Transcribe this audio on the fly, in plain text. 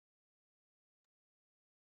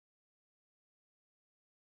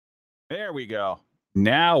There we go.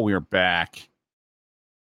 Now we're back.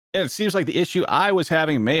 And it seems like the issue I was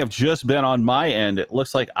having may have just been on my end. It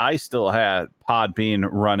looks like I still had Podbean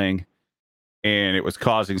running and it was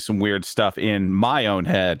causing some weird stuff in my own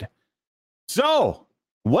head. So,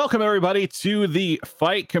 welcome everybody to the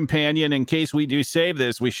Fight Companion. In case we do save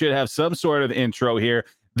this, we should have some sort of intro here.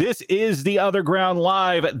 This is the Other Ground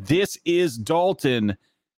Live. This is Dalton.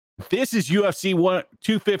 This is UFC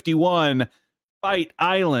 251 Fight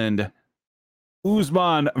Island.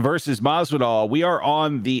 Usman versus Masvidal. We are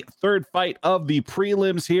on the third fight of the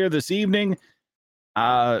prelims here this evening.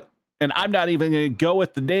 And I'm not even going to go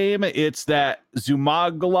with the name. It's that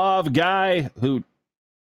Zumagulov guy who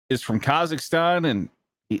is from Kazakhstan, and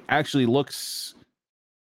he actually looks,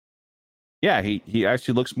 he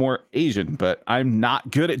actually looks more Asian, but I'm not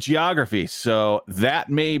good at geography. So that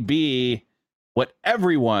may be what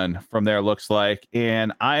everyone from there looks like.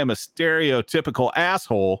 And I am a stereotypical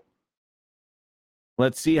asshole.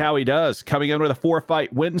 Let's see how he does. Coming in with a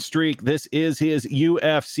 4-fight win streak. This is his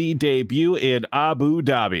UFC debut in Abu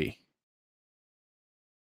Dhabi.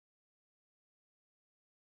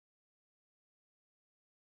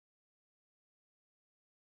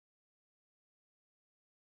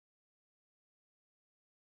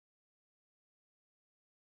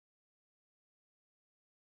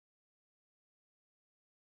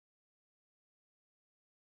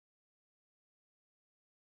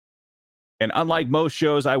 And unlike most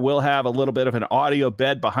shows, I will have a little bit of an audio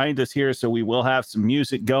bed behind us here, so we will have some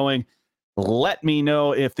music going. Let me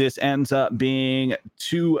know if this ends up being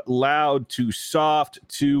too loud, too soft,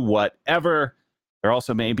 too whatever. There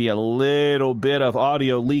also may be a little bit of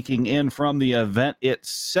audio leaking in from the event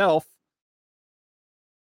itself.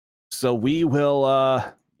 So we will,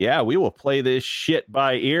 we will play this shit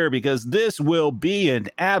by ear because this will be an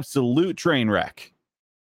absolute train wreck.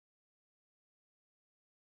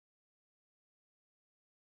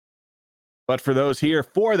 But for those here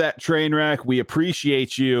for that train wreck, we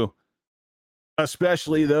appreciate you,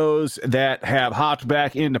 especially those that have hopped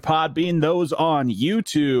back into Podbean, those on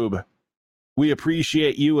YouTube. We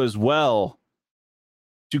appreciate you as well.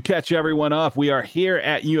 To catch everyone up, we are here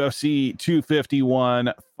at UFC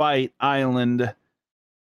 251 Fight Island.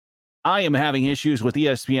 I am having issues with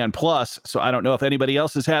ESPN Plus, so I don't know if anybody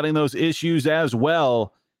else is having those issues as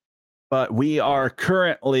well. But we are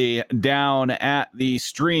currently down at the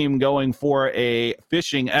stream going for a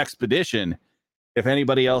fishing expedition. If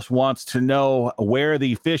anybody else wants to know where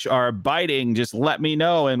the fish are biting, just let me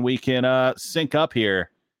know and we can sync up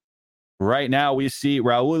here. Right now, we see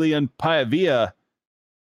Raulian Paiva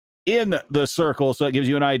in the circle, so it gives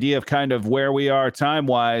you an idea of kind of where we are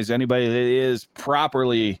time-wise. Anybody that is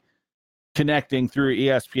properly connecting through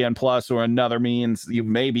ESPN Plus or another means, you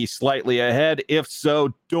may be slightly ahead. If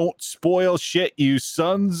so, don't spoil shit, you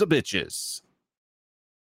sons of bitches.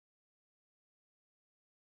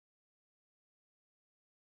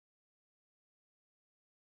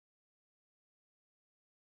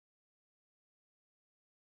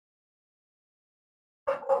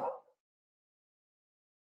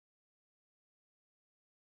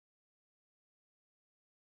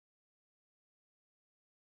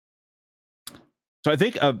 So I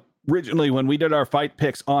think originally when we did our fight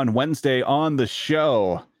picks on Wednesday on the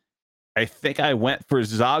show, I think I went for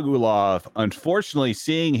Zagulov. Unfortunately,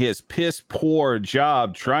 seeing his piss poor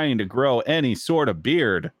job trying to grow any sort of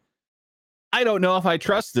beard, I don't know if I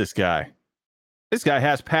trust this guy. This guy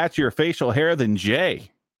has patchier facial hair than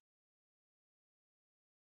Jay.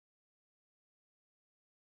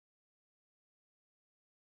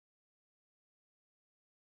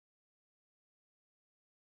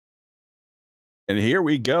 And here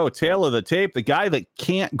we go. Tail of the tape. The guy that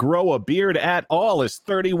can't grow a beard at all is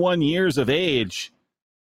 31 years of age.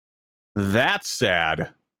 That's sad.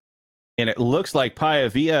 And it looks like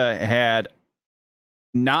Paiva had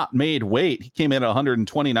not made weight. He came in at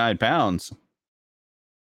 129 pounds.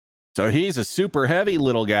 So he's a super heavy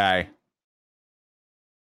little guy.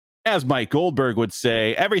 As Mike Goldberg would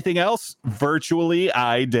say, everything else virtually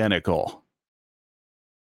identical.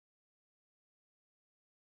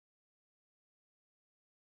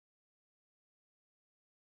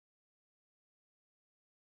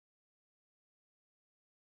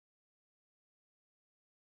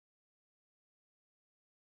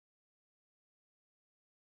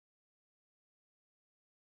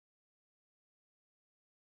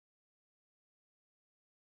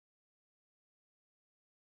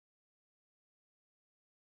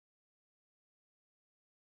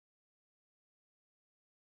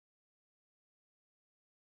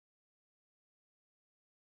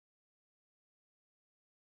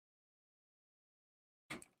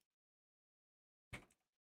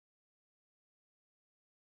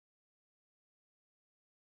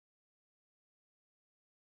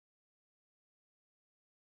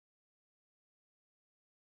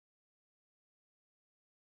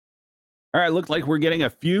 All right, looked like we're getting a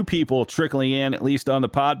few people trickling in, at least on the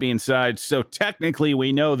Podbean side. So technically,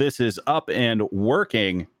 we know this is up and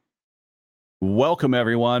working. Welcome,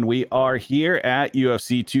 everyone. We are here at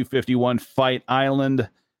UFC 251 Fight Island.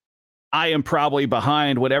 I am probably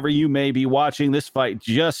behind whatever you may be watching. This fight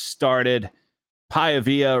just started.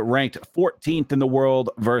 Paiavia ranked 14th in the world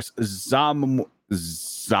versus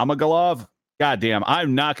Zamagalov. Goddamn,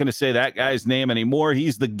 I'm not going to say that guy's name anymore.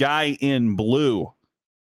 He's the guy in blue.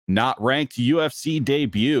 Not ranked UFC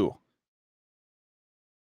debut.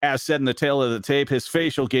 As said in the tail of the tape, his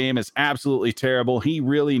facial game is absolutely terrible. He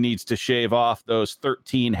really needs to shave off those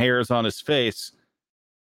 13 hairs on his face.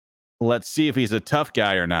 Let's see if he's a tough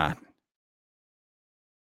guy or not.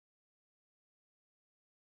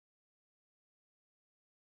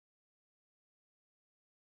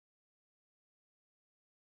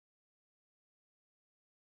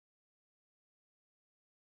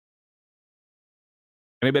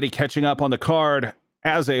 Anybody catching up on the card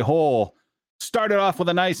as a whole? Started off with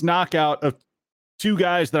a nice knockout of two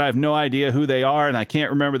guys that I have no idea who they are, and I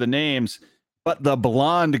can't remember the names, but the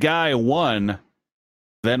blonde guy won.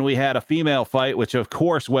 Then we had a female fight, which of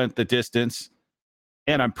course went the distance,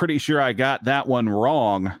 and I'm pretty sure I got that one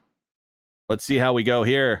wrong. Let's see how we go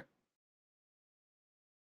here.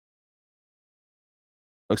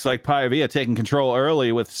 Looks like Paiavia taking control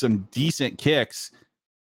early with some decent kicks.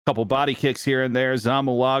 Couple body kicks here and there.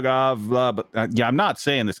 Zamulagov, yeah, I'm not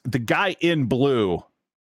saying this. The guy in blue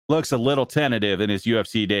looks a little tentative in his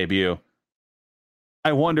UFC debut.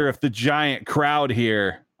 I wonder if the giant crowd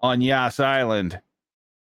here on Yas Island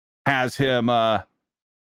has him a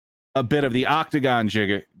bit of the octagon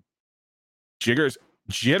jitters.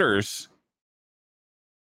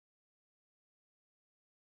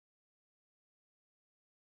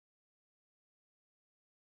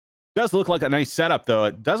 Does look like a nice setup, though.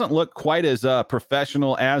 It doesn't look quite as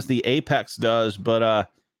professional as the Apex does, but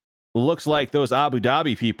looks like those Abu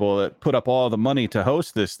Dhabi people that put up all the money to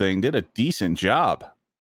host this thing did a decent job.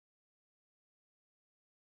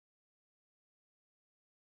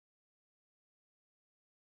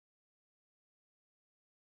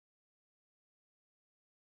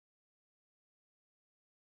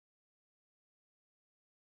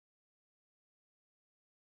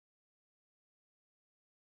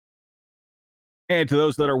 And to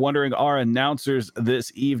those that are wondering, our announcers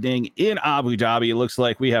this evening in Abu Dhabi, it looks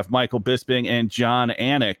like we have Michael Bisping and John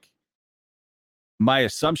Anik. My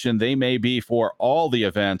assumption they may be for all the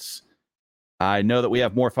events. I know that we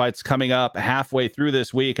have more fights coming up halfway through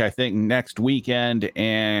this week. I think next weekend,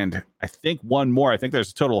 and I think one more. I think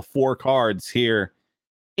there's a total of 4 cards here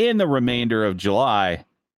in the remainder of July.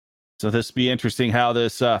 So this will be interesting how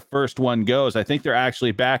this first one goes. I think they're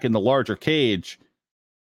actually back in the larger cage.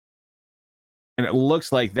 And it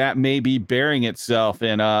looks like that may be bearing itself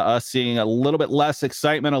in us seeing a little bit less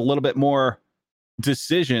excitement, a little bit more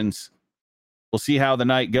decisions. We'll see how the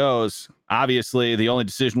night goes. Obviously, the only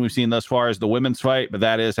decision we've seen thus far is the women's fight, but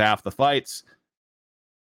that is half the fights.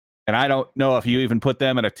 And I don't know if you even put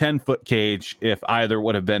them in a 10-foot cage if either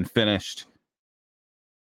would have been finished.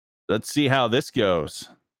 Let's see how this goes.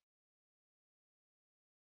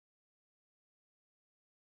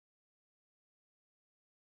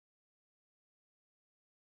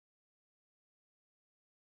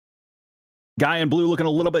 Guy in blue looking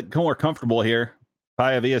a little bit more comfortable here.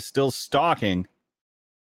 Paiavia still stalking.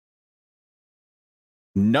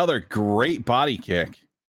 Another great body kick.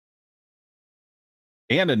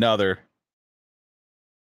 And another.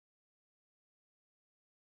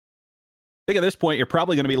 I think at this point, you're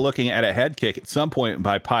probably going to be looking at a head kick at some point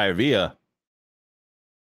by Paiavia.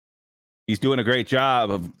 He's doing a great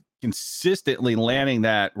job of consistently landing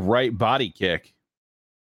that right body kick.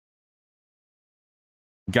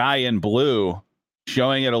 Guy in blue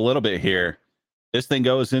showing it a little bit here. This thing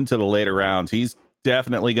goes into the later rounds. He's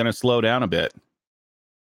definitely going to slow down a bit.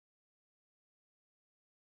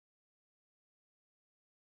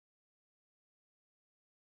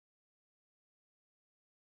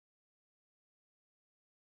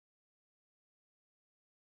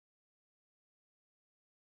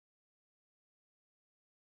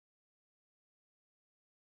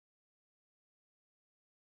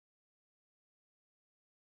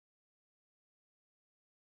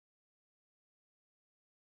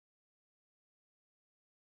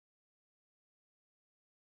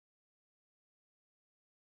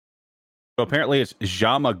 So apparently it's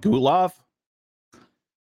Jamagulov.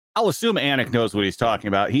 I'll assume Anik knows what he's talking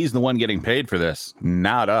about. He's the one getting paid for this,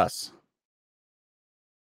 not us.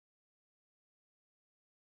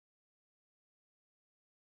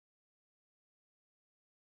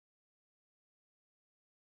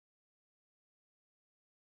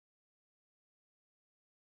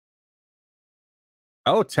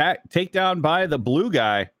 Oh, takedown by the blue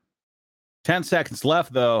guy. 10 seconds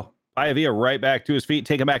left, though. Paiavia right back to his feet,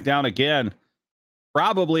 take him back down again.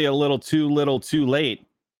 Probably a little too late.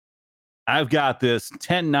 I've got this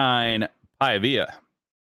 10-9 Paiavia.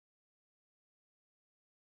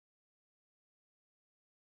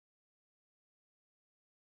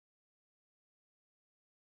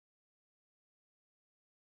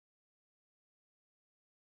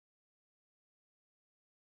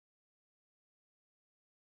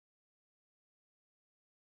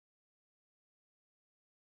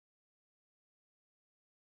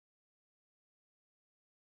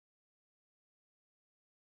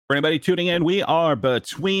 For anybody tuning in, we are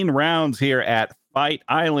between rounds here at Fight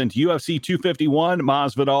Island, UFC 251,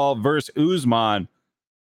 Masvidal versus Usman.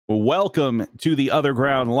 Welcome to the Other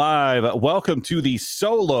Ground Live. Welcome to the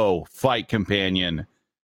solo fight companion.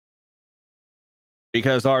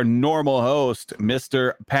 Because our normal host,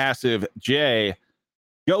 Mr. Passive J,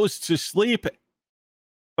 goes to sleep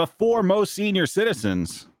before most senior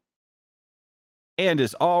citizens and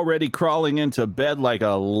is already crawling into bed like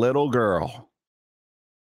a little girl.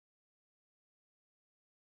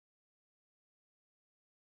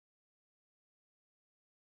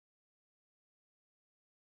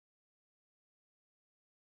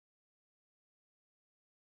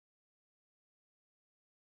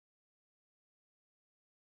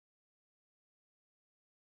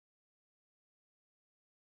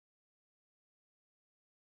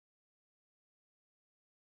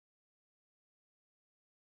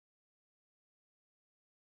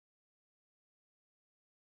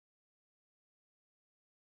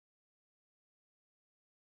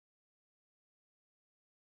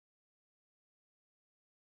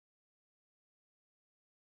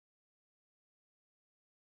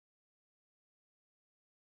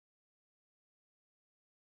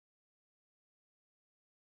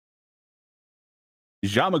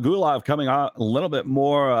 Jamagulov coming out a little bit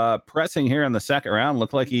more pressing here in the second round.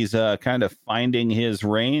 Looked like he's kind of finding his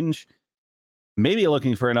range. Maybe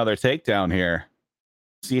looking for another takedown here.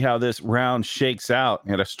 See how this round shakes out.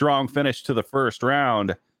 Had a strong finish to the first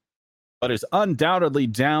round, but is undoubtedly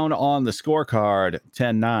down on the scorecard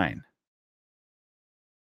 10-9.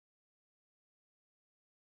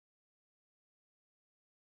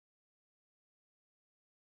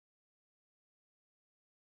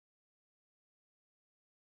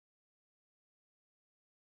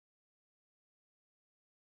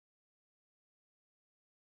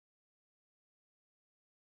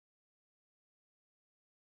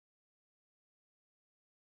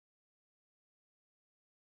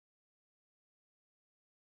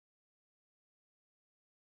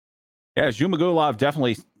 Yeah, Zhumagulov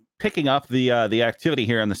definitely picking up the activity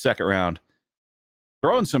here in the second round.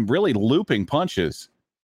 Throwing some really looping punches.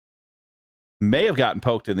 May have gotten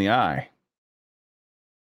poked in the eye.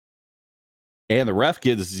 And the ref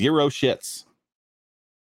gives zero shits.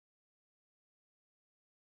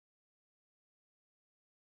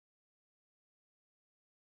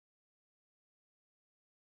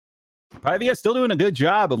 Paiavia still doing a good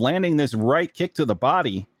job of landing this right kick to the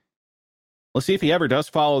body. Let's see if he ever does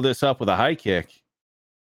follow this up with a high kick.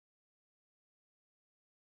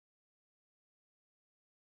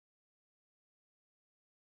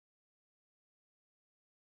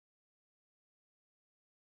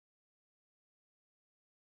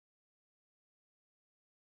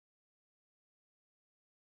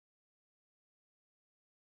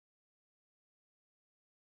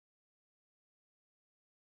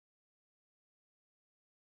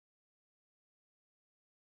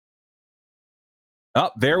 Oh,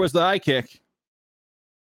 there was the high kick.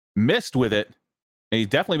 Missed with it. He's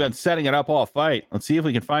definitely been setting it up all fight. Let's see if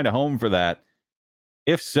we can find a home for that.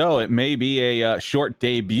 If so, it may be a short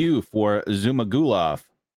debut for Zhumagulov.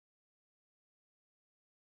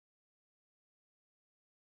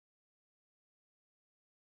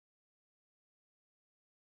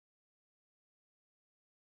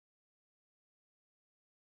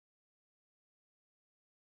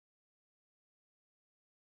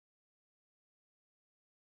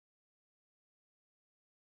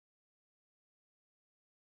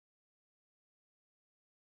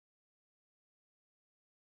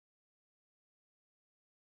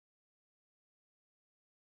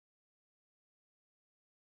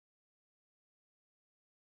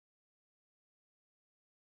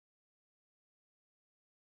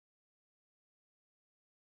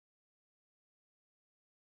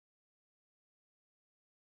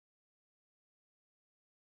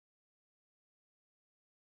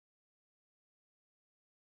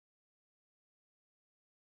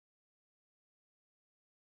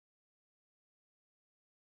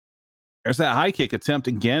 There's that high kick attempt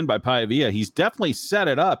again by Paiavia. He's definitely set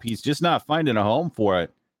it up. He's just not finding a home for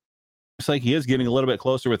it. Looks like he is getting a little bit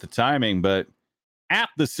closer with the timing, but at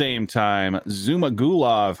the same time,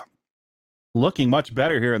 Zumagulov looking much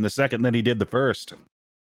better here in the second than he did the first.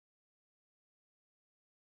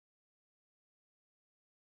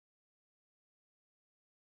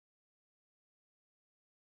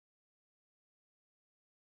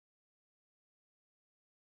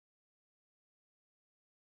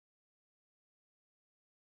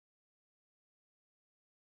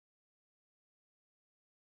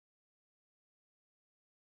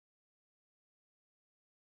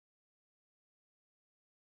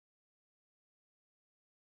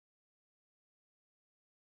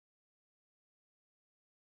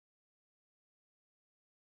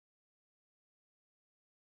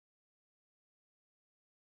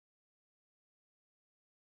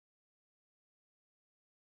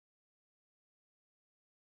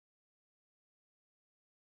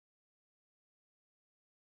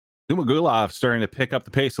 Zumagulov starting to pick up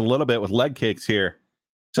the pace a little bit with leg kicks here.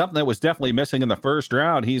 Something that was definitely missing in the first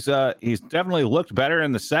round. He's definitely looked better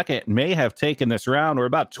in the second. May have taken this round. We're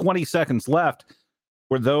about 20 seconds left.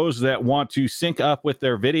 For those that want to sync up with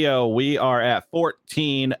their video, we are at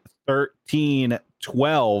 14, 13,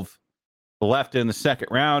 12 left in the second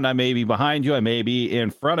round. I may be behind you. I may be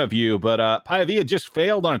in front of you, but Paiavia just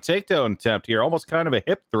failed on a takedown attempt here, almost kind of a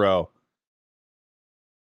hip throw.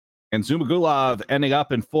 And Zumagulov ending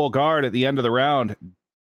up in full guard at the end of the round.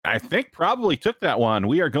 I think probably took that one.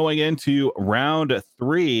 We are going into round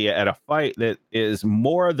 3 at a fight that is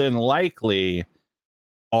more than likely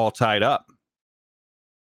all tied up.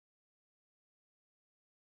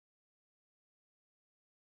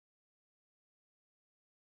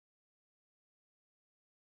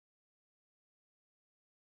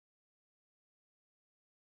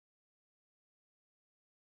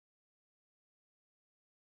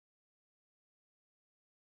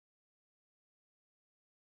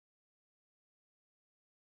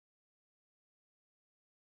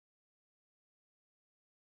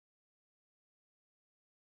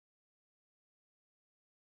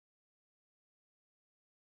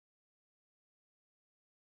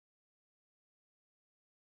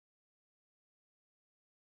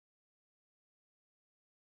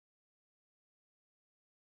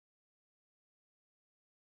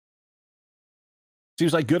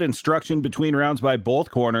 Seems like good instruction between rounds by both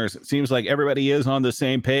corners. It seems like everybody is on the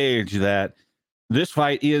same page that this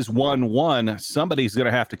fight is 1-1. Somebody's going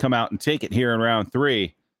to have to come out and take it here in round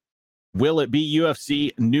 3. Will it be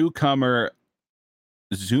UFC newcomer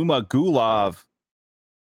Zumagulov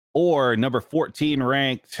or number 14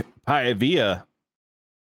 ranked Paiavia?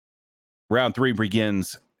 Round 3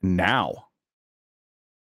 begins now.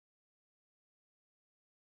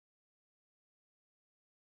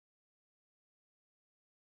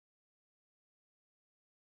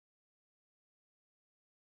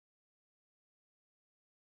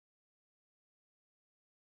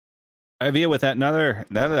 Paiavia with that another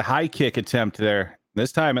high kick attempt there.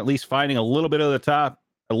 This time at least finding a little bit of the top,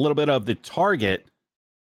 a little bit of the target.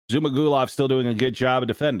 Zumagulov still doing a good job of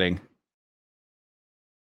defending.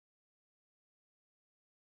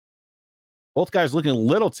 Both guys looking a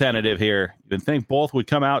little tentative here. You'd think both would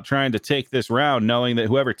come out trying to take this round, knowing that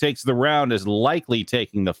whoever takes the round is likely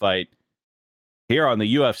taking the fight. Here on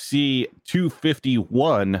the UFC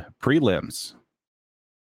 251 prelims.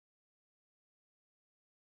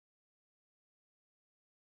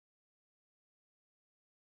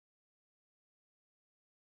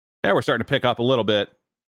 Yeah, we're starting to pick up a little bit.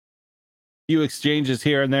 Few exchanges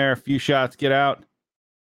here and there, a few shots get out.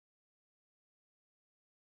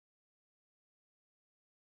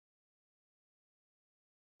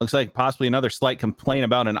 Looks like possibly another slight complaint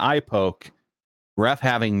about an eye poke. Ref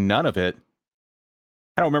having none of it.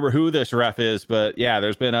 I don't remember who this ref is, but yeah,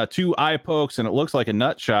 there's been 2 eye pokes, and it looks like a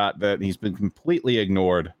nut shot that he's been completely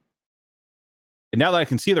ignored. And now that I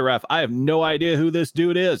can see the ref, I have no idea who this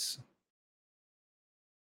dude is.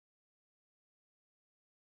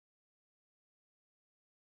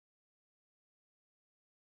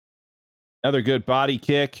 Another good body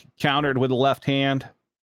kick, countered with the left hand.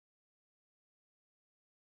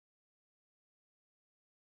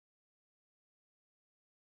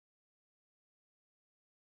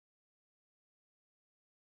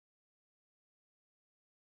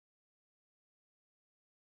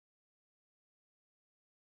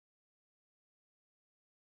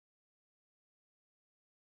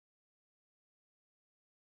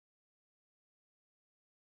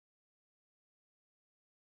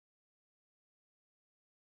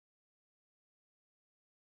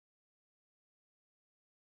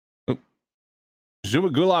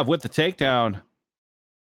 Zumagulov with the takedown.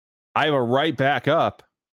 Iva right back up.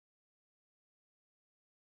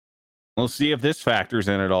 We'll see if this factors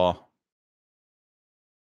in at all.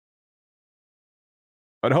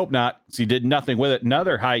 But hope not. So he did nothing with it.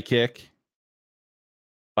 Another high kick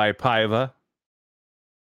by Paiva.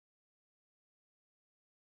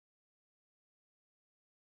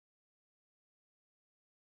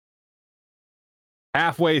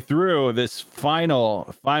 Halfway through this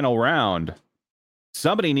final round,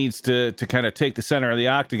 somebody needs to kind of take the center of the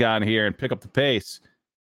octagon here and pick up the pace.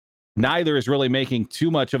 Neither is really making too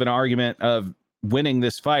much of an argument of winning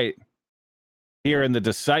this fight here in the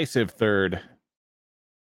decisive third.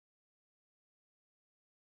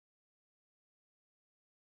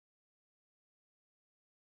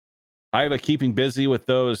 Paiva keeping busy with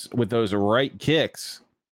those right kicks.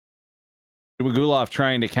 Zumagulov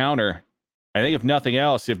trying to counter. I think if nothing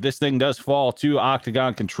else, if this thing does fall to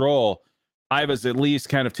octagon control, Paiva's at least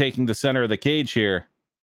kind of taking the center of the cage here.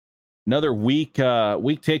 Another weak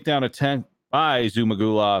takedown attempt by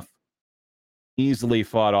Zumagulov. Easily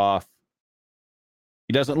fought off.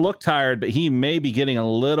 He doesn't look tired, but he may be getting a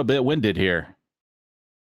little bit winded here.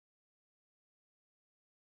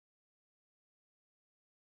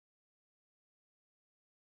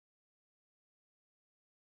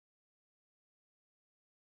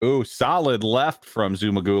 Ooh, solid left from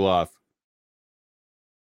Zumagulov.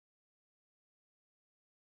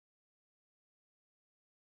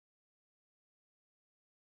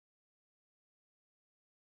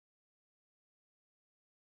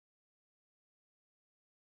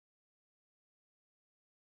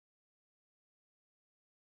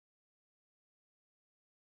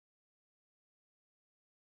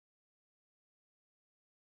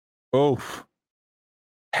 Oh,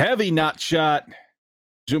 heavy nut shot.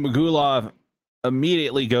 Zumagulov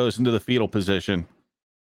immediately goes into the fetal position.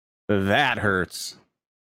 That hurts.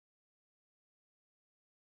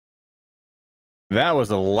 That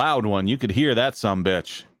was a loud one. You could hear that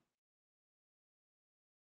sumbitch.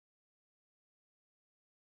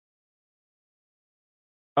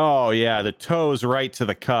 Oh, yeah, the toes right to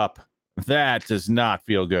the cup. That does not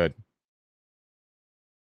feel good.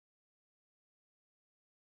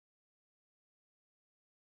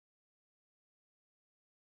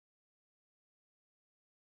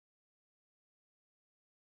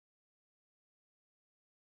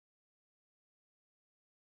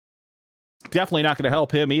 Definitely not going to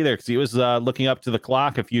help him either because he was looking up to the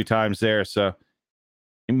clock a few times there. So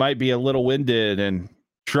he might be a little winded, and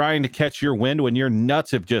trying to catch your wind when your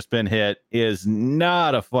nuts have just been hit is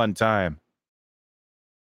not a fun time.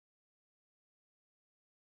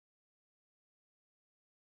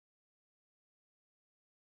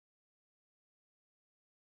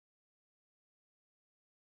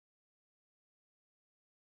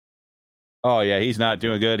 Oh, yeah, he's not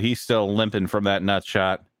doing good. He's still limping from that nut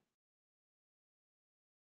shot.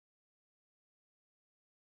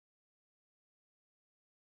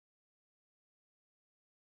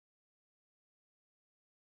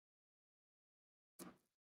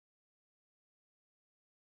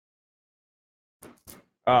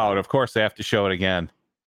 Oh, and of course they have to show it again.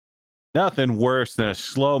 Nothing worse than a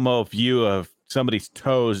slow-mo view of somebody's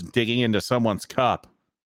toes digging into someone's cup.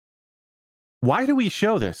 Why do we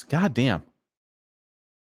show this? God damn.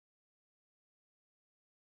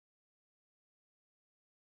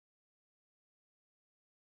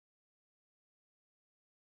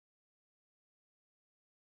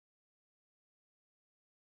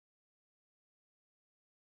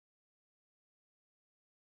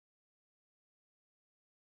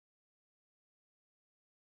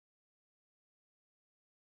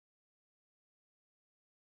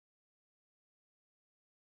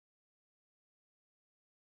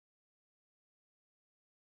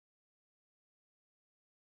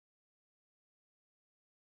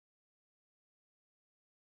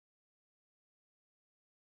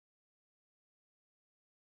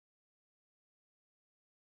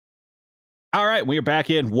 All right, we're back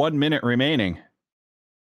in 1 minute remaining.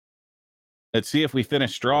 Let's see if we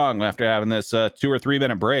finish strong after having this 2 or 3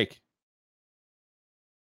 minute break.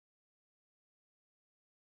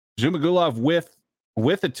 Zumagulov with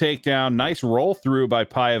a takedown. Nice roll through by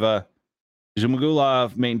Paiva.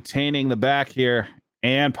 Zumagulov maintaining the back here,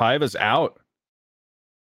 and Paiva's out.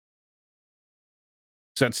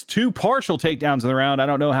 So that's 2 partial takedowns in the round. I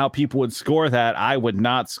don't know how people would score that. I would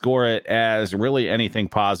not score it as really anything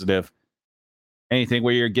positive. Anything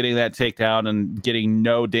where you're getting that takedown and getting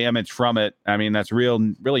no damage from it. I mean, that's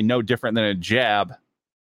really no different than a jab.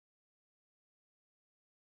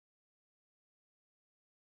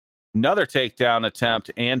 Another takedown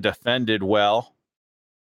attempt and defended well.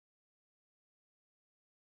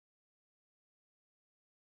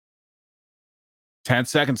 10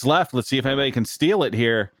 seconds left. Let's see if anybody can steal it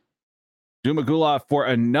here. Zumagulov for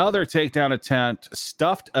another takedown attempt,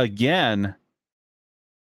 stuffed again.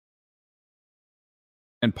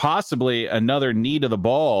 And possibly another knee to the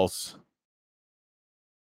balls.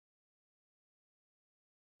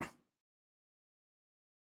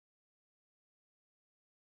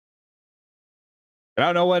 I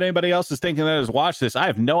don't know what anybody else is thinking that has watched this. I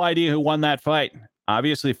have no idea who won that fight.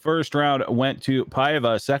 Obviously, first round went to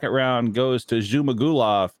Paiva. Second round goes to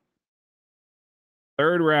Zumagulov.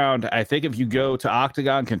 Third round, I think if you go to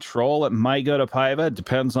Octagon Control, it might go to Paiva. It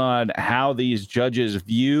depends on how these judges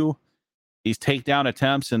view these takedown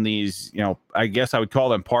attempts and these, I guess I would call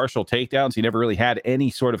them partial takedowns. He never really had any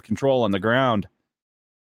sort of control on the ground.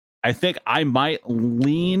 I think I might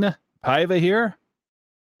lean Paiva here.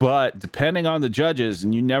 But depending on the judges,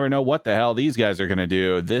 and you never know what the hell these guys are going to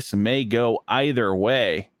do, this may go either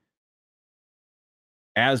way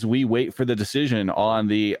as we wait for the decision on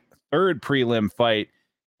the third prelim fight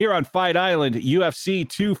here on Fight Island, UFC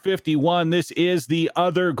 251. This is the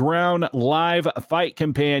Other Ground live fight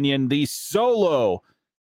companion, the solo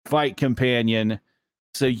fight companion.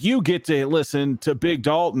 So you get to listen to Big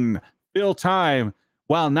Dalton fill time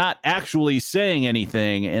while not actually saying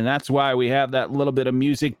anything. And that's why we have that little bit of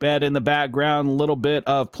music bed in the background, a little bit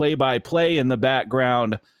of play-by-play in the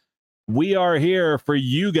background. We are here for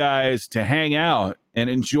you guys to hang out and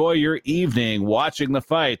enjoy your evening watching the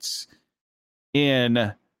fights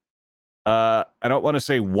in, I don't want to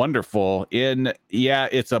say wonderful,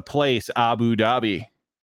 it's a place, Abu Dhabi.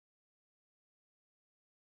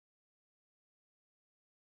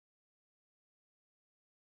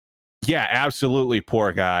 Yeah, absolutely.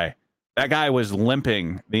 Poor guy. That guy was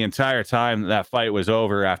limping the entire time that fight was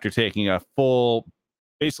over after taking a full,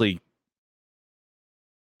 basically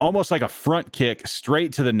almost like a front kick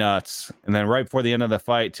straight to the nuts. And then right before the end of the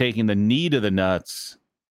fight, taking the knee to the nuts.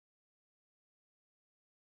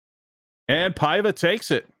 And Paiva takes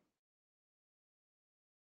it.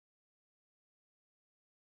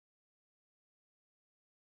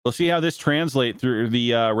 We'll see how this translates through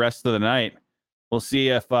the rest of the night. We'll see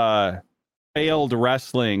if failed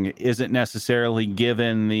wrestling isn't necessarily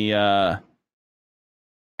given the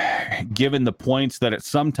points that it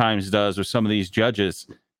sometimes does with some of these judges.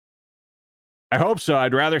 I hope so.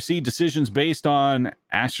 I'd rather see decisions based on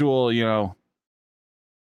actual,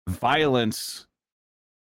 violence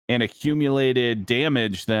and accumulated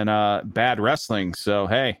damage than bad wrestling. So,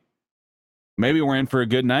 hey, maybe we're in for a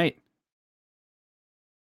good night.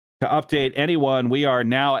 To update anyone, we are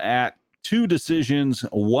now at 2 decisions,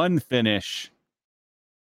 1 finish.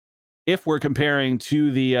 If we're comparing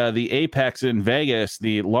to the Apex in Vegas,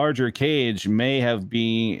 the larger cage may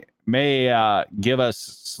give us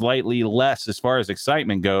slightly less as far as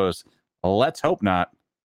excitement goes. Let's hope not.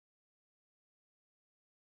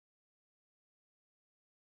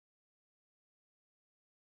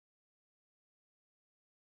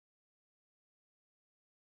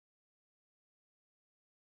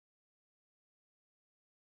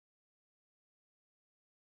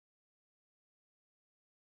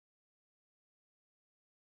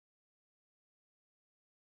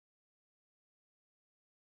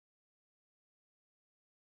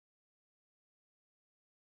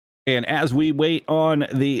 And as we wait on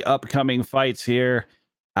the upcoming fights here,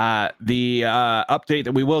 the update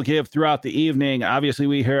that we will give throughout the evening, obviously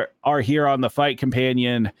we are here on the Fight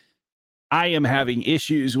Companion. I am having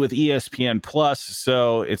issues with ESPN Plus,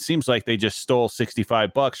 so it seems like they just stole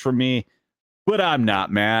 $65 from me, but I'm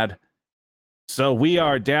not mad. So we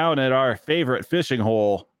are down at our favorite fishing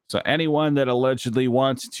hole. So anyone that allegedly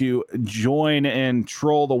wants to join and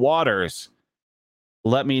troll the waters,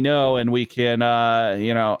 let me know and we can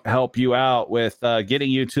help you out with getting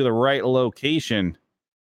you to the right location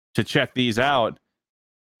to check these out.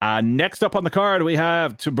 Next up on the card, we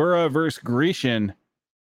have Tabura versus Grecian.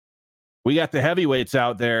 We got the heavyweights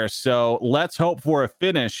out there, so let's hope for a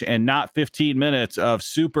finish and not 15 minutes of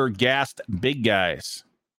super gassed big guys.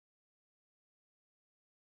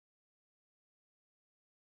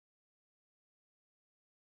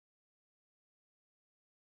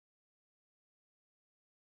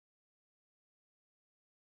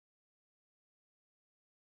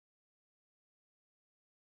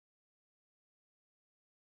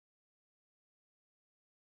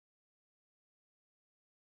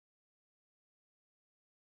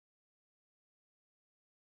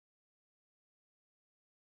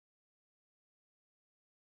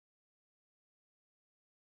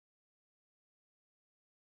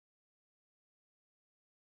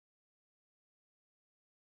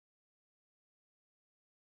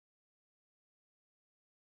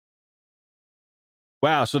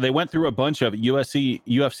 Wow. So they went through a bunch of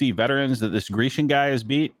UFC veterans that this Grecian guy has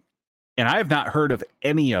beat, and I have not heard of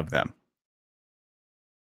any of them.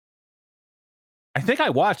 I think I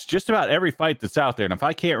watched just about every fight that's out there, and if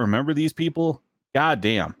I can't remember these people,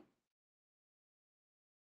 goddamn.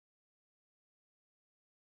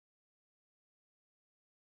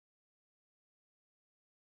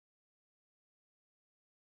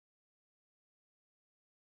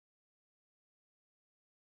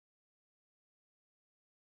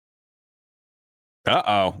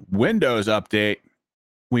 Uh-oh. Windows update.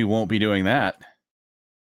 We won't be doing that.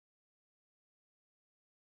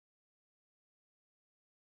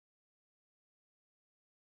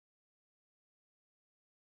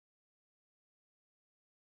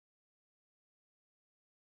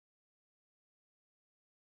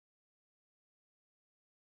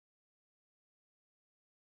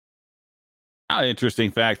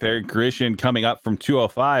 Interesting fact there. Grecian coming up from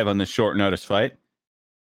 205 on this short notice fight.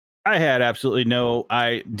 I had absolutely no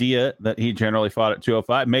idea that he generally fought at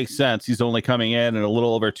 205. Makes sense. He's only coming in at a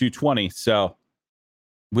little over 220. So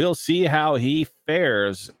we'll see how he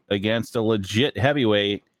fares against a legit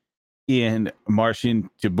heavyweight in Marcin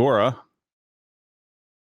Tybura.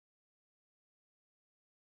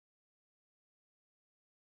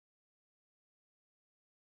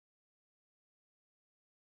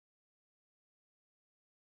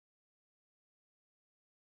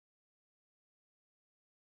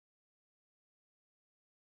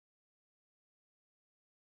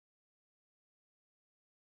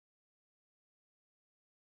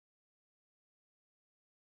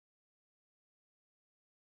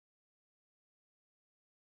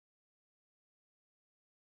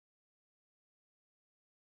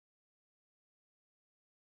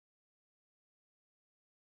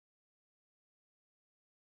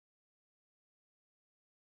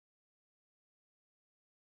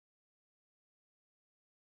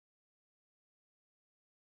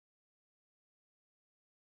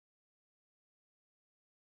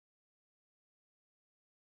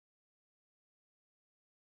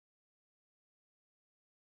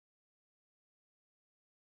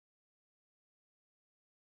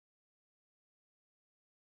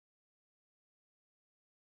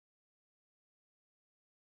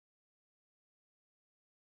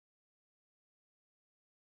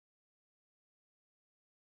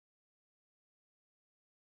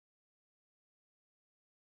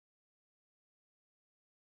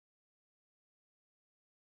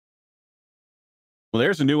 Well,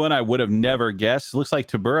 there's a new one I would have never guessed. Looks like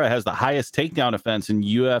Tabura has the highest takedown offense in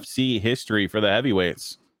UFC history for the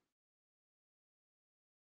heavyweights.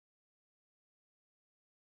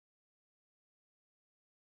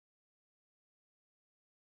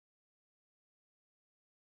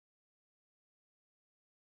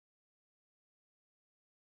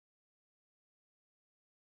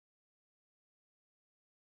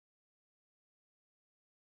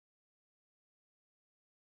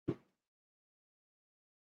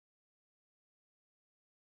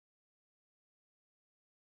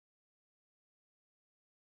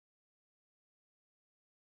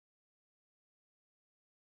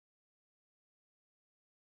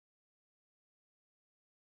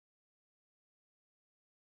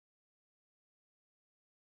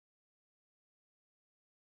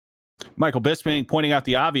 Michael Bisping pointing out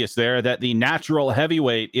the obvious there that the natural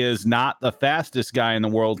heavyweight is not the fastest guy in the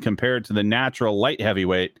world compared to the natural light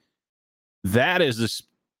heavyweight. That is this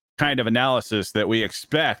kind of analysis that we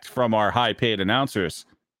expect from our high paid announcers.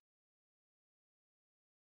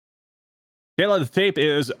 Tail of the tape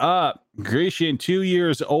is up. Grecian, 2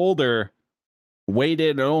 years older,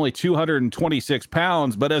 weighted at only 226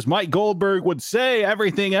 pounds. But as Mike Goldberg would say,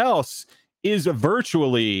 everything else is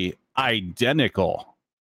virtually identical.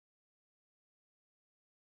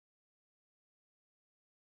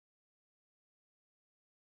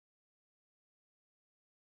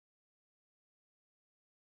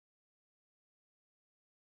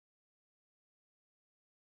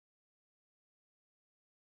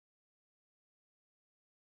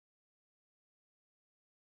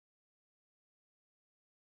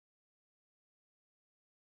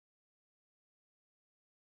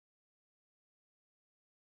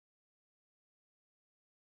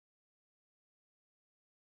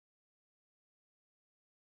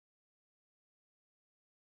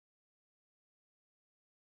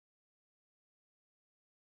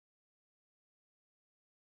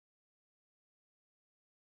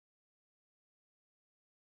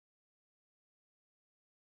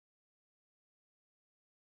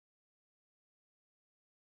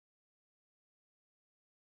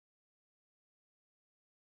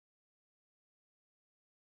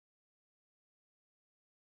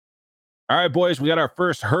 All right, boys, we got our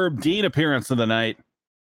first Herb Dean appearance of the night.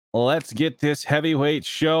 Let's get this heavyweight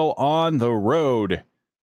show on the road.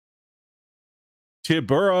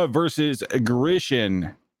 Tybura versus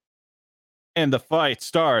Grishin. And the fight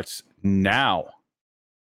starts now.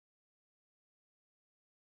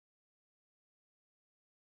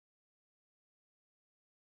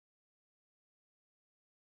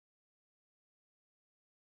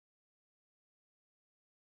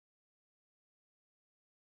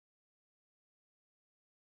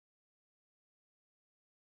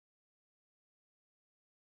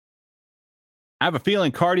 I have a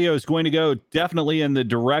feeling cardio is going to go definitely in the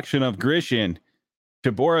direction of Grishin.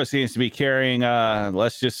 Tybura seems to be carrying,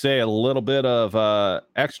 let's just say, a little bit of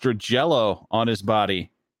extra jello on his body.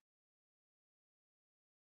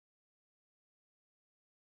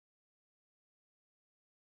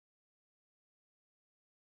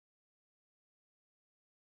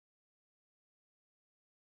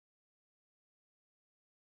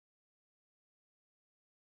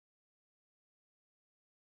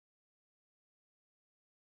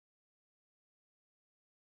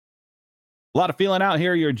 A lot of feeling out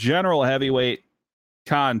here, your general heavyweight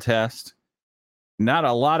contest. Not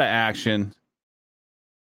a lot of action.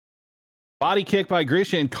 Body kick by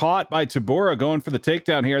Grishin, caught by Tybura, going for the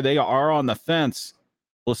takedown here. They are on the fence.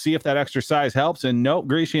 We'll see if that exercise helps. And nope,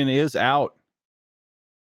 Grishin is out.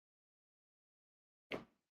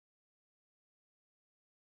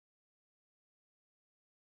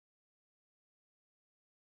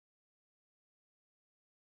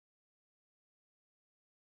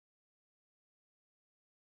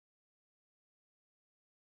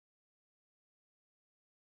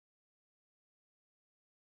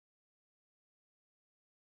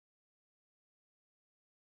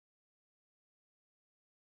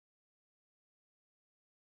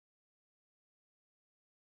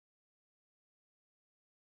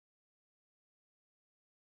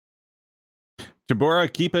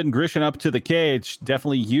 Tybura keeping Grishin up to the cage,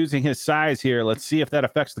 definitely using his size here. Let's see if that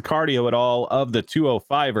affects the cardio at all of the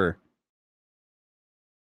 205er.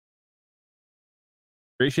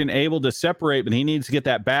 Grishin able to separate, but he needs to get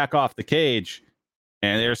that back off the cage.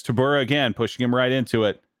 And there's Tybura again, pushing him right into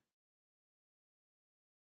it.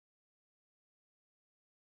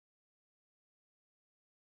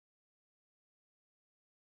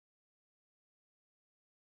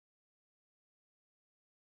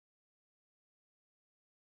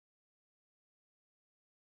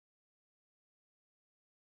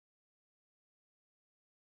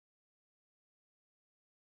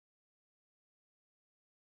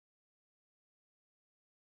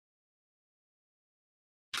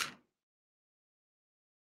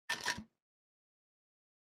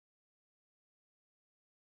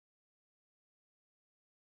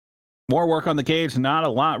 More work on the cage. Not a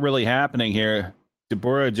lot really happening here.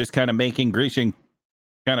 Tybura just kind of making Grishin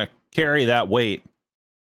kind of carry that weight.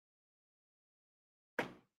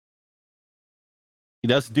 He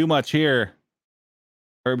doesn't do much here.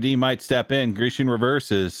 Herb Dean might step in. Grishin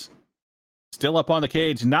reverses. Still up on the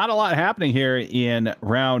cage. Not a lot happening here in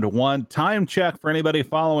round one. Time check for anybody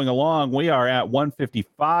following along. We are at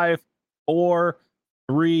 155, 4,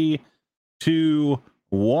 3, 2,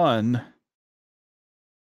 1.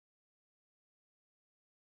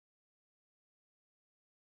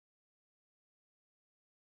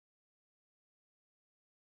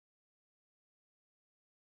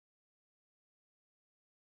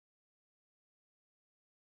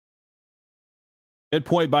 Good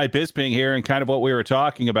point by Bisping here, and kind of what we were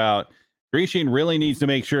talking about. Grishin really needs to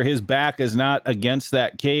make sure his back is not against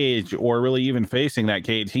that cage or really even facing that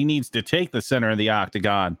cage. He needs to take the center of the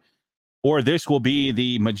octagon, or this will be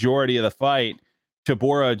the majority of the fight.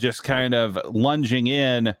 Tybura just kind of lunging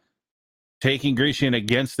in, taking Grishin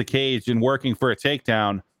against the cage and working for a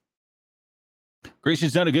takedown.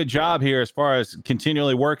 Grishin's done a good job here as far as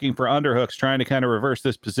continually working for underhooks, trying to kind of reverse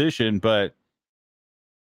this position, but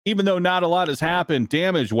even though not a lot has happened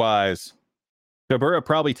damage-wise, Tybura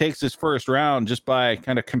probably takes his first round just by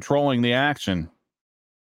kind of controlling the action.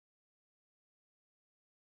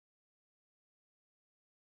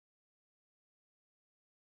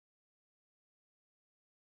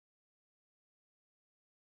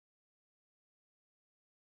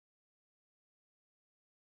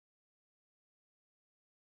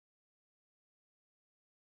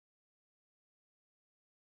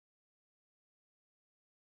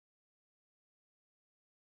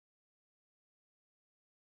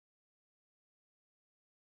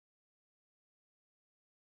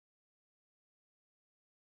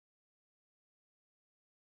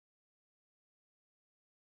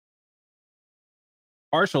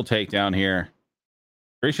 Partial takedown here.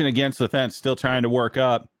 Grishin against the fence, still trying to work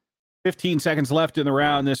up. 15 seconds left in the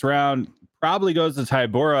round. This round probably goes to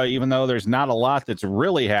Tybura, even though there's not a lot that's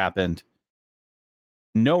really happened.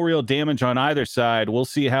 No real damage on either side. We'll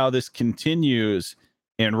see how this continues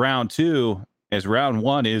in round 2 as round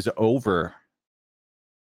 1 is over.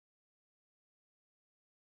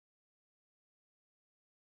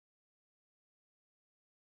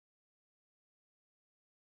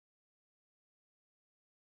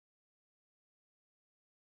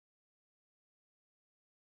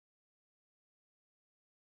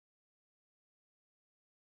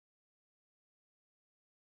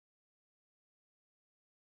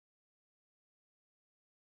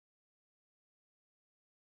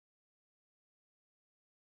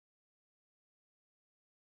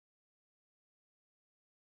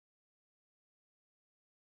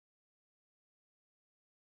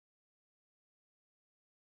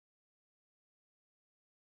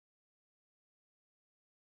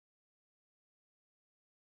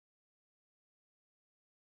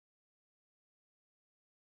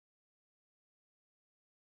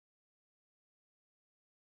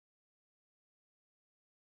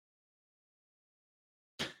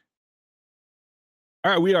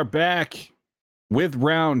 All right, we are back with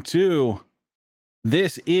round 2.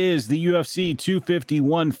 This is the UFC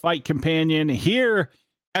 251 Fight Companion here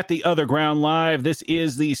at the Other Ground Live. This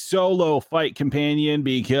is the solo Fight Companion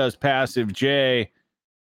because Passive J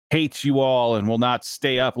hates you all and will not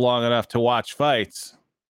stay up long enough to watch fights.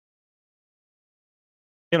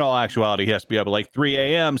 In all actuality, he has to be up at like 3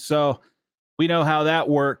 a.m., so we know how that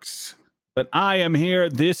works. But I am here.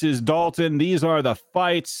 This is Dalton. These are the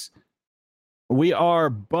fights. We are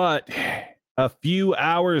but a few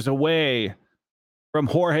hours away from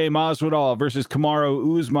Jorge Masvidal versus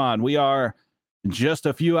Kamaru Usman. We are just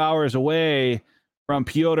a few hours away from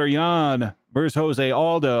Piotr Jan versus Jose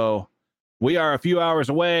Aldo. We are a few hours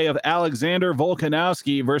away of Alexander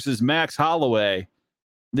Volkanovski versus Max Holloway.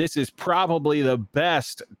 This is probably the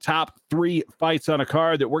best top 3 fights on a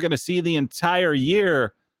card that we're going to see the entire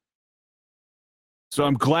year. So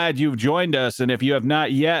I'm glad you've joined us. And if you have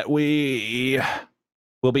not yet, we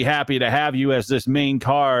will be happy to have you as this main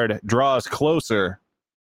card draws closer.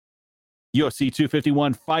 UFC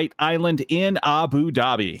 251 Fight Island in Abu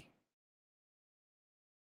Dhabi.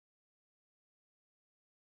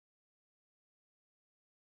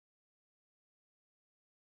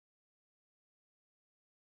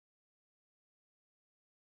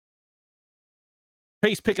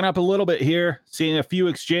 Pace picking up a little bit here, seeing a few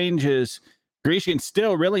exchanges. Grecian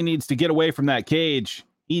still really needs to get away from that cage.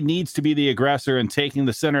 He needs to be the aggressor and taking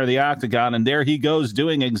the center of the octagon, and there he goes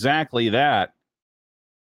doing exactly that.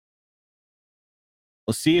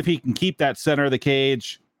 We'll see if he can keep that center of the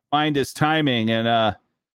cage, find his timing, and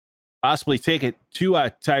possibly take it to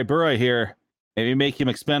Tybura here. Maybe make him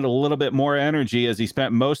expend a little bit more energy as he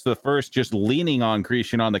spent most of the first just leaning on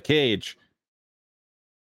Grecian on the cage.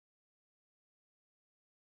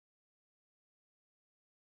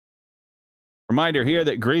 Reminder here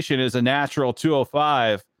that Grecian is a natural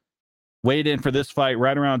 205. Weighed in for this fight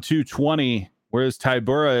right around 220, whereas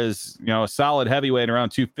Tybura is, a solid heavyweight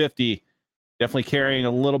around 250. Definitely carrying a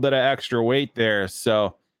little bit of extra weight there.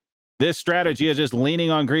 So this strategy is just leaning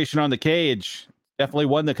on Grecian on the cage. Definitely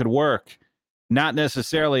one that could work. Not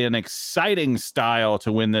necessarily an exciting style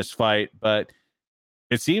to win this fight, but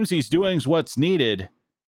it seems he's doing what's needed.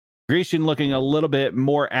 Grecian looking a little bit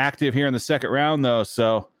more active here in the second round, though,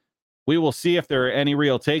 so we will see if there are any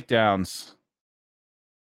real takedowns.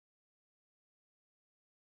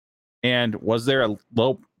 And was there a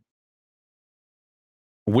little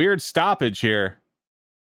weird stoppage here?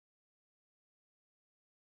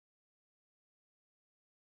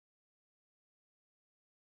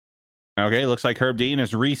 Okay, looks like Herb Dean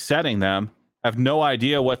is resetting them. I have no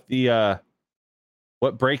idea what the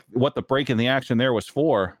break in the action there was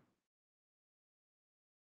for.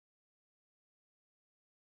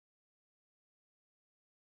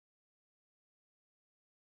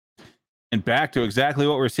 And back to exactly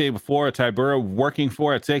what we were seeing before. Tybura working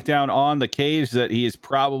for a takedown on the cage that he is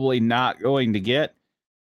probably not going to get.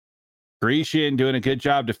 Grecian doing a good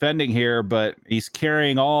job defending here, but he's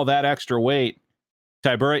carrying all that extra weight.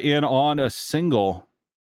 Tybura in on a single.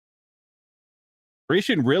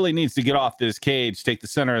 Grecian really needs to get off this cage, take the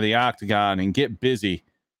center of the octagon, and get busy.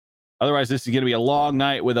 Otherwise, this is going to be a long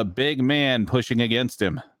night with a big man pushing against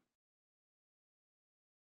him.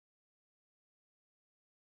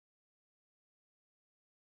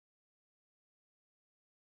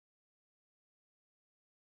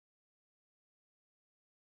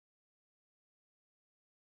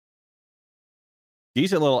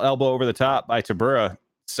 Decent little elbow over the top by Tybura.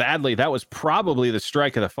 Sadly, that was probably the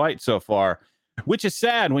strike of the fight so far. which is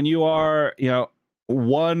sad when you are,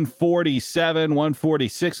 147,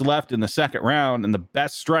 146 left in the second round, and the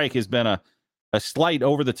best strike has been a slight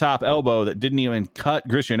over the top elbow that didn't even cut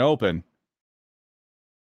Grisham open.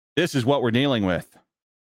 This is what we're dealing with.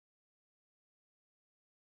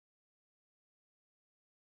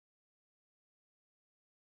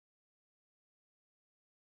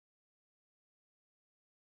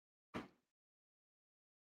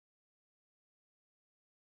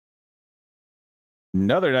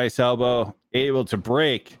 Another nice elbow, able to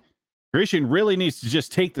break. Grisham really needs to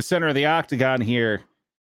just take the center of the octagon here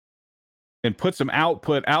and put some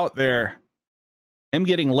output out there. Him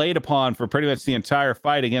getting laid upon for pretty much the entire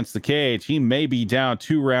fight against the cage. He may be down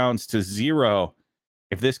 2-0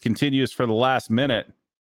 if this continues for the last minute.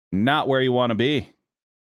 Not where you want to be.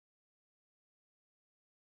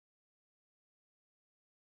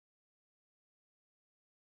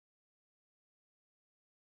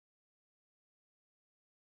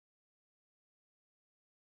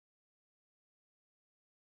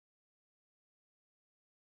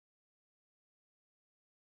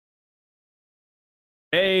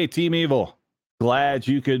 Hey, Team Evil. Glad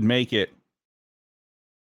you could make it.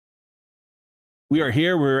 We are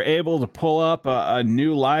here. We were able to pull up a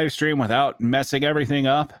new live stream without messing everything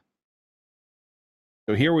up.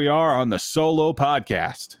 So here we are on the solo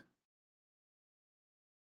podcast.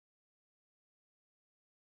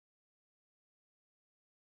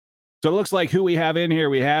 So it looks like who we have in here.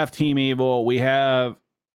 We have Team Evil. We have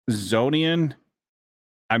Zonian.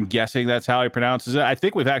 I'm guessing that's how he pronounces it. I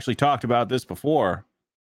think we've actually talked about this before.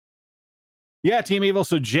 Yeah, Team Evil.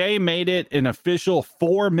 So Jay made it an official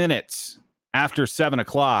 4 minutes after 7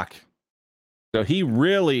 o'clock. So he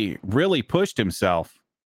really, really pushed himself.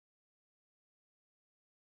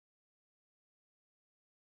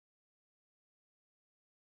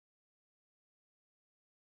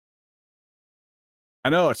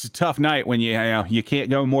 I know it's a tough night when you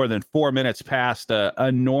can't go more than 4 minutes past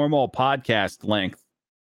a normal podcast length.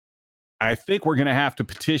 I think we're going to have to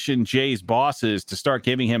petition Jay's bosses to start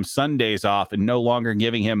giving him Sundays off and no longer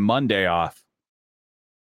giving him Monday off.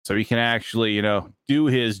 So he can actually, do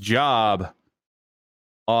his job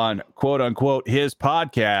on quote unquote his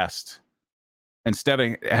podcast instead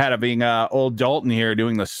of having old Dalton here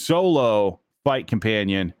doing the solo fight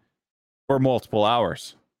companion for multiple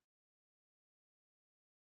hours.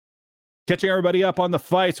 Catching everybody up on the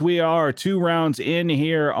fights. We are 2 rounds in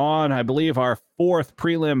here on, I believe, our 4th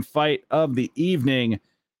prelim fight of the evening.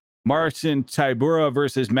 Marcin Tybura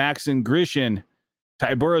versus Maxim Grishin.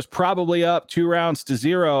 Tybura's probably up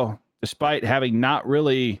 2-0, despite having not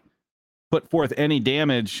really put forth any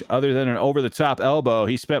damage other than an over-the-top elbow.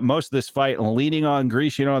 He spent most of this fight leaning on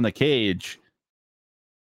Grishin on the cage.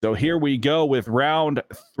 So here we go with round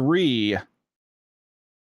 3.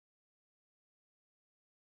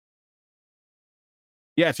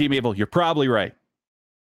 Yeah, Team Evil, you're probably right.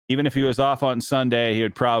 Even if he was off on Sunday, he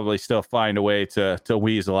would probably still find a way to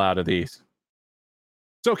weasel out of these.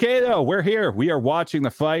 It's okay, though. We're here. We are watching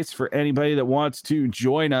the fights. For anybody that wants to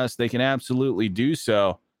join us, they can absolutely do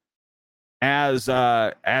so. As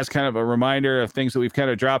kind of a reminder of things that we've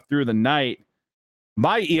kind of dropped through the night,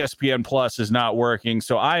 my ESPN Plus is not working,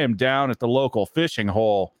 so I am down at the local fishing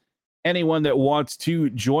hole. Anyone that wants to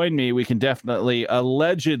join me, we can definitely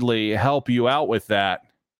allegedly help you out with that.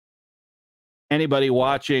 Anybody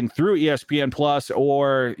watching through ESPN Plus,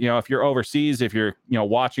 or if you're overseas, if you're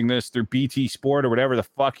watching this through BT Sport or whatever the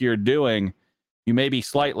fuck you're doing, you may be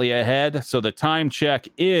slightly ahead. So the time check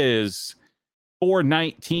is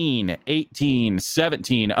 4:19, 18,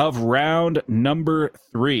 17 of round number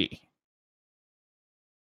 3.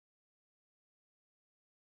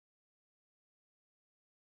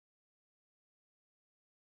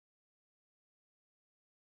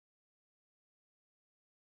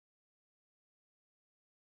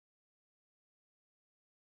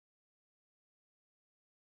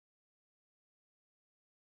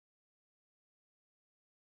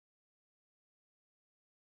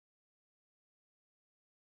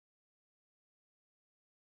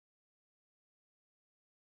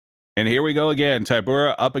 And here we go again.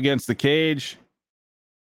 Tybura up against the cage.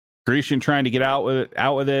 Grecian trying to get out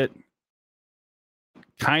with it.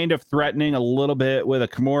 Kind of threatening a little bit with a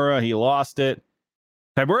Kimura. He lost it.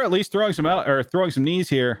 Tybura at least throwing some knees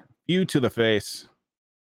here. Few to the face.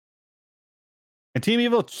 And Team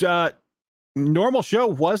Evil, normal show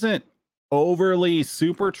wasn't overly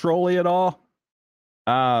super trolly at all.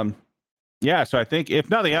 Yeah, so I think if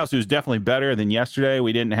nothing else, it was definitely better than yesterday.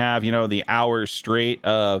 We didn't have, the hours straight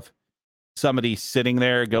of somebody sitting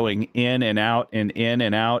there going in and out and in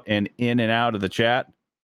and out and in and out of the chat.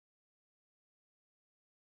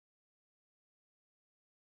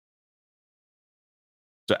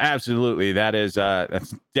 So absolutely,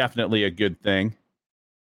 that's definitely a good thing.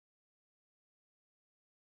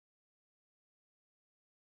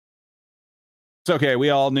 It's okay. We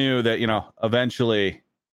all knew that, eventually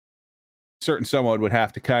certain someone would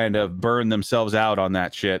have to kind of burn themselves out on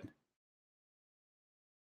that shit.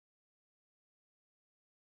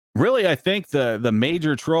 Really, I think the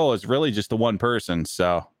major troll is really just the one person.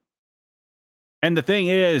 So, and the thing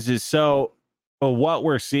is so what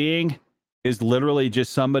we're seeing is literally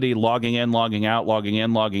just somebody logging in, logging out, logging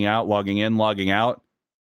in, logging out, logging in, logging out.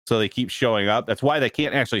 So they keep showing up. That's why they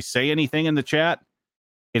can't actually say anything in the chat.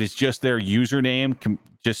 It is just their username can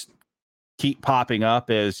just keep popping up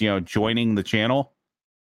as, joining the channel.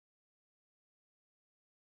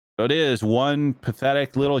 So it is one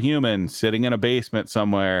pathetic little human sitting in a basement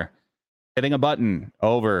somewhere, hitting a button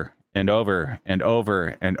over and over and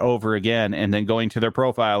over and over again, and then going to their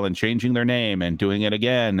profile and changing their name and doing it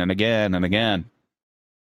again and again and again.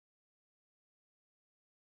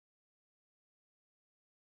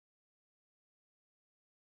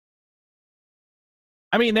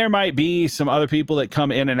 I mean, there might be some other people that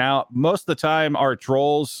come in and out. Most of the time, our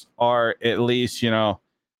trolls are at least,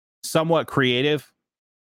 somewhat creative.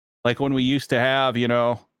 Like when we used to have,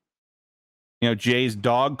 Jay's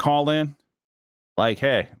dog call in, like,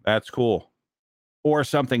 hey, that's cool. Or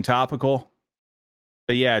something topical.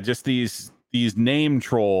 But yeah, just these name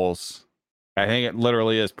trolls. I think it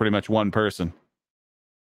literally is pretty much one person.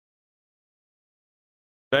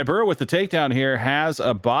 Tybura with the takedown here has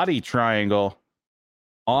a body triangle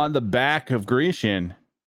on the back of Grecian.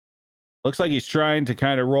 Looks like he's trying to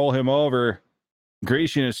kind of roll him over.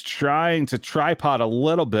 Grecian is trying to tripod a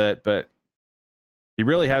little bit, but he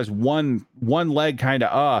really has one leg kind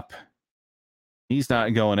of up. He's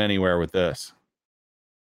not going anywhere with this.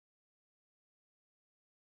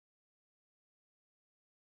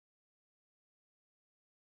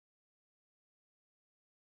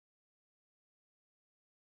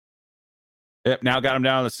 Yep, now got him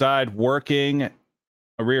down on the side, working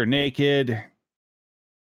a rear naked.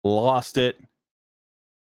 Lost it.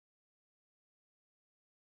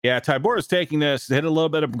 Yeah, Tybura's taking this, hit a little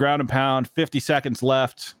bit of ground and pound, 50 seconds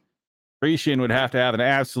left. Grecian would have to have an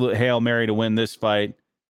absolute Hail Mary to win this fight.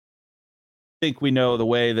 I think we know the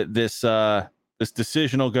way that this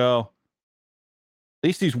decision will go. At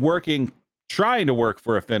least he's trying to work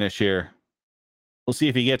for a finish here. We'll see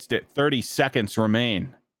if he gets it. 30 seconds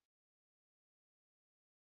remain.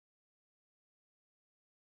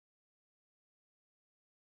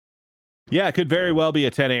 Yeah, it could very well be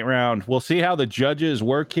a 10-8 round. We'll see how the judges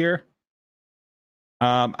work here.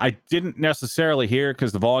 I didn't necessarily hear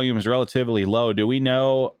because the volume is relatively low. Do we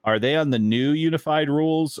know, are they on the new unified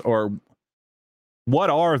rules, or what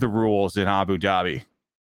are the rules in Abu Dhabi?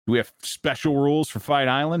 Do we have special rules for Fight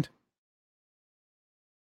Island?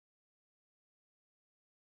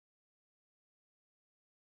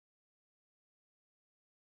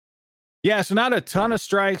 Yeah, so not a ton of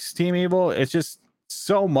strikes, Team Evil. It's just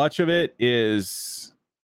so much of it is,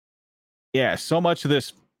 yeah, so much of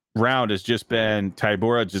this round has just been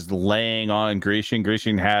Tybura just laying on Grecian.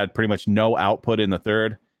 Grecian had pretty much no output in the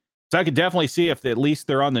third. So I could definitely see if at least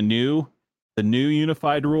they're on the new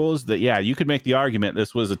unified rules that, yeah, you could make the argument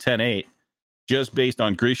this was a 10-8 just based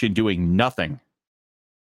on Grecian doing nothing.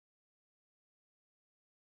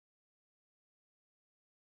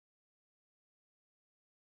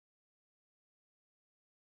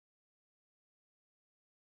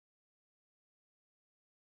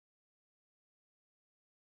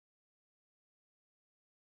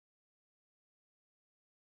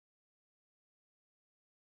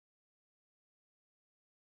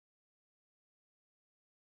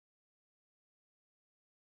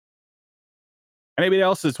 Anybody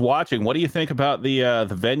else that's watching, what do you think about the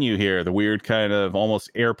venue here? The weird kind of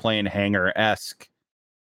almost airplane hangar-esque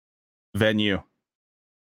venue.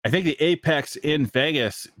 I think the Apex in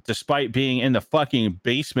Vegas, despite being in the fucking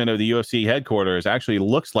basement of the UFC headquarters, actually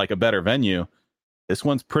looks like a better venue. This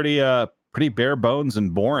one's pretty bare bones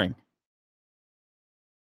and boring.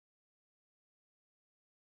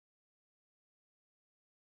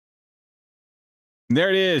 And there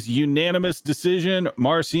it is, unanimous decision.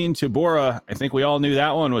 Marcin Tybura. I think we all knew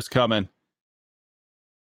that one was coming.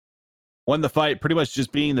 Won the fight, pretty much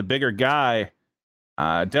just being the bigger guy.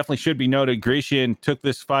 Definitely should be noted, Grecian took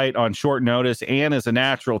this fight on short notice and as a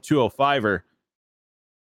natural 205er.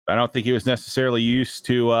 I don't think he was necessarily used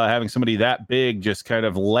to having somebody that big just kind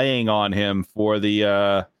of laying on him for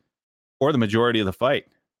the majority of the fight.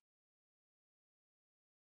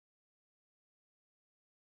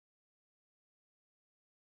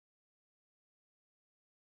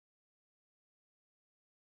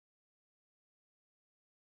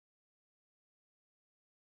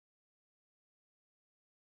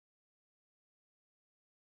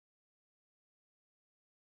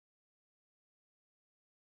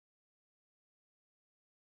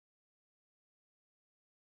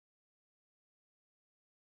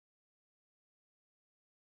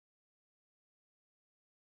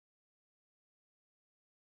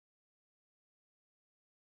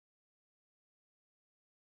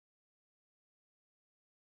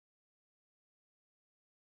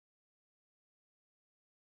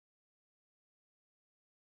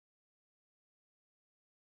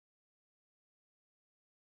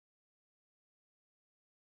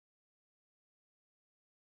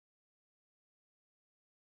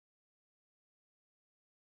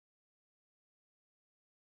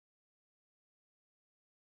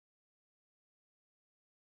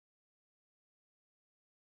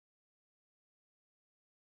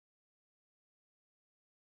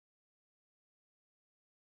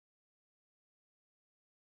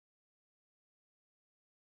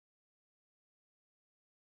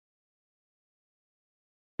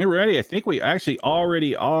 Hey, ready? I think we actually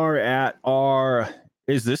already are at our.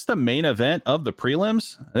 Is this the main event of the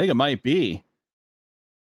prelims? I think it might be.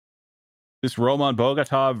 This Roman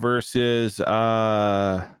Bogotov versus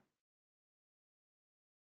Volkan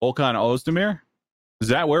Ozdemir. Is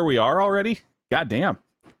that where we are already? God damn.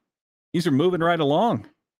 These are moving right along.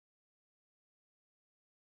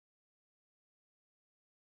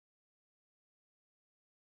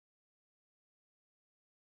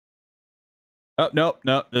 Oh,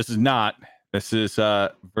 no, this is not. This is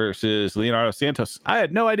versus Leonardo Santos. I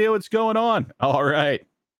had no idea what's going on. All right.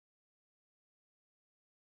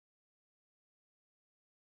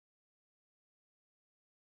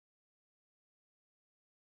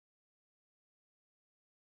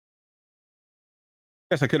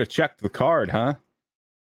 Guess I could have checked the card, huh?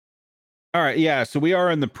 All right, yeah. So we are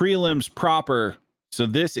in the prelims proper. So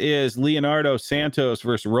this is Leonardo Santos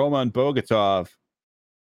versus Roman Bogotov.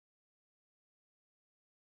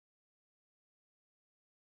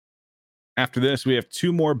 After this, we have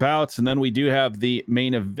two more bouts, and then we do have the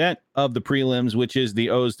main event of the prelims, which is the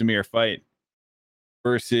Ozdemir fight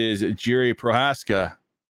versus Jiri Prohaska.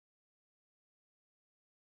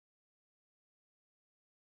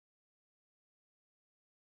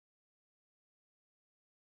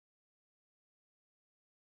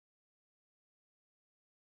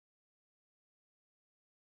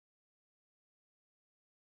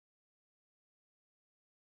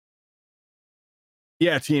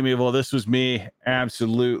 Yeah, Team Evil, this was me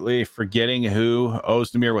absolutely forgetting who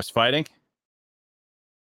Ozdemir was fighting.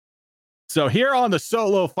 So here on the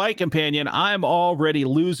solo fight companion, I'm already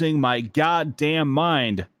losing my goddamn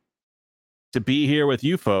mind to be here with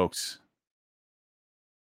you folks.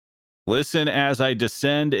 Listen as I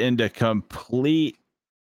descend into complete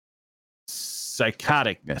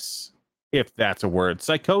psychoticness, if that's a word.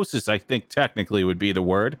 Psychosis, I think technically would be the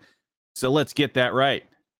word. So let's get that right.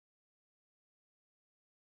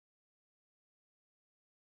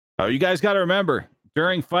 Oh, you guys got to remember,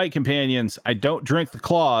 during fight companions, I don't drink the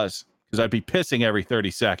claws because I'd be pissing every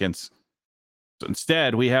 30 seconds. So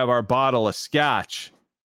instead, we have our bottle of scotch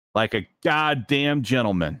like a goddamn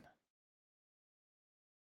gentleman.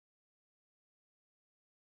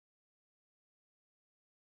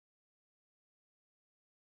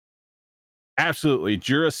 Absolutely.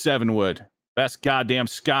 Jura 7 wood. Best goddamn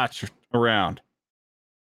scotch around.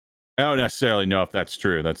 I don't necessarily know if that's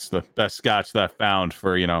true. That's the best scotch that I found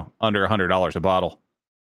for, under $100 a bottle.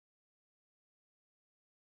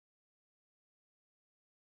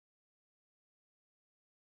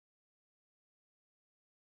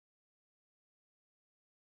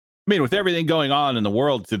 I mean, with everything going on in the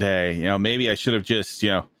world today, maybe I should have just,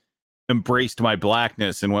 embraced my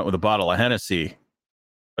blackness and went with a bottle of Hennessy.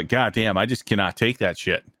 But goddamn, I just cannot take that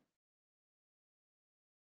shit.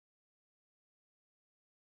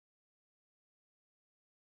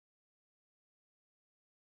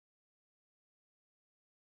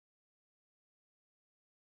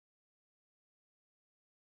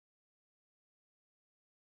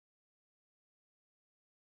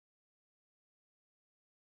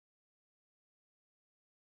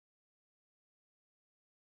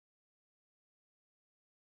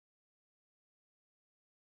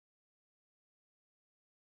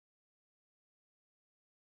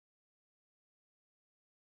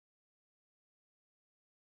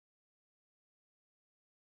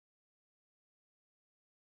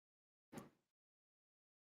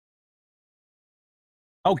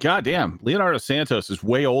 Oh goddamn, Leonardo Santos is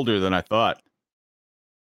way older than I thought.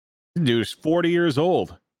 Dude's 40 years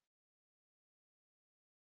old.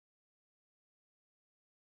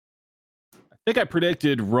 I think I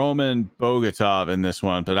predicted Roman Bogotov in this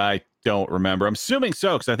one, but I don't remember. I'm assuming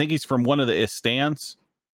so because I think he's from one of the Istans.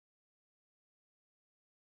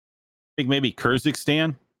 I think maybe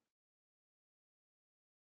Kyrgyzstan.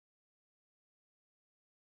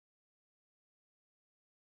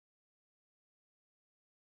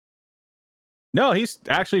 No, he's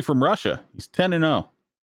actually from Russia. He's 10-0.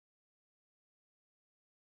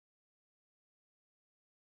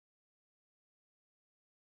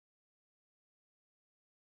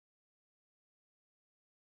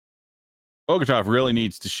 Bogotov really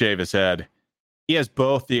needs to shave his head. He has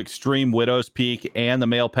both the extreme widow's peak and the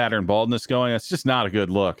male pattern baldness going. It's just not a good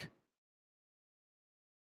look.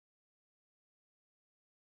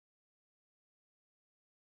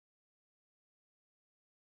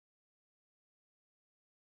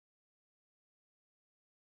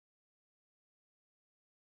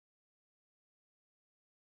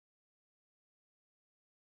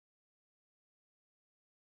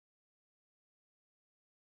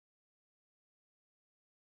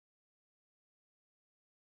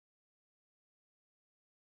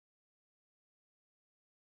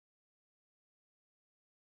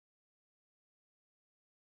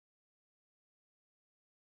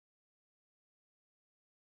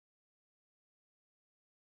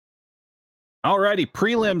 Alrighty,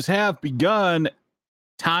 prelims have begun.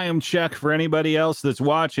 Time check for anybody else that's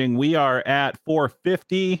watching. We are at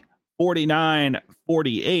 450, 49,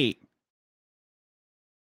 48.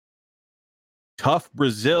 Tough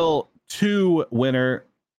Brazil 2 winner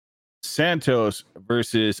Santos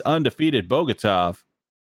versus undefeated Bogatov.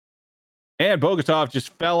 And Bogatov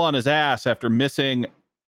just fell on his ass after missing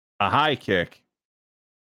a high kick.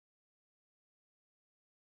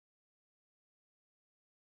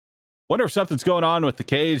 Wonder if something's going on with the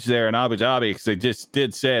cage there in Abu Dhabi, because they just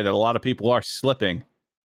did say that a lot of people are slipping.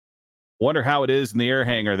 Wonder how it is in the air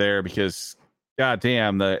hangar there, because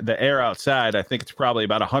goddamn, the air outside, I think it's probably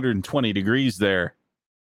about 120 degrees there.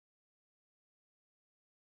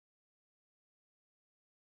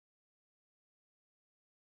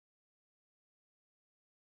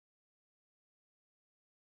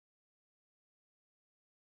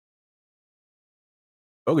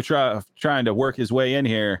 Bogatov trying to work his way in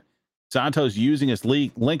here. Santos using his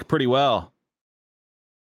link pretty well.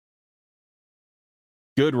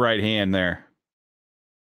 Good right hand there.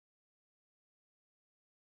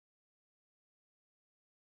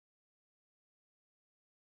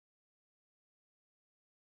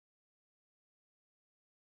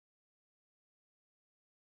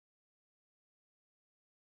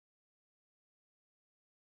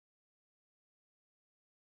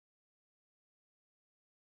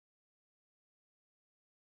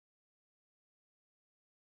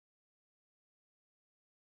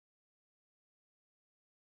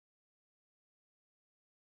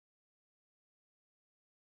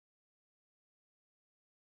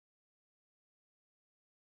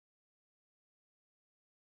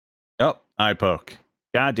 Oh, eye poke.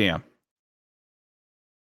 Goddamn.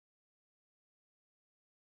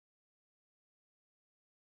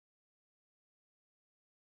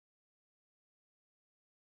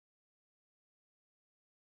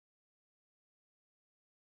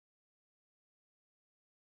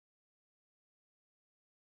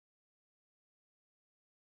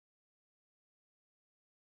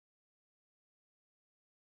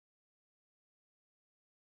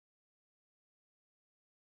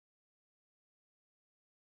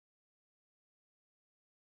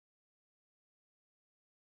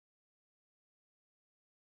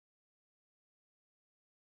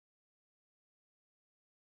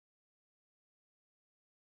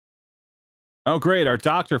 Oh, great. Our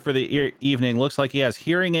doctor for the evening looks like he has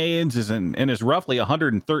hearing aids and is roughly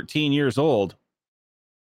 113 years old.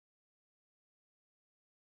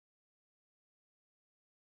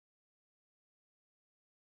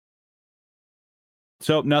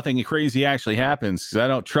 So nothing crazy actually happens, because I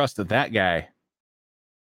don't trust that guy.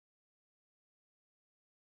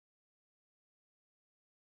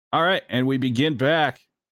 All right, and we begin back.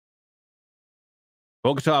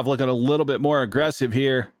 Bogatov looking a little bit more aggressive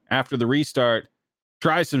here after the restart.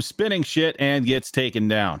 Tries some spinning shit and gets taken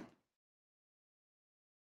down.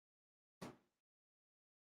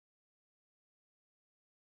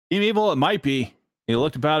 Team Evil, it might be. He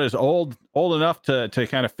looked about as old enough to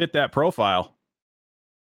kind of fit that profile.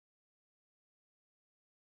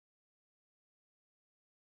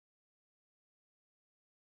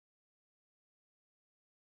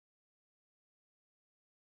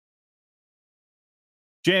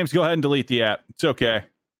 James, go ahead and delete the app. It's okay.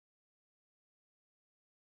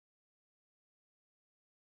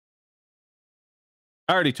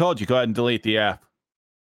 I already told you, go ahead and delete the app.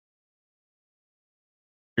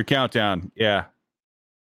 Your countdown. Yeah.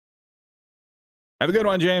 Have a good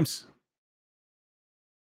one, James.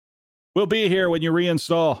 We'll be here when you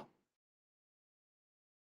reinstall.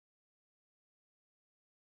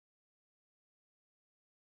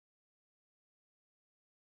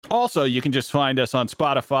 Also, you can just find us on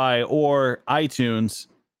Spotify or iTunes,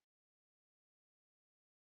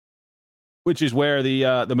 which is where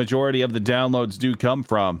the majority of the downloads do come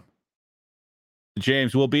from.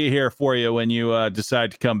 James, we'll be here for you when you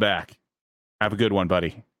decide to come back. Have a good one,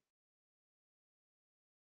 buddy.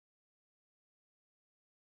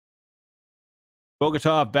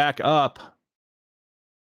 Bogatov back up.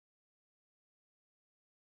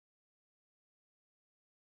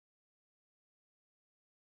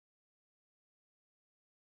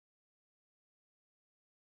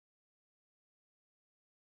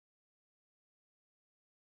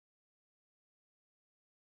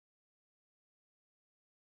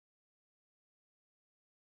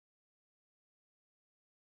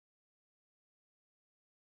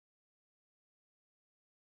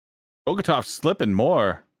 Bogatov's slipping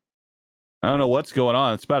more. I don't know what's going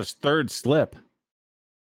on. It's about his third slip.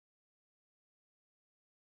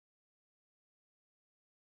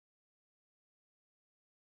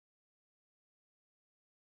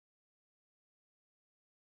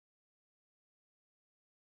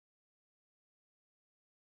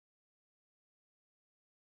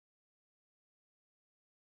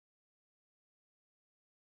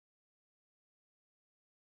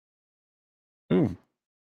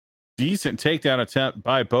 decent takedown attempt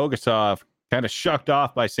by Bogatov, kind of shucked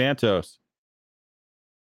off by Santos.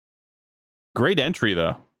 Great entry,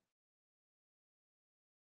 though.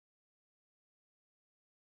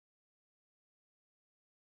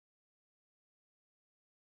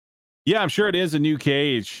 Yeah, I'm sure it is a new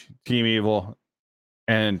cage, Team Evil.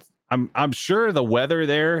 And I'm sure the weather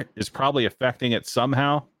there is probably affecting it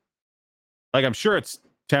somehow. Like, I'm sure it's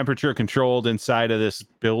temperature controlled inside of this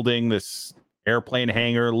building, this airplane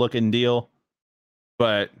hangar looking deal.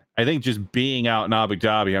 But I think just being out in Abu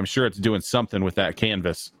Dhabi, I'm sure it's doing something with that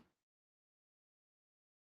canvas.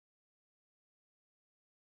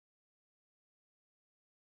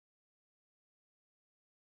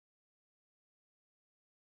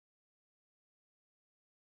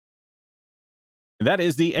 That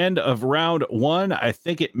is the end of round one. I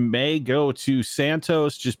think it may go to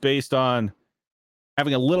Santos just based on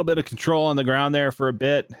having a little bit of control on the ground there for a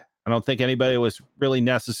bit. I don't think anybody was really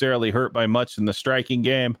necessarily hurt by much in the striking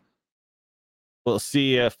game. We'll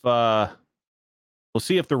see if the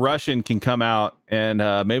Russian can come out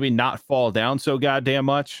and maybe not fall down so goddamn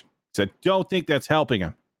much. Because I don't think that's helping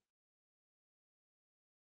him.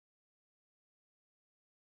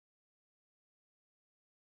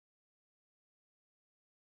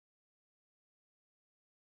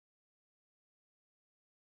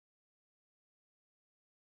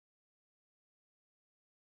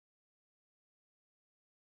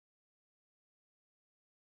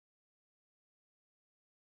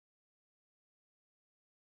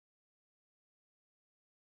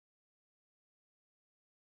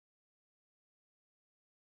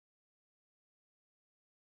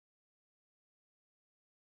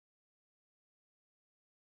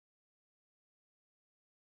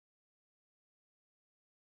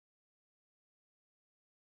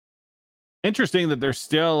 Interesting that they're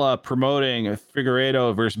still promoting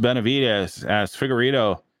Figueiredo versus Benavidez, as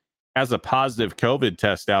Figueiredo has a positive COVID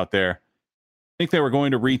test out there. I think they were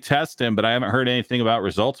going to retest him, but I haven't heard anything about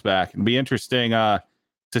results back. It'd be interesting to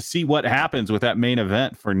see what happens with that main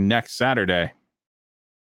event for next Saturday.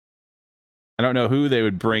 I don't know who they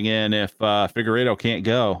would bring in if Figueiredo can't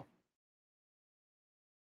go.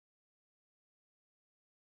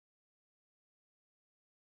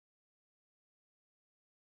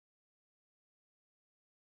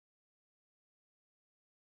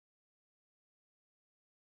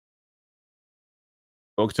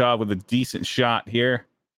 Bogatov with a decent shot here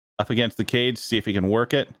up against the cage, see if he can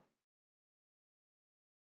work it.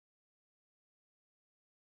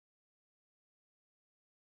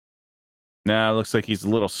 Now looks like he's a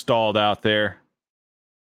little stalled out there.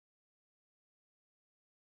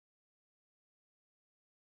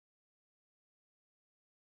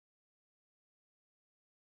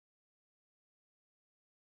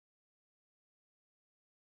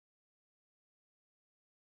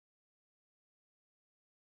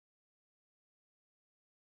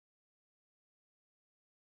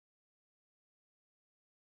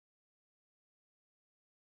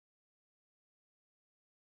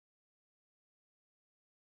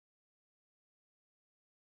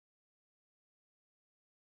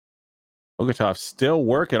 Bogatov still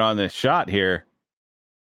working on this shot here.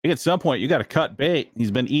 I think at some point you got to cut bait. He's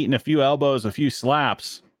been eating a few elbows, a few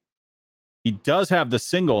slaps. He does have the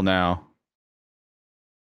single now.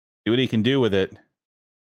 See what he can do with it.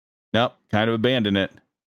 Nope, kind of abandon it.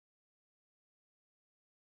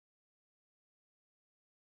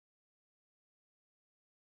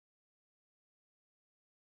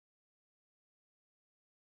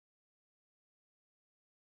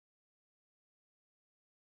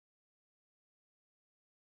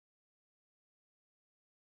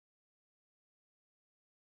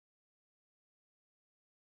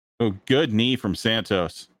 Oh, good knee from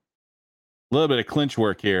Santos. A little bit of clinch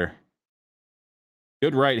work here.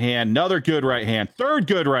 Good right hand. Another good right hand. Third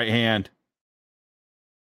good right hand.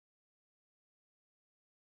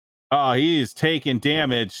 Oh, he is taking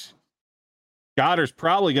damage. Goddard's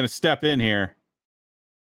probably going to step in here.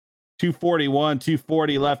 241,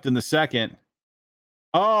 240 left in the second.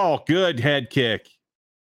 Oh, good head kick.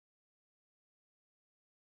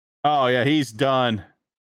 Oh, yeah, he's done.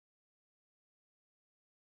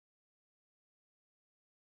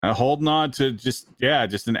 Holding on to just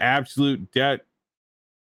an absolute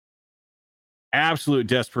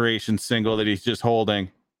desperation single that he's just holding.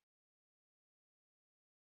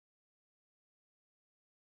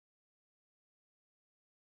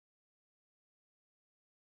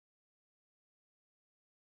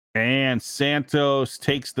 And Santos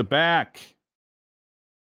takes the back.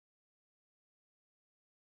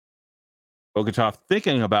 Bogatov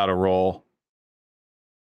thinking about a roll.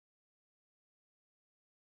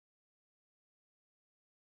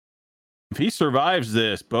 he survives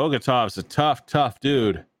this, Bogatov's a tough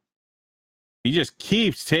dude. He just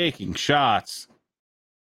keeps taking shots.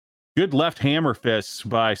 Good left hammer fists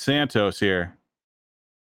by Santos here.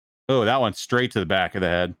 Oh, that one straight to the back of the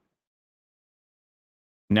head.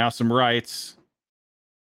 Now some rights.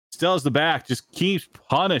 Still has the back, just keeps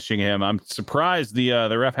punishing him. I'm surprised the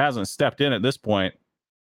ref hasn't stepped in at this point.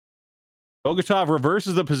 Bogatov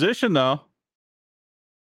reverses the position, though.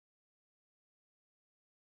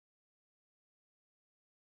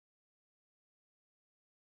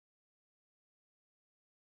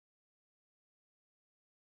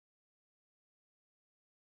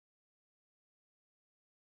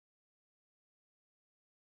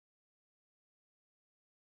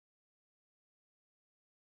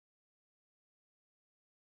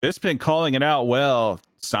 Bisping calling it out well.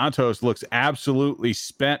 Santos looks absolutely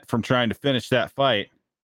spent from trying to finish that fight.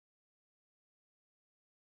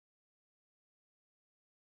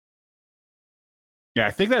 Yeah, I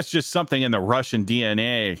think that's just something in the Russian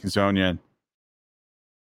DNA, Zonian.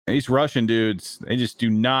 These Russian dudes, they just do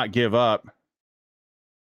not give up.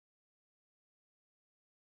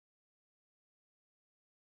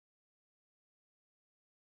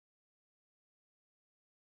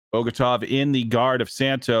 Bogatov in the guard of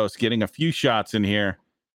Santos, getting a few shots in here.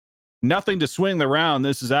 Nothing to swing the round.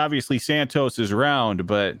 This is obviously Santos's round,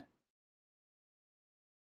 but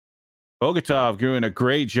Bogatov doing a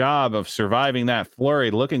great job of surviving that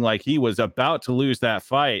flurry, looking like he was about to lose that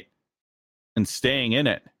fight and staying in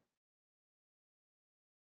it.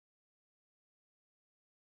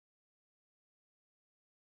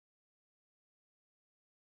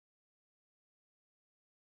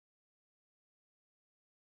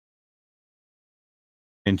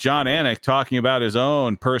 And John Anik talking about his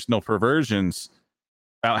own personal perversions,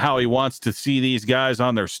 about how he wants to see these guys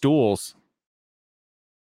on their stools.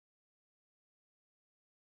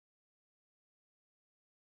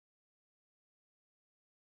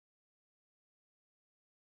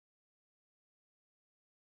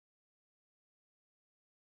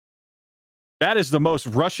 That is the most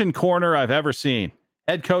Russian corner I've ever seen.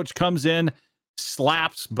 Head coach comes in,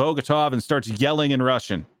 slaps Bogatov, and starts yelling in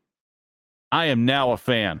Russian. I am now a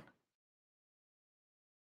fan.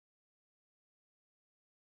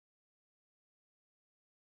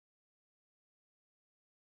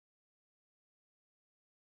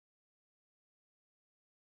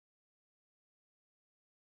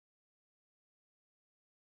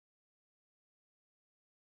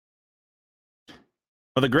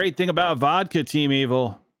 Well, the great thing about vodka, Team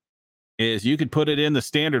Evil, is you could put it in the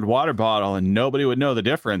standard water bottle and nobody would know the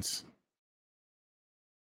difference.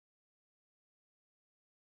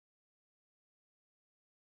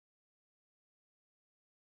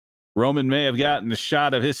 Roman may have gotten a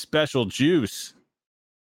shot of his special juice.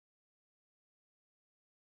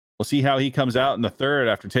 We'll see how he comes out in the third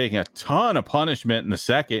after taking a ton of punishment in the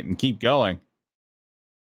second and keep going.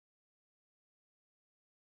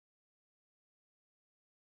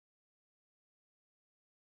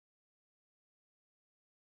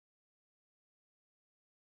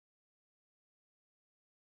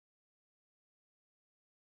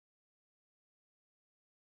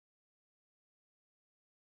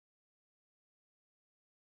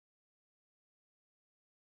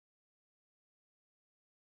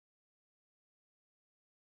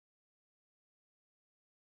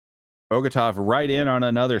 Bogatov right in on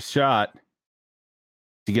another shot. Is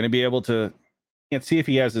he going to be able to? Can't see if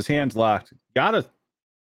he has his hands locked. Got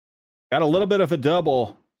a little bit of a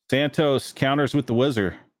double. Santos counters with the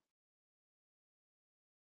whizzer.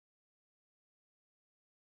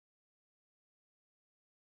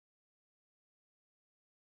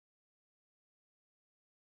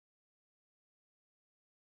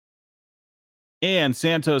 And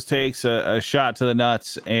Santos takes a shot to the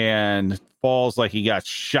nuts and falls like he got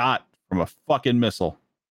shot from a fucking missile.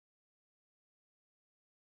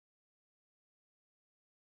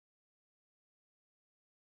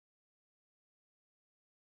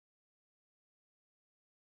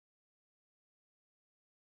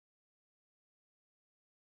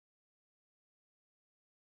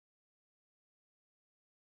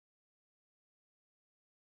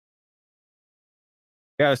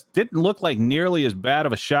 Yeah, it didn't look like nearly as bad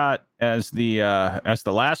of a shot as the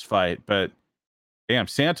last fight, but damn,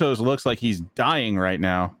 Santos looks like he's dying right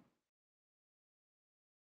now.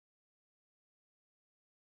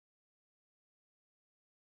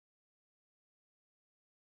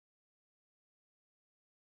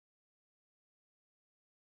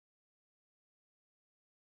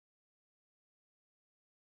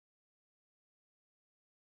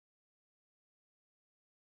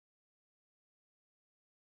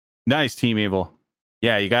 Nice, Team Evil.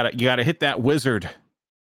 Yeah, you gotta hit that wizard.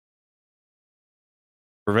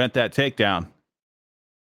 Prevent that takedown.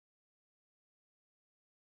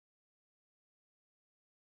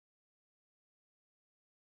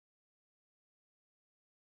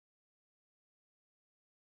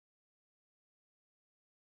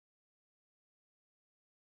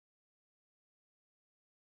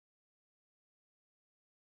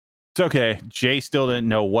 It's okay. Jay still didn't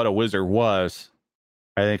know what a wizard was.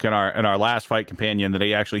 I think in our last fight companion that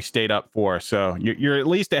he actually stayed up for. So you're at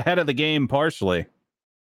least ahead of the game partially.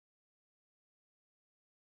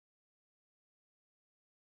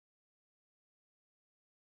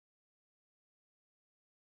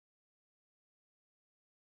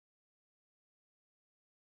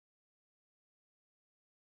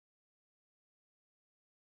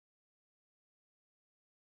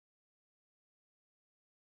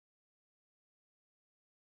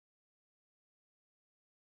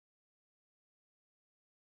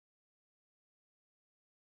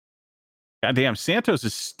 Goddamn, Santos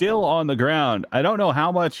is still on the ground. I don't know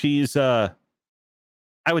how much he's I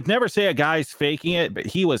would never say a guy's faking it, but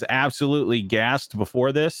he was absolutely gassed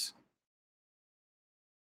before this.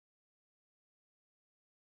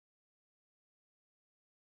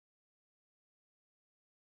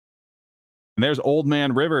 And there's Old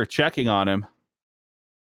Man River checking on him.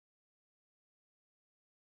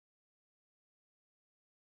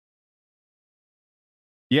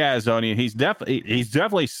 Yeah, Zoni, he's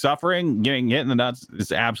definitely suffering. Getting hit in the nuts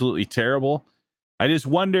is absolutely terrible. I just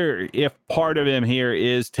wonder if part of him here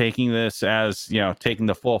is taking this as, taking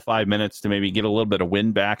the full 5 minutes to maybe get a little bit of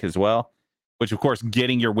wind back as well. Which, of course,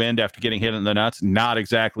 getting your wind after getting hit in the nuts, not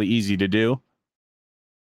exactly easy to do.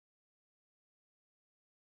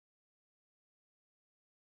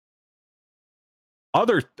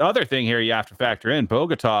 Other thing here you have to factor in,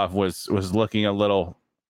 Bogatov was looking a little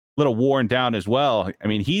worn down as well. I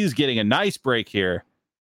mean, he's getting a nice break here.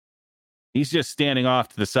 He's just standing off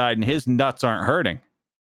to the side, and his nuts aren't hurting.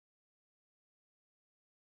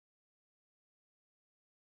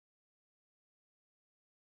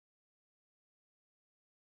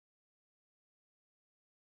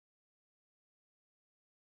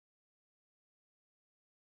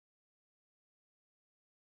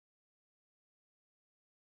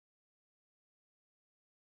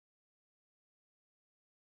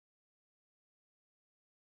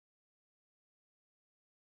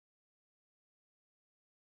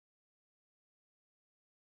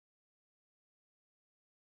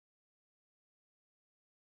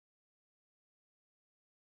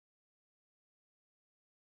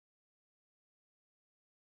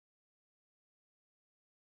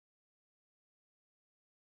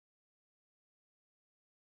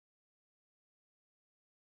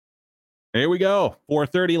 Here we go.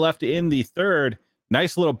 4:30 left in the third.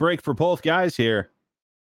 Nice little break for both guys here.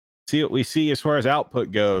 See what we see as far as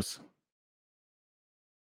output goes.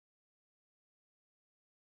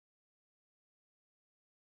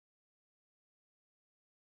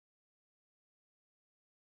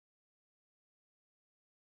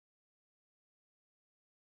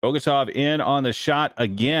 Bogatov in on the shot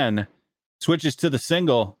again. Switches to the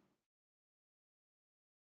single.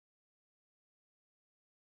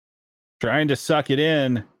 Trying to suck it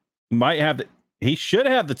in. He should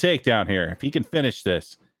have the takedown here if he can finish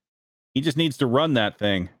this. He just needs to run that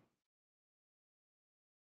thing.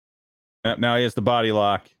 Now he has the body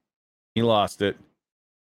lock. He lost it.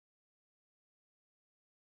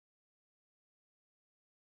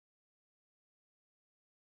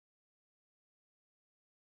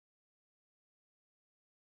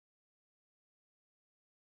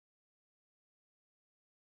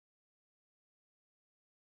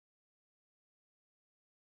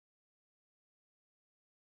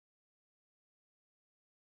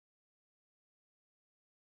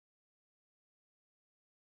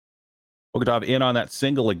 Bogatov in on that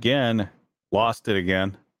single again. Lost it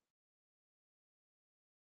again.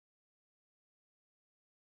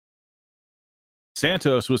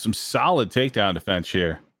 Santos with some solid takedown defense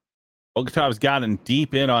here. Bogatov's gotten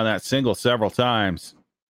deep in on that single several times.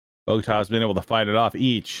 Bogatov's been able to fight it off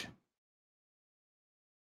each.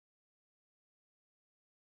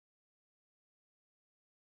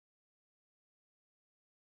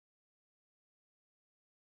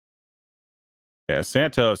 Yeah,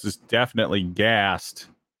 Santos is definitely gassed.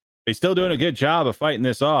 He's still doing a good job of fighting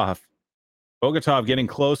this off. Bogatov getting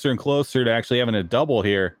closer and closer to actually having a double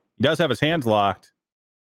here. He does have his hands locked.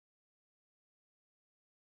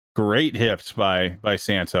 Great hips by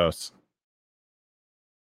Santos.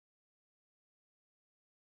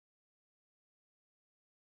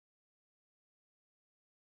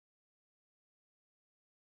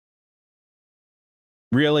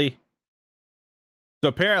 Really? So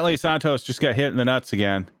apparently Santos just got hit in the nuts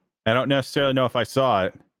again. I don't necessarily know if I saw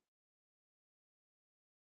it.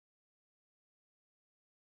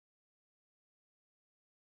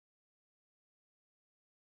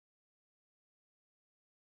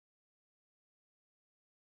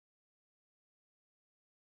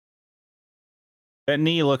 That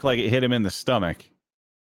knee looked like it hit him in the stomach.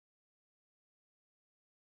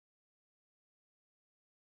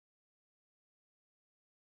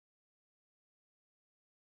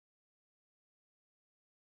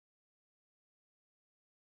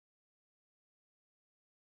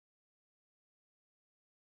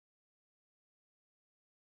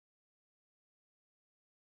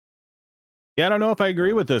 Yeah, I don't know if I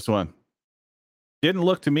agree with this one. Didn't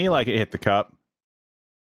look to me like it hit the cup.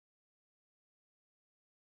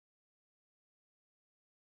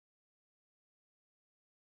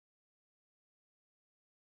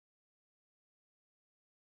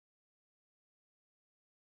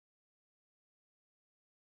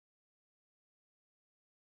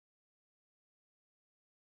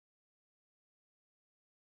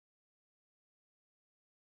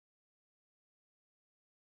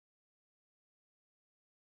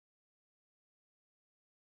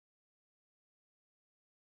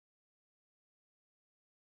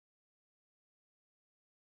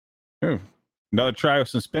 Ooh. Another try with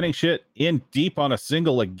some spinning shit in deep on a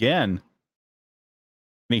single again.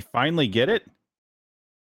 Can he finally get it?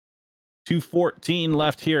 2:14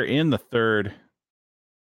 left here in the third.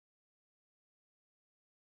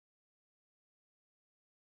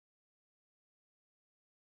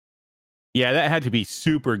 Yeah, that had to be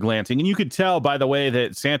super glancing. And you could tell by the way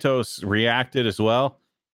that Santos reacted as well.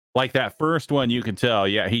 Like that first one, you could tell,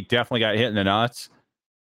 yeah, he definitely got hit in the nuts.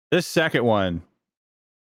 This second one,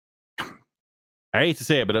 I hate to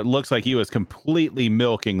say it, but it looks like he was completely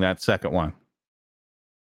milking that second one.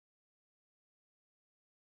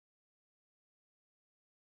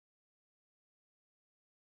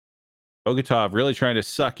 Bogatov really trying to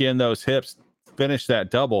suck in those hips, finish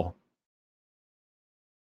that double.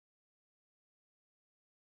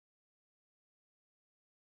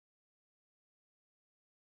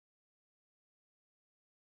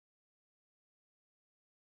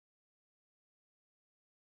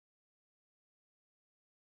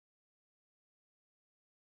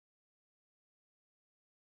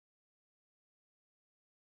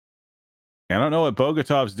 I don't know what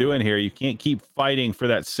Bogatov's doing here. You can't keep fighting for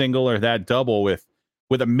that single or that double with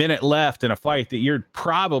a minute left in a fight that you're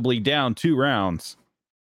probably down 2 rounds.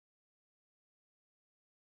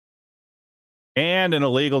 And an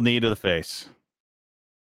illegal knee to the face.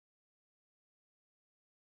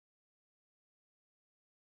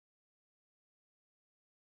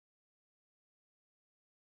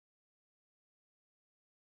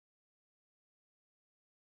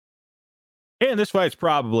 And this fight's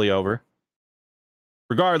probably over.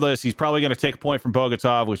 Regardless, he's probably going to take a point from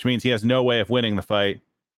Bogatov, which means he has no way of winning the fight.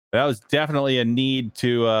 That was definitely a need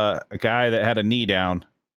to a guy that had a knee down.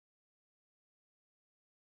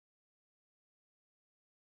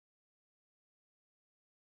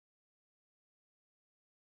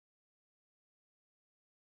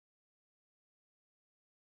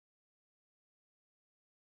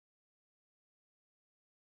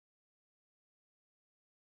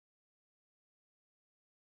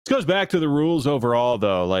 This goes back to the rules overall,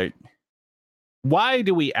 though. Like, why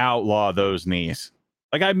do we outlaw those knees?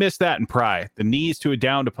 Like, I missed that in Pride. The knees to a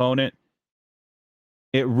downed opponent.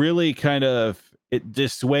 It really kind of it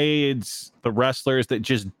dissuades the wrestlers that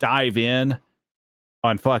just dive in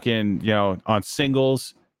on fucking, on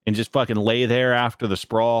singles and just fucking lay there after the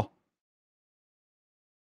sprawl.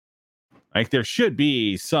 Like, there should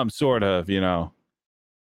be some sort of,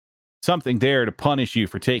 something there to punish you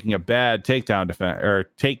for taking a bad takedown defense or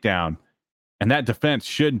takedown. And that defense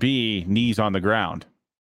should be knees on the ground.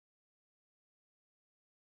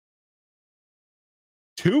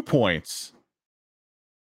 2 points.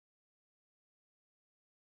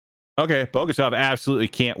 Okay, Bogasov absolutely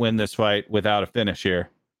can't win this fight without a finish here.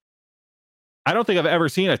 I don't think I've ever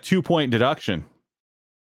seen a 2-point deduction.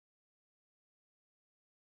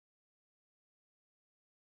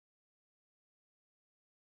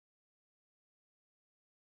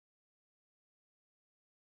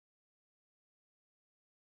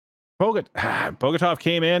 Bogatov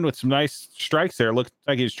came in with some nice strikes there. Looked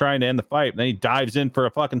like he was trying to end the fight. Then he dives in for a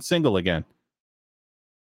fucking single again.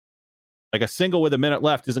 Like a single with a minute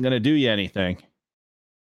left isn't going to do you anything.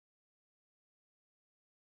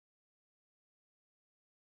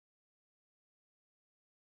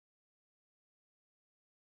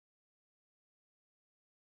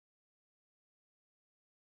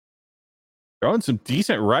 Throwing some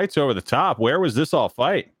decent rights over the top. Where was this all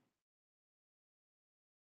fight?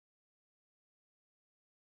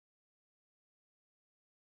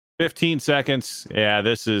 15 seconds. Yeah,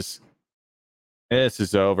 this is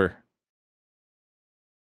over.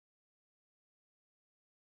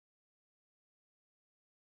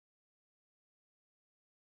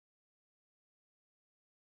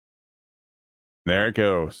 There it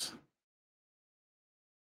goes.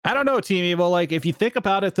 I don't know, Team Evil. Like, if you think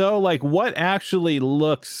about it, though, like, what actually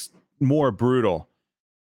looks more brutal?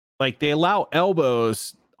 Like, they allow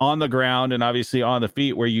elbows on the ground and obviously on the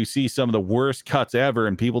feet where you see some of the worst cuts ever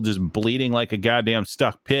and people just bleeding like a goddamn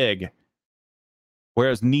stuck pig.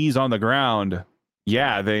 Whereas knees on the ground,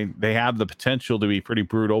 yeah, they have the potential to be pretty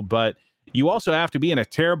brutal, but you also have to be in a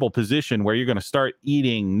terrible position where you're going to start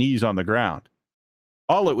eating knees on the ground.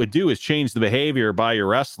 All it would do is change the behavior by your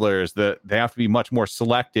wrestlers, that they have to be much more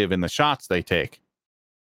selective in the shots they take.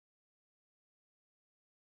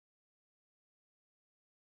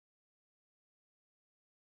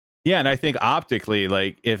 Yeah, and I think optically,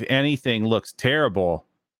 like, if anything looks terrible,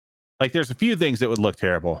 like, there's a few things that would look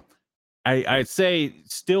terrible. I'd say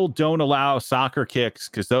still don't allow soccer kicks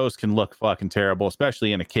because those can look fucking terrible,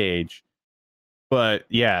 especially in a cage. But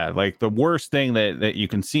yeah, like, the worst thing that you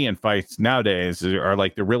can see in fights nowadays are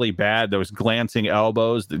like the really bad, those glancing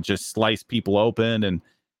elbows that just slice people open and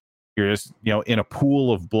you're just, in a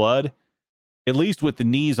pool of blood. At least with the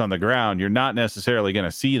knees on the ground, you're not necessarily going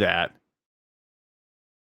to see that.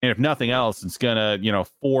 And if nothing else, it's going to,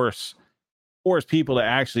 force people to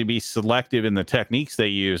actually be selective in the techniques they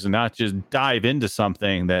use and not just dive into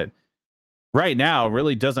something that right now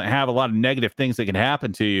really doesn't have a lot of negative things that can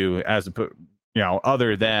happen to you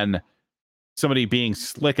other than somebody being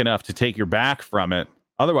slick enough to take your back from it.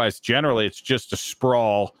 Otherwise, generally, it's just a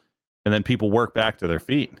sprawl and then people work back to their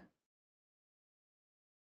feet.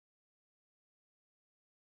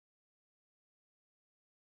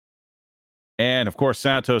 And of course,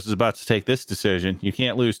 Santos is about to take this decision. You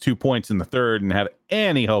can't lose 2 points in the third and have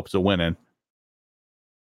any hopes of winning.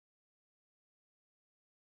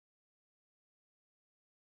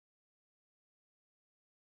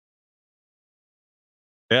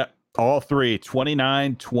 Yeah, all three,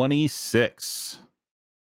 29-26.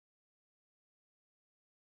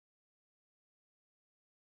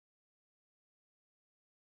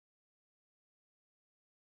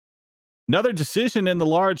 Another decision in the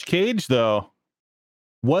large cage, though.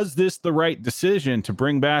 Was this the right decision to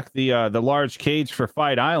bring back the large cage for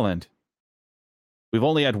Fight Island? We've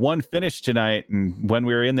only had one finish tonight, and when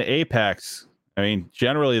we were in the Apex, I mean,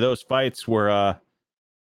 generally those fights were, I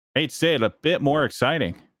hate to say it, a bit more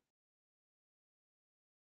exciting.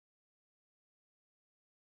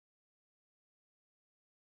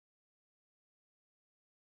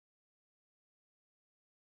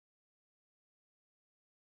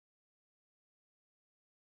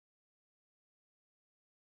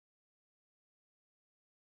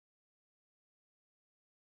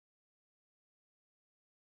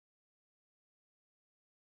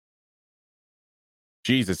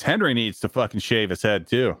 Jesus, Henry needs to fucking shave his head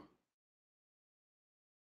too.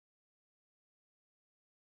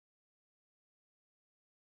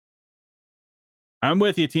 I'm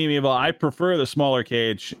with you, Team Evil. I prefer the smaller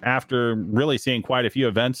cage after really seeing quite a few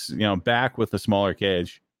events, back with the smaller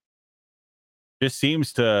cage. Just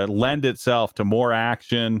seems to lend itself to more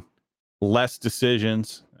action, less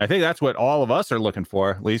decisions. I think that's what all of us are looking for,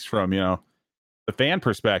 at least from, the fan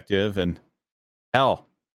perspective. And hell,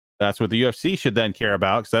 that's what the UFC should then care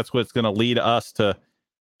about, because that's what's going to lead us to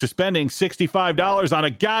spending $65 on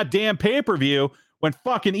a goddamn pay-per-view when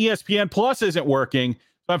fucking ESPN Plus isn't working.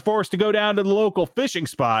 So I'm forced to go down to the local fishing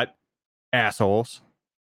spot. Assholes.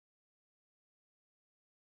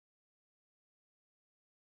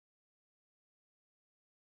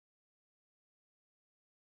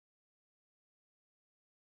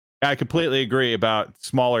 I completely agree about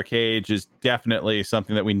smaller cage is definitely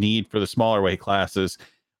something that we need for the smaller weight classes.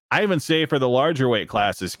 I even say for the larger weight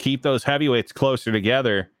classes, keep those heavyweights closer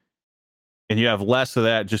together and you have less of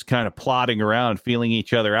that just kind of plodding around, feeling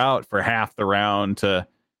each other out for half the round to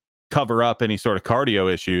cover up any sort of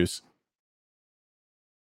cardio issues.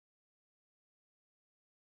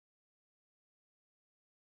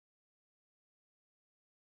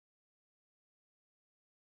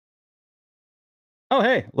 Oh,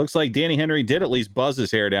 hey, looks like Danny Henry did at least buzz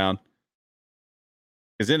his hair down.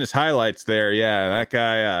 Because in his highlights there, yeah, that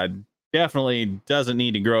guy definitely doesn't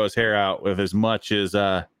need to grow his hair out with as much as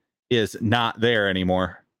is not there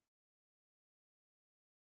anymore.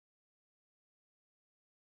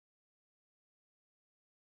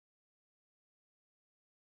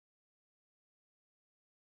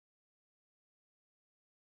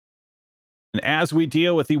 And as we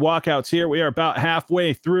deal with the walkouts here, we are about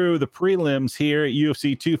halfway through the prelims here at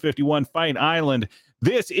UFC 251 Fight Island.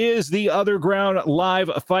 This is the Other Ground Live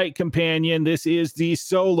Fight Companion. This is the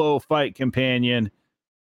Solo Fight Companion.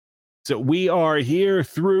 So we are here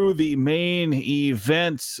through the main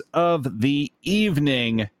events of the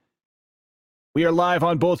evening. We are live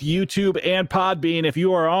on both YouTube and Podbean. If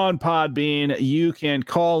you are on Podbean, you can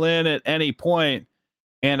call in at any point,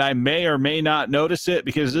 and I may or may not notice it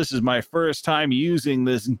because this is my first time using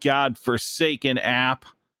this godforsaken app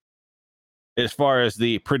as far as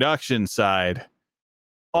the production side.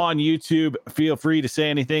 On YouTube, feel free to say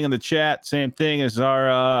anything in the chat. Same thing as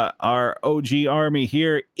our OG army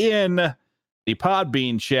here in the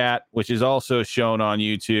Podbean chat, which is also shown on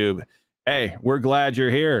YouTube. Hey, we're glad you're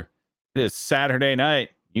here. It's Saturday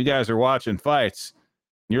night. You guys are watching fights.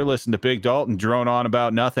 You're listening to Big Dalton drone on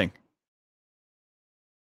about nothing.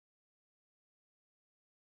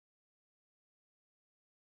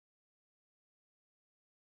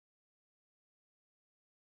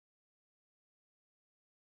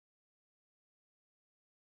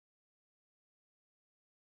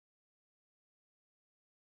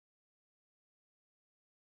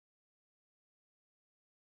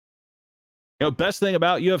 You know, best thing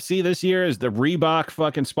about UFC this year is the Reebok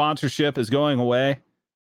fucking sponsorship is going away.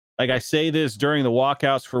 Like, I say this during the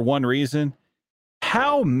walkouts for one reason.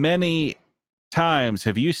 How many times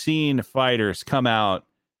have you seen fighters come out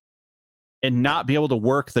and not be able to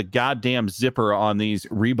work the goddamn zipper on these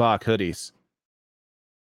Reebok hoodies?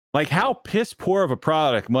 Like, how piss poor of a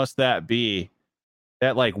product must that be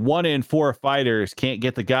that like 1 in 4 fighters can't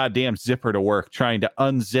get the goddamn zipper to work trying to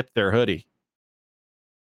unzip their hoodie?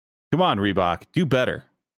 Come on, Reebok, do better.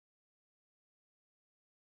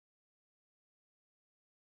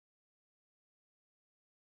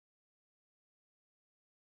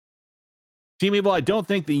 Team Evil, I don't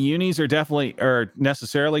think the unis are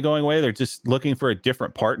necessarily going away. They're just looking for a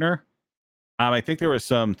different partner. I think there was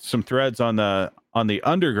some threads on the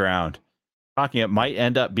underground talking it might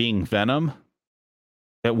end up being Venom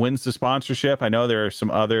that wins the sponsorship. I know there are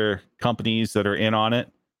some other companies that are in on it,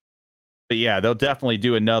 but yeah, they'll definitely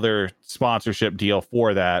do another sponsorship deal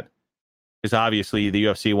for that, because obviously the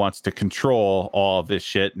UFC wants to control all of this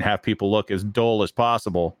shit and have people look as dull as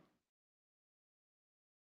possible.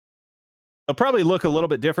 They'll probably look a little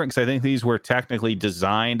bit different because I think these were technically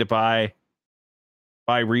designed by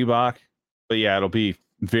Reebok, but yeah, it'll be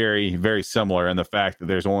very, very similar in the fact that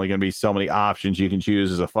there's only going to be so many options you can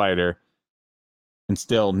choose as a fighter, and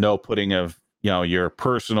still no putting of, you know, your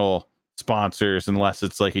personal sponsors unless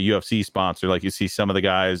it's like a UFC sponsor, like you see some of the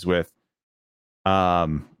guys with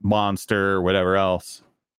Monster or whatever else.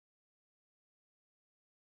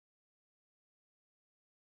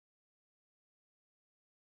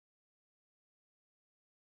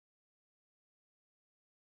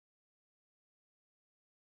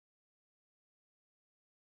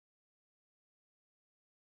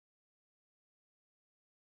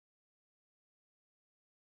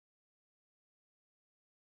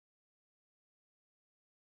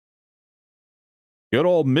 Good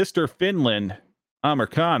old Mr. Finland,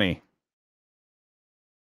 Amirkhani.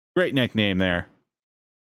 Great nickname there.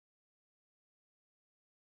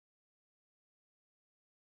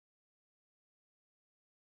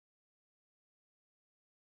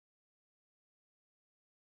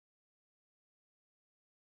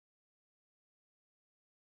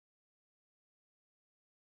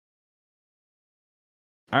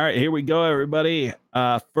 All right, here we go, everybody.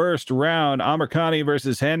 First round, Amirkhani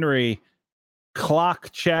versus Henry.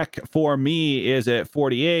 Clock check for me is at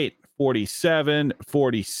 48, 47,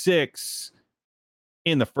 46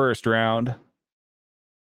 in the first round.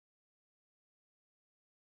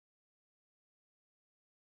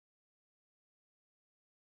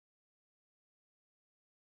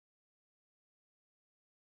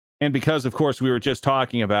 And because, of course, we were just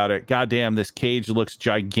talking about it, goddamn, this cage looks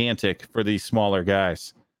gigantic for these smaller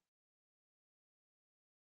guys.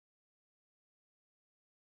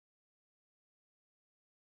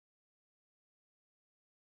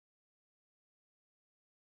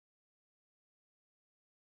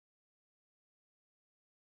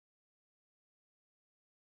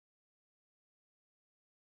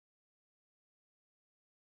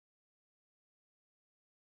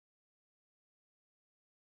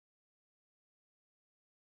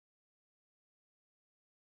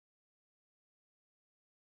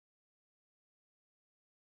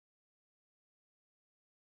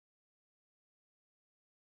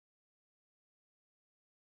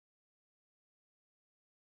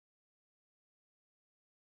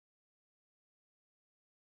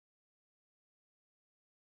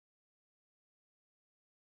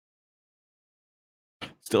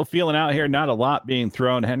 Still feeling out here. Not a lot being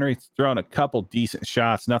thrown. Henry's thrown a couple decent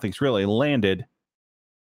shots. Nothing's really landed.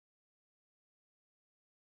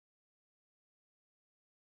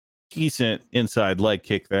 Decent inside leg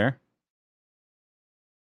kick there.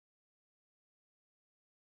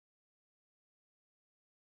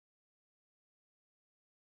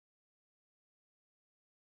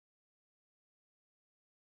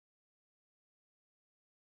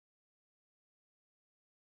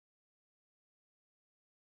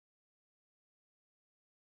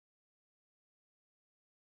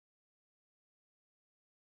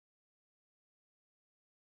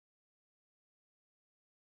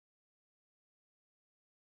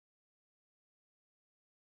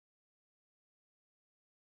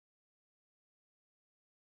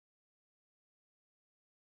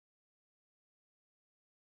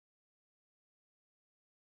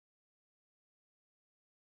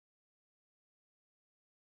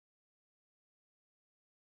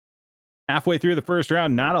 Halfway through the first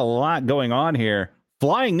round, not a lot going on here.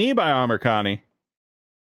 Flying knee by Amirkhani.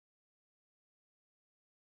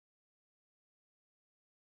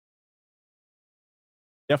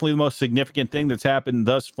 Definitely the most significant thing that's happened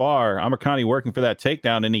thus far. Amirkhani working for that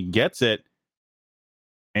takedown, and he gets it.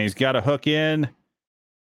 And he's got a hook in.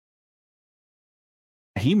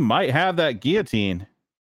 He might have that guillotine.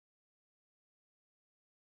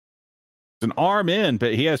 It's an arm in,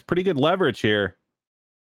 but he has pretty good leverage here.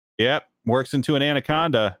 Yep, works into an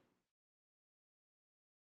anaconda.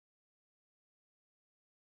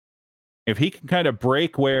 If he can kind of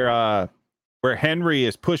break where Henry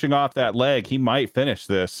is pushing off that leg, he might finish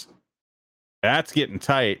this. That's getting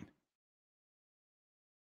tight.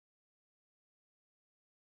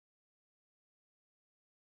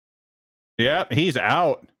 Yep, he's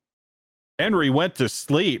out. Henry went to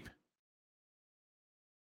sleep.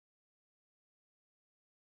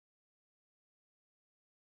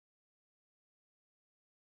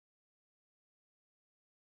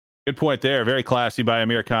 Good point there. Very classy by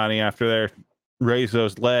Amirkhani after they raise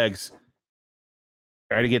those legs.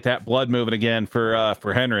 Try to get that blood moving again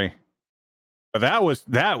for Henry. But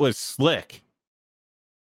that was slick.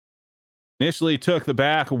 Initially took the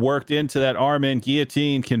back, worked into that arm in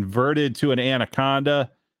guillotine, converted to an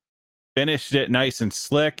anaconda, finished it nice and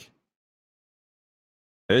slick.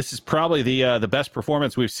 This is probably the best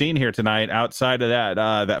performance we've seen here tonight outside of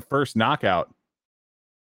that first knockout.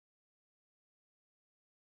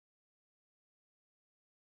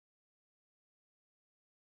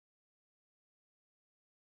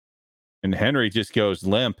 And Henry just goes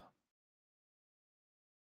limp.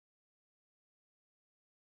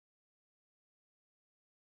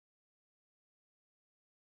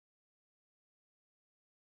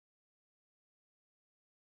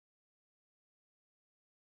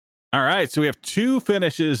 All right, so we have two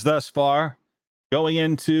finishes thus far. Going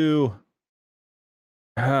into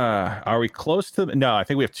are we close to no, I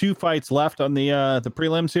think we have two fights left on the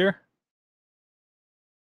prelims here.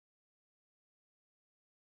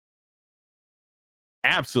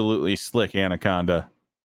 Absolutely slick anaconda.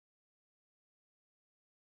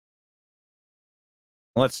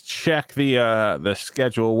 Let's check the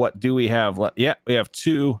schedule. What do we have left? Yeah, we have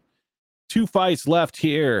two fights left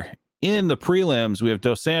here in the prelims. We have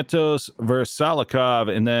Dos Santos versus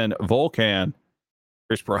Salikov, and then Volkan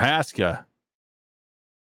versus Prohaska.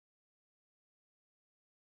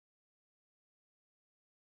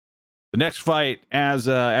 The next fight,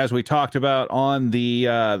 as we talked about on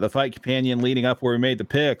the fight companion leading up where we made the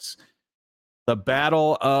picks, the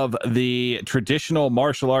battle of the traditional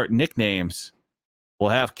martial art nicknames. We'll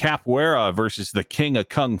have Capoeira versus the King of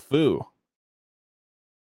Kung Fu.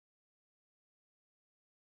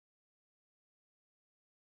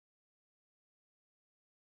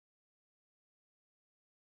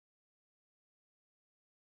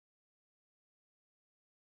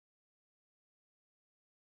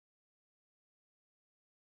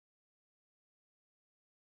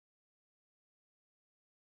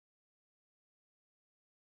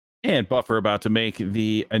 And Buffer about to make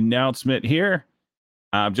the announcement here.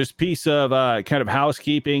 Just piece of kind of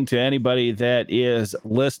housekeeping to anybody that is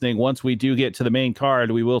listening. Once we do get to the main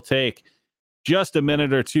card, we will take just a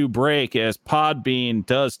minute or two break as Podbean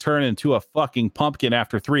does turn into a fucking pumpkin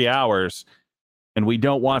after 3 hours. And we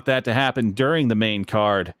don't want that to happen during the main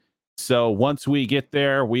card. So once we get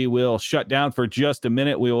there, we will shut down for just a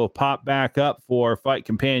minute. We will pop back up for Fight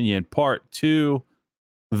Companion Part 2,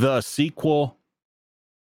 the sequel.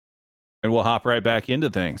 And we'll hop right back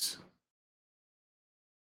into things.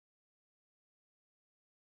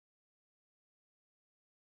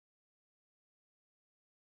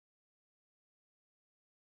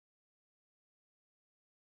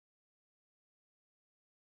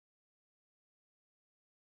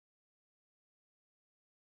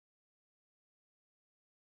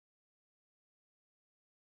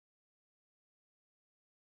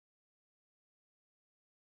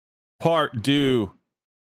 part due,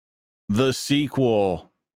 the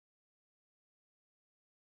sequel,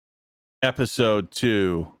 episode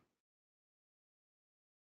 2,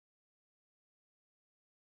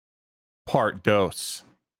 part dos.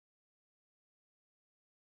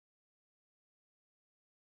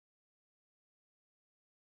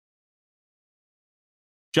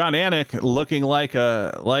 John Anik looking like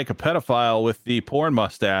a pedophile with the porn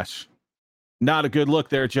mustache. Not a good look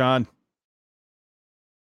there, John.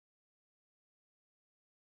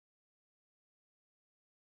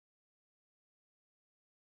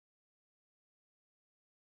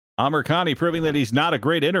 Amir Khani proving that he's not a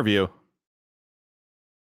great interview.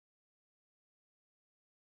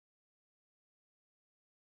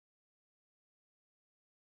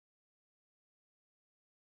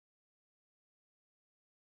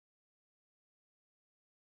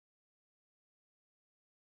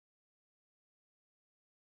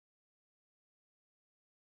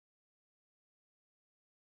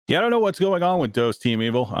 Yeah, I don't know what's going on with Dose Team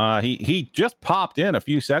Evil. He just popped in a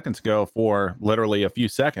few seconds ago for literally a few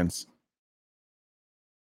seconds.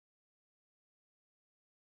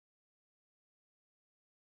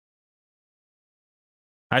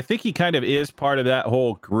 I think he kind of is part of that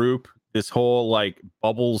whole group, this whole like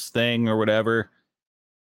bubbles thing or whatever.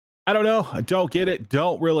 I don't know. I don't get it.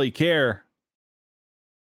 Don't really care.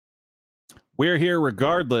 We're here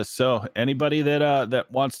regardless. So anybody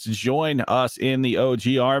that wants to join us in the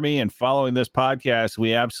OG army and following this podcast,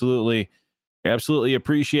 we absolutely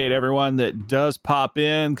appreciate everyone that does pop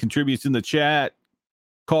in, contributes in the chat,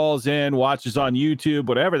 calls in, watches on YouTube,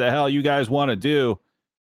 whatever the hell you guys want to do.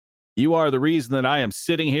 You are the reason that I am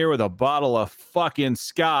sitting here with a bottle of fucking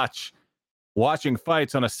scotch watching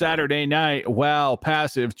fights on a Saturday night while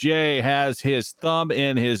Passive J has his thumb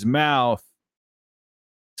in his mouth,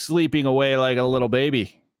 sleeping away like a little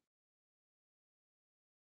baby.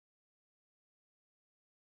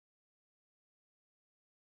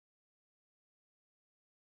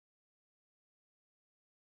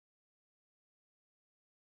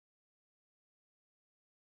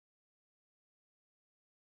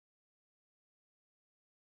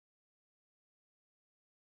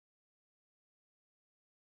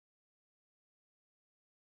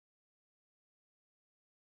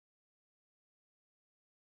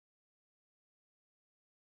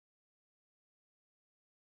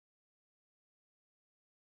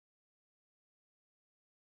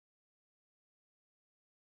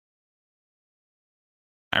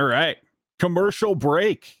 All right. Commercial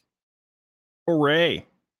break. Hooray.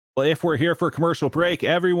 Well, if we're here for a commercial break,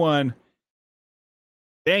 everyone,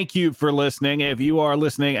 thank you for listening. If you are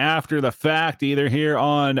listening after the fact, either here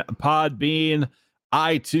on Podbean,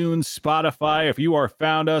 iTunes, Spotify, if you are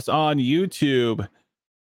found us on YouTube,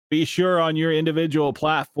 be sure on your individual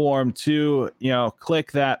platform to,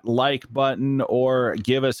 click that like button or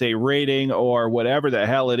give us a rating or whatever the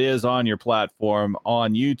hell it is on your platform.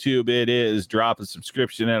 On YouTube, it is drop a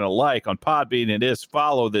subscription and a like. On Podbean, it is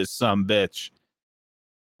follow this sumbitch.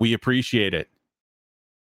 We appreciate it.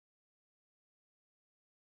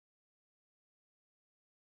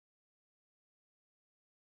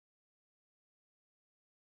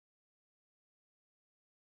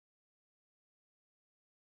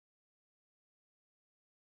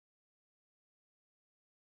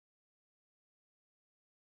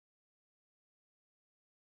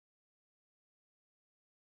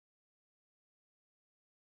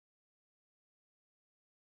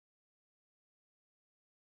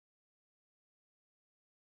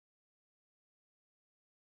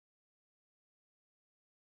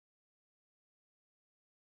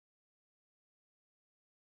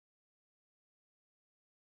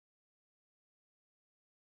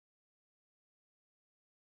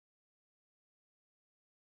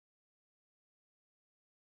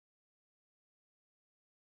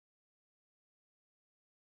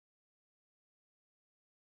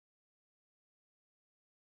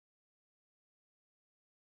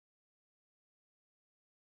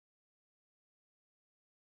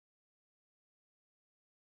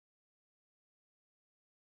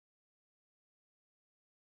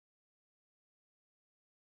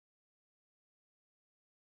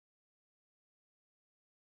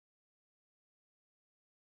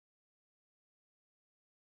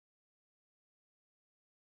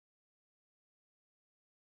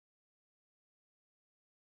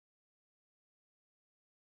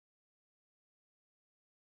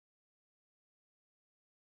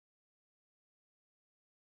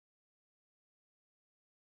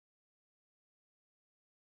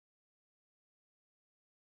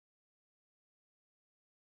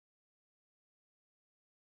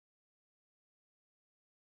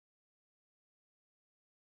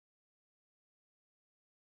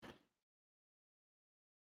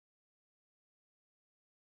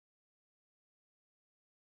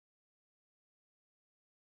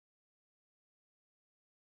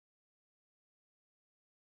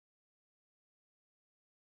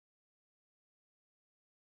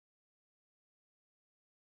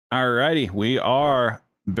 All righty, we are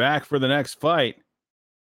back for the next fight.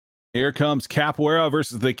 Here comes Capoeira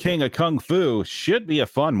versus the King of Kung Fu. Should be a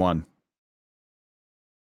fun one.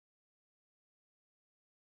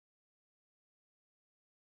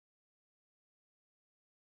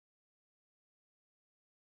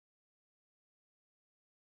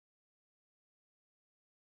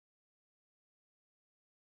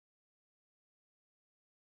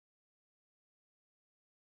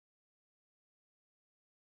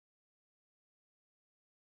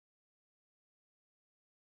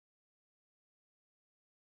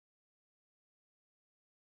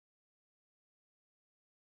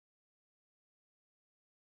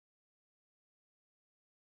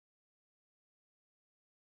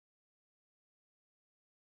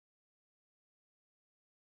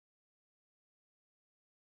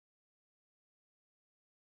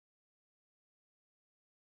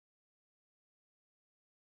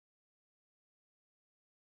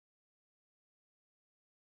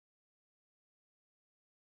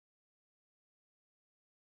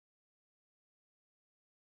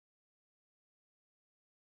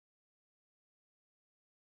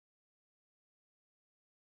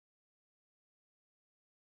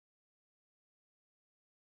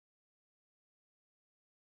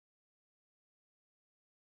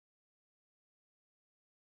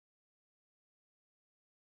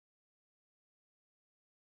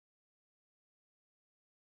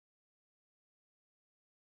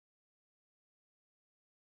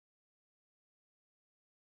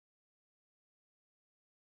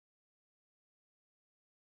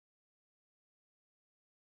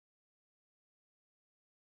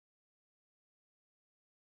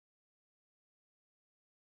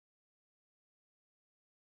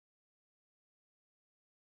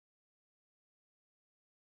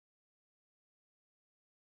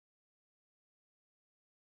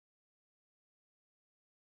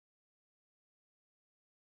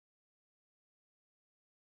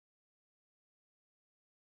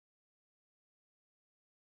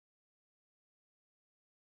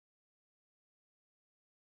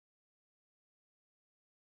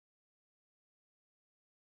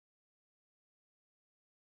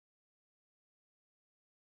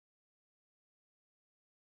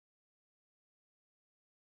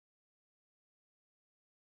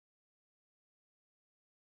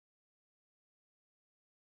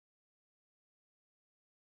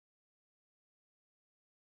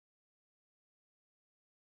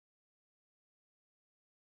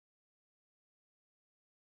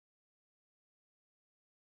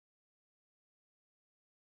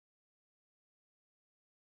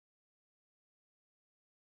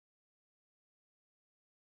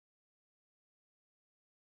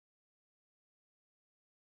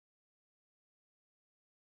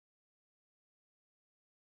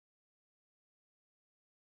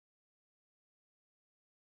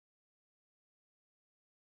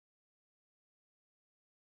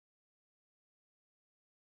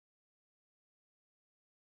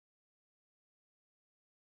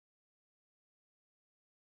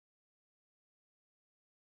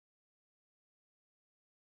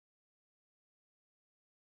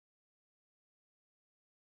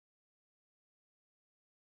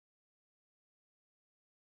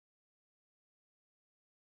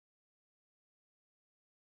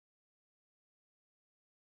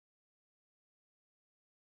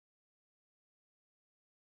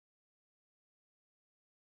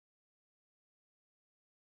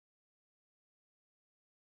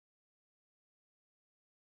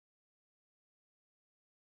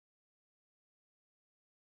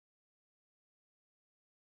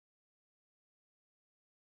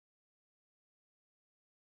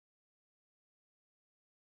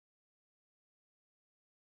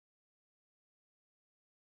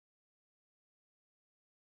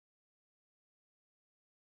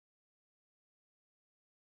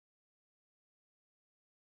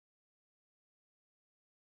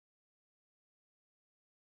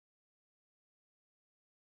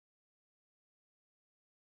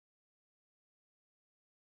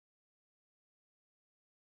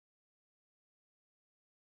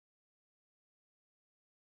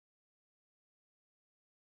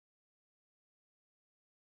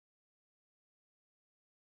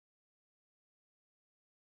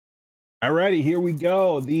 All righty, here we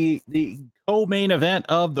go. The co-main event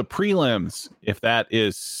of the prelims, if that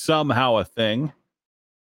is somehow a thing.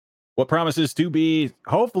 What promises to be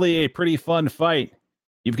hopefully a pretty fun fight.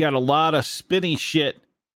 You've got a lot of spinny shit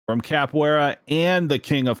from Capoeira and the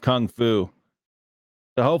King of Kung Fu.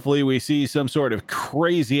 So hopefully we see some sort of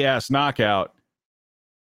crazy ass knockout.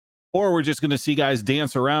 Or we're just going to see guys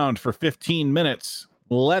dance around for 15 minutes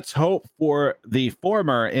Let's hope for the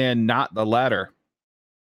former and not the latter.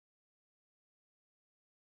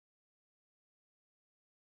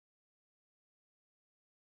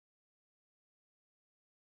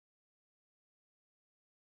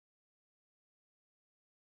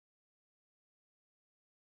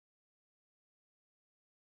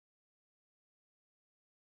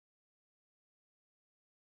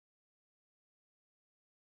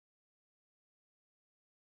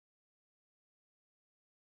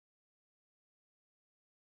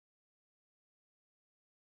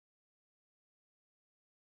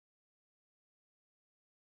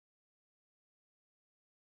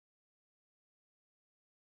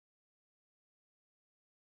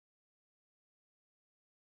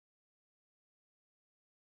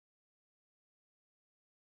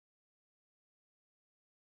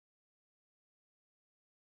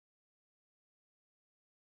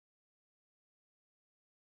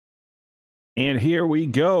 And here we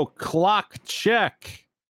go. Clock check.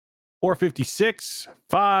 456,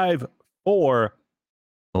 5, 4.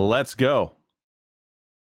 Let's go.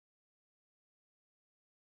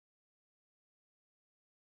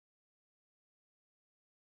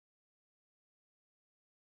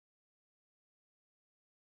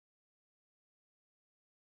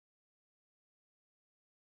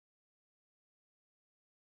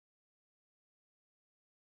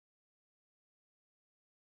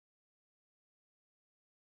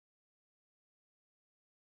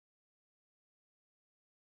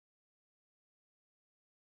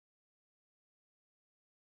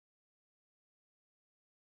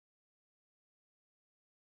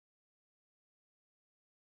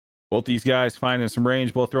 Both these guys finding some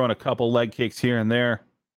range, both throwing a couple leg kicks here and there.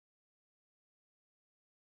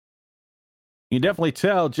 You can definitely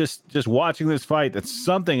tell just watching this fight that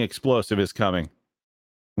something explosive is coming.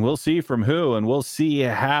 We'll see from who, and we'll see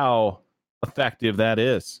how effective that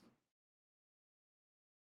is.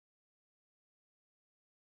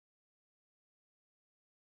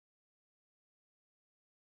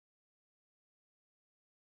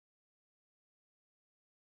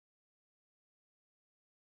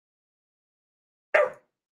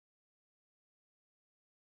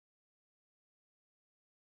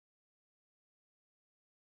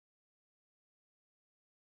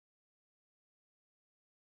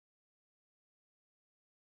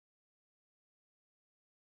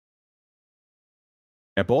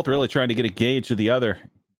 And both really trying to get a gauge of the other.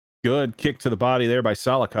 Good kick to the body there by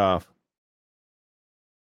Salikov.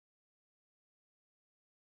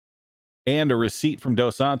 And a receipt from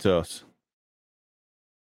Dos Santos.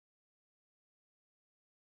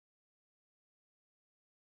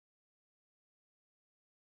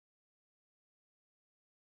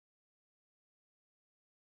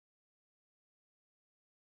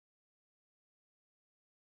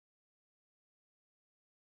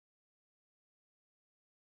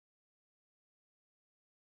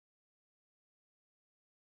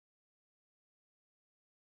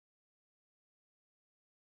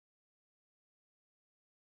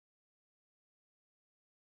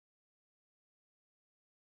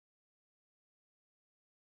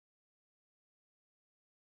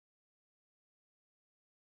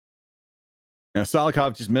 Now,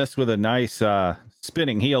 Salikov just missed with a nice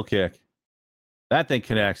spinning heel kick. That thing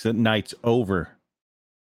connects. That night's over.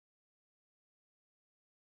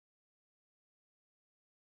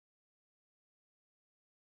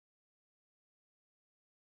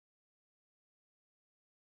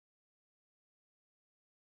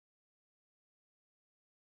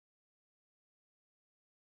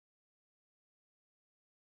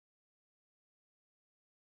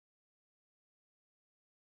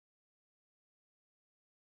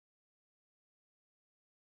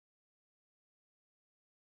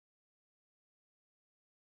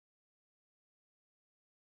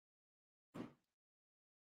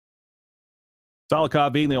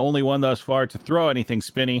 Salikov being the only one thus far to throw anything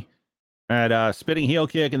spinny. At a spinning heel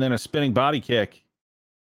kick and then a spinning body kick.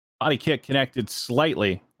 Body kick connected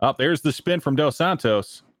slightly. Up there's the spin from Dos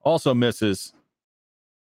Santos. Also misses.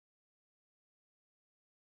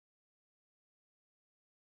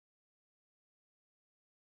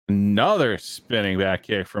 Another spinning back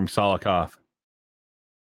kick from Salikov.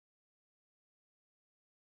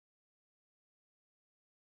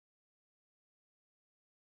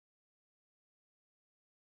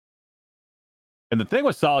 And the thing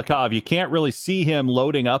with Salikov, you can't really see him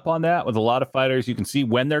loading up on that. With a lot of fighters, you can see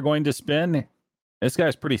when they're going to spin. This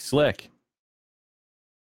guy's pretty slick.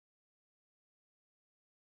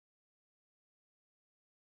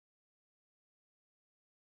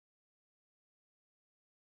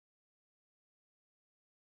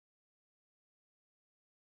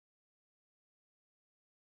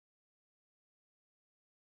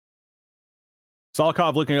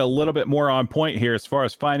 Salikov looking a little bit more on point here as far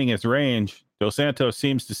as finding his range. Dos Santos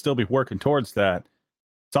seems to still be working towards that.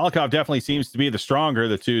 Salikov definitely seems to be the stronger of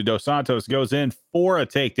the two. Dos Santos goes in for a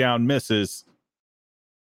takedown, misses.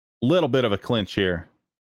 Little bit of a clinch here.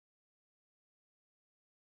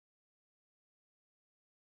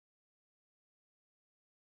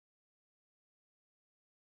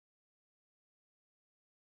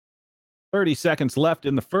 .30 seconds left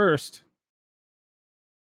in the first.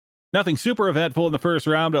 Nothing super eventful in the first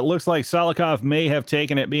round, but it looks like Salikov may have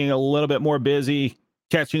taken it, being a little bit more busy,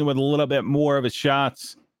 catching with a little bit more of his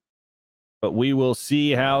shots. But we will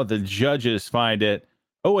see how the judges find it.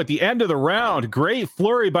 Oh, at the end of the round, great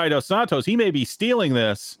flurry by Dos Santos. He may be stealing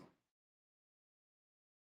this.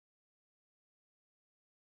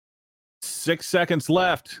 6 seconds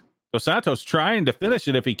left. Dos Santos trying to finish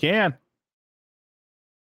it if he can.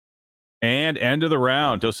 And end of the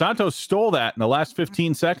round. Dos Santos stole that in the last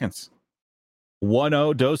 15 seconds.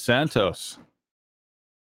 1-0 Dos Santos.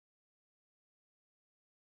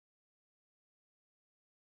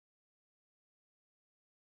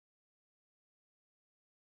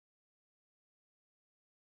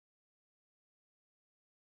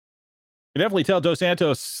 You can definitely tell Dos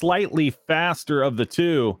Santos slightly faster of the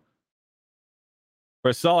two.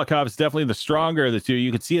 Whereas Salikov is definitely the stronger of the two.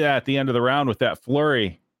 You can see that at the end of the round with that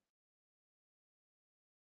flurry.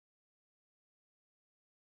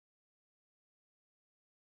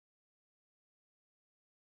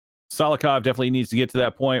 Salikov definitely needs to get to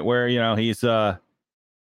that point where, you know, he's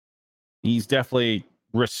definitely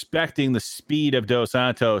respecting the speed of Dos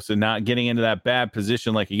Santos and not getting into that bad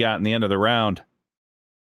position like he got in the end of the round.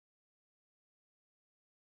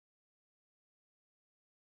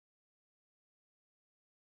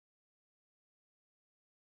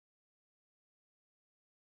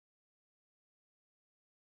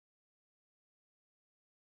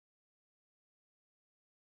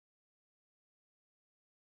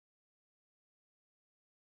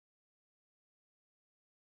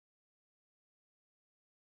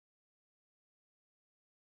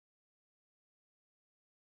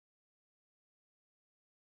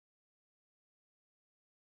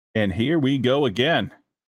 And here we go again.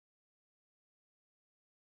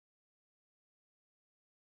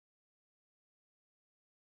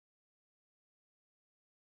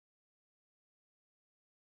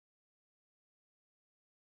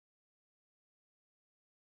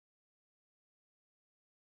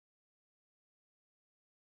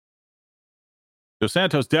 Dos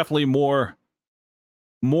Santos definitely more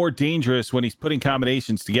dangerous when he's putting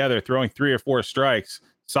combinations together, throwing 3 or 4 strikes.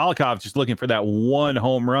 Salikov just looking for that one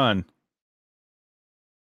home run.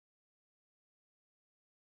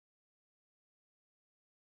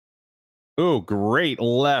 Ooh, great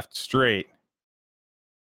left straight.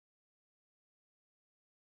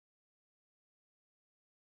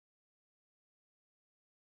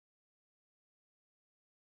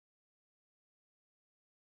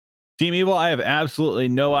 Team Evil, I have absolutely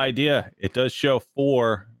no idea. It does show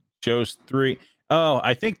 4, shows 3. Oh,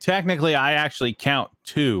 I think technically I actually count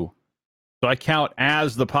 2. So I count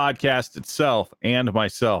as the podcast itself and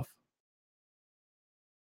myself.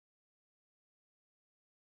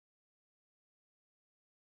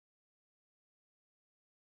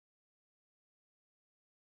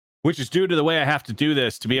 Which is due to the way I have to do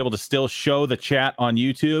this to be able to still show the chat on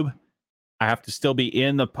YouTube. I have to still be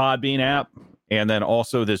in the Podbean app and then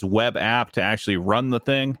also this web app to actually run the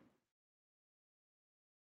thing.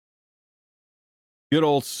 Good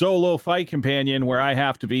old solo fight companion where I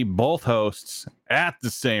have to be both hosts at the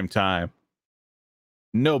same time.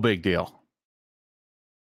 No big deal.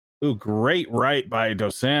 Ooh, great right by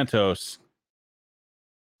Dos Santos.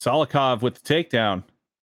 Salikov with the takedown.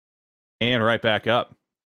 And right back up.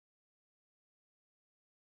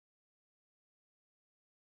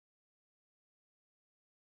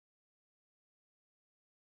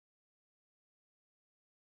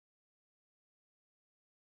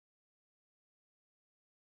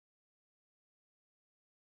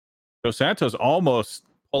 Dos Santos almost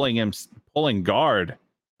pulling guard.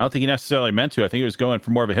 I don't think he necessarily meant to. I think he was going for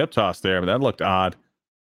more of a hip toss there, but that looked odd.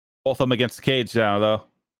 Both of them against the cage now, though.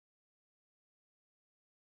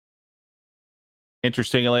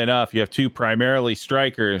 Interestingly enough, you have 2 primarily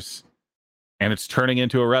strikers, and it's turning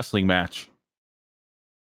into a wrestling match.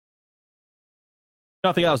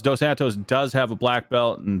 Nothing else. Dos Santos does have a black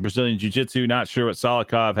belt in Brazilian Jiu-Jitsu. Not sure what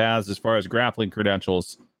Salikov has as far as grappling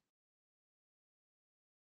credentials.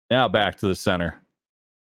 Now back to the center.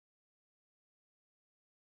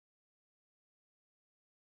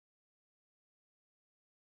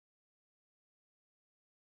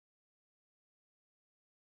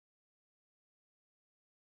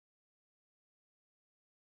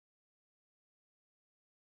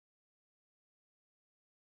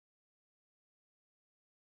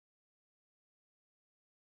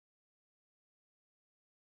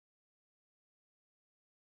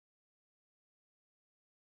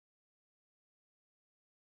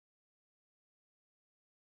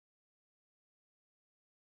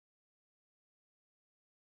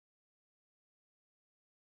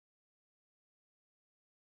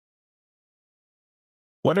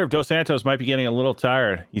 Wonder if Dos Santos might be getting a little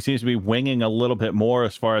tired. He seems to be winging a little bit more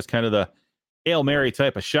as far as kind of the Hail Mary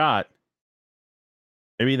type of shot.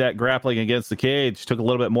 Maybe that grappling against the cage took a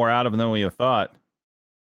little bit more out of him than we have thought.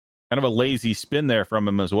 Kind of a lazy spin there from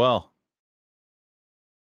him as well.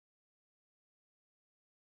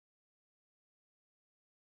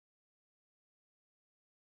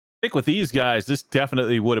 I think with these guys, this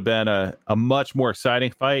definitely would have been a much more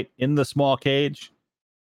exciting fight in the small cage.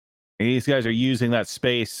 And these guys are using that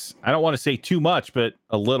space. I don't want to say too much, but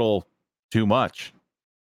a little too much.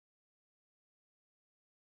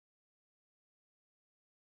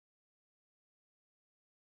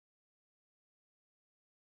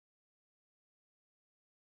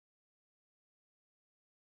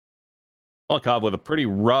 Volkov with a pretty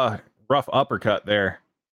rough uppercut there.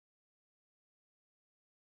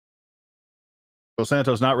 Dos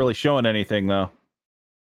Santos not really showing anything though.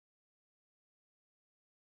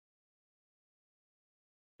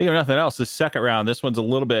 Think of nothing else. This second round, this one's a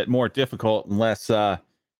little bit more difficult unless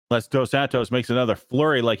Dos Santos makes another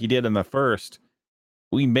flurry like he did in the first.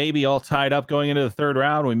 We may be all tied up going into the third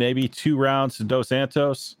round. We may be 2 rounds to Dos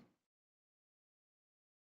Santos.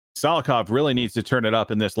 Salikov really needs to turn it up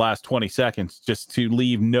in this last 20 seconds just to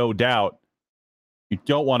leave no doubt. You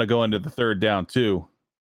don't want to go into the third down too.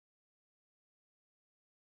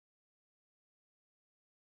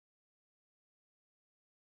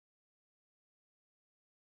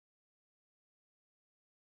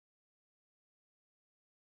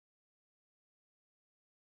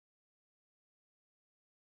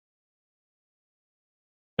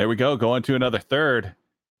 There we go. Going to another third.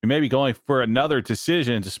 We may be going for another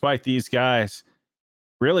decision despite these guys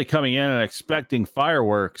really coming in and expecting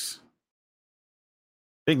fireworks.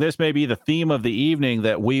 I think this may be the theme of the evening,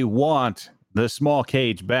 that we want the small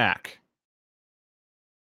cage back.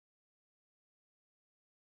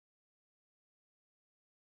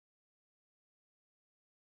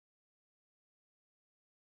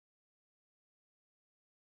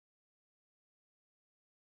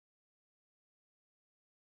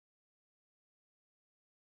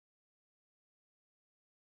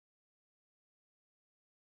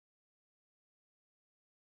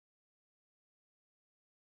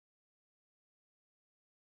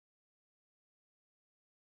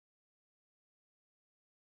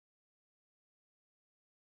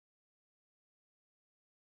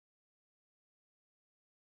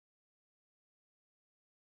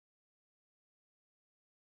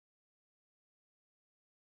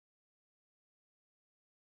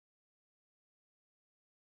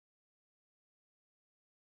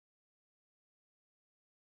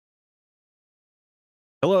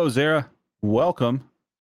 Hello, Zara. Welcome.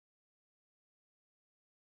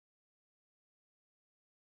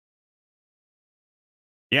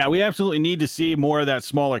 Yeah, we absolutely need to see more of that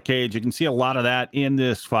smaller cage. You can see a lot of that in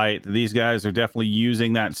this fight. These guys are definitely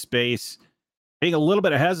using that space, being a little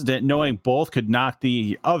bit hesitant, knowing both could knock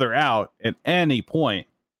the other out at any point.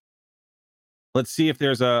 Let's see if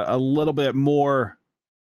there's a little bit more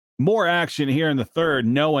action here in the third,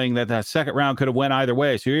 knowing that that second round could have went either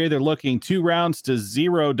way. So you're either looking 2 rounds to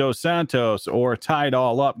 0 Dos Santos or tied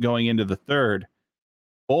all up going into the third.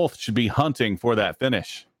 Both should be hunting for that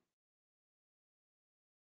finish.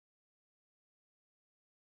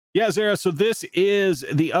 Yeah, Zara. So this is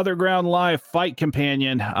the Other Ground Live Fight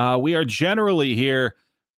Companion. We are generally here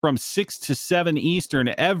from 6 to 7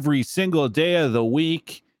 Eastern every single day of the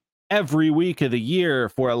week, every week of the year,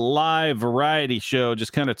 for a live variety show,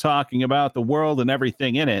 just kind of talking about the world and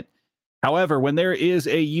everything in it. However, when there is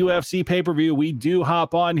a UFC pay-per-view, we do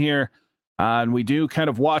hop on here and we do kind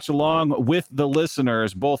of watch along with the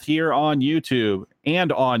listeners, both here on YouTube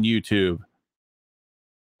and on YouTube,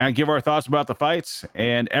 and give our thoughts about the fights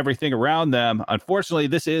and everything around them. Unfortunately,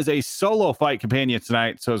 this is a solo fight companion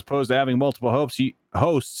tonight. So as opposed to having multiple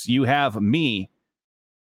hosts, you have me.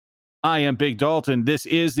 I am Big Dalton. This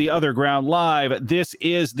is the Other Ground Live. This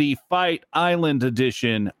is the Fight Island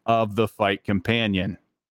edition of the Fight Companion.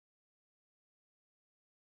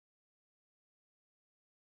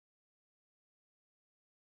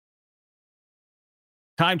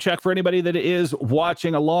 Time check for anybody that is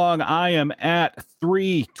watching along. I am at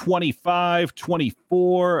 3:25,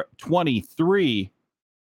 24, 23.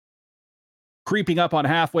 Creeping up on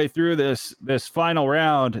halfway through this final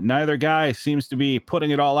round. Neither guy seems to be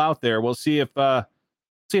putting it all out there. We'll see if the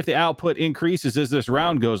output increases as this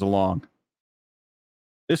round goes along.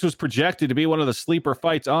 This was projected to be one of the sleeper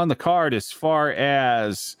fights on the card as far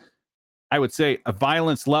as, I would say, a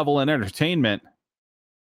violence level and entertainment.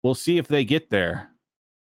 We'll see if they get there.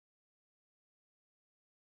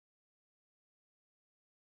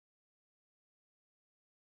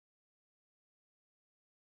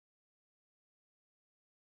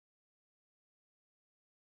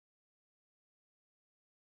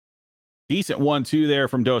 Decent 1-2 there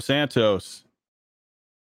from Dos Santos.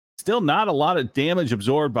 Still not a lot of damage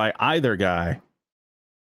absorbed by either guy.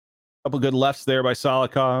 Couple good lefts there by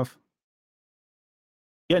Salikov.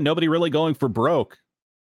 Yeah, nobody really going for broke.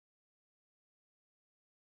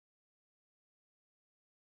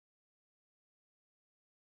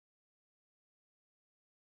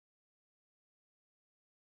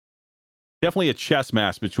 Definitely a chess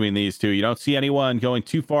match between these two. You don't see anyone going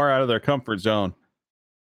too far out of their comfort zone,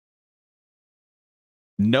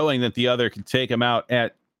 knowing that the other can take them out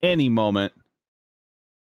at any moment.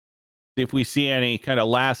 If we see any kind of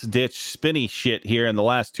last ditch spinny shit here in the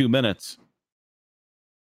last 2 minutes.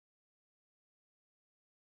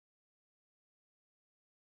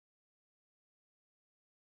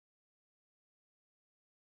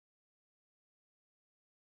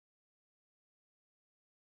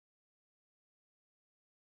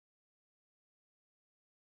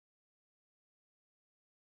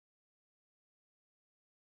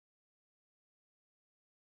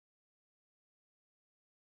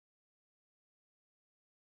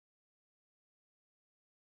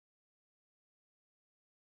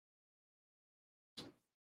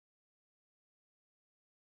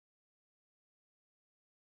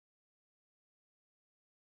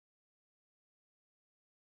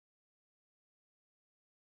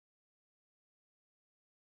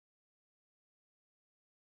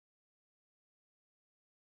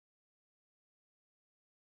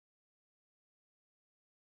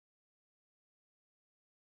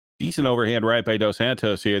 Decent overhand right by Dos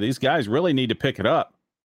Santos here. These guys really need to pick it up.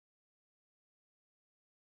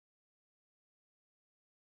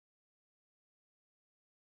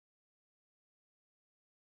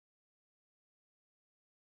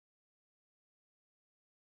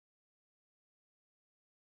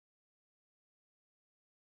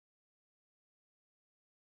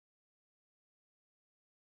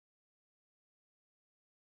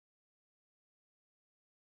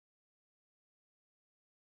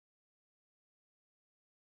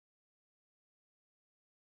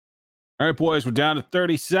 All right, boys, we're down to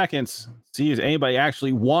 30 seconds. See if anybody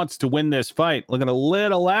actually wants to win this fight. Looking a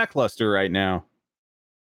little lackluster right now.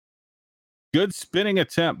 Good spinning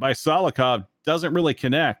attempt by Salikov. Doesn't really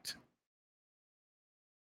connect.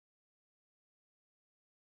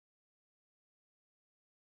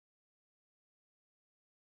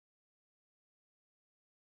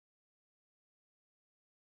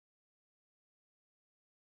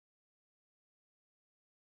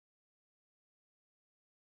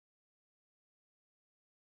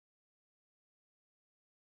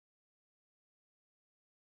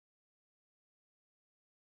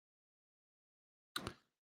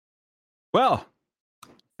 Well,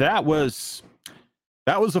 that was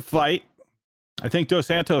a fight. I think Dos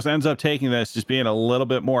Santos ends up taking this, just being a little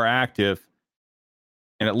bit more active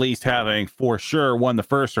and at least having for sure won the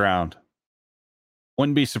first round.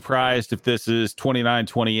 Wouldn't be surprised if this is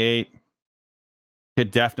 29-28.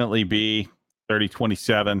 Could definitely be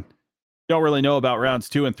 30-27. Don't really know about rounds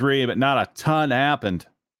 2 and 3, but not a ton happened.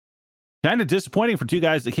 Kind of disappointing for two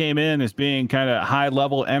guys that came in as being kind of high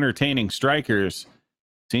level entertaining strikers.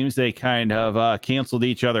 Seems they kind of canceled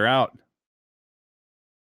each other out.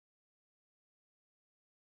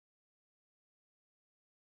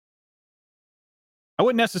 I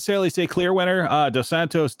wouldn't necessarily say clear winner. Dos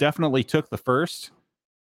Santos definitely took the first,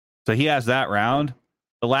 so he has that round.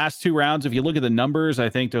 The last two rounds, if you look at the numbers, I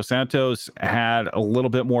think Dos Santos had a little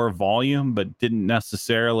bit more volume, but didn't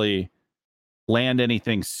necessarily land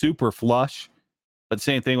anything super flush. But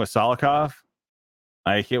same thing with Salikov.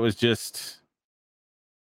 Like, it was just,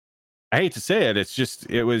 I hate to say it,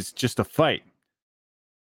 it was just a fight.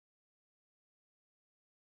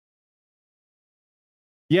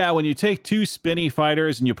 Yeah, when you take two spinny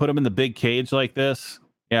fighters and you put them in the big cage like this,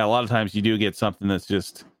 yeah, a lot of times you do get something that's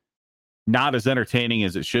just not as entertaining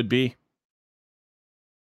as it should be.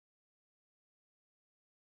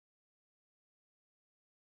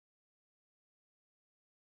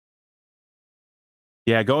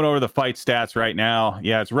 Yeah, going over the fight stats right now.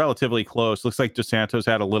 Yeah, it's relatively close. Looks like Dos Santos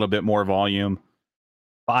had a little bit more volume,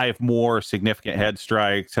 5 more significant head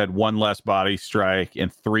strikes, had 1 less body strike,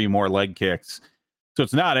 and 3 more leg kicks. So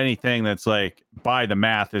it's not anything that's like by the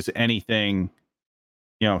math is anything,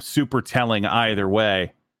 super telling either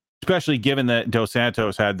way, especially given that Dos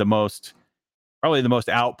Santos had probably the most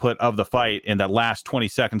output of the fight in the last 20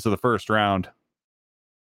 seconds of the first round.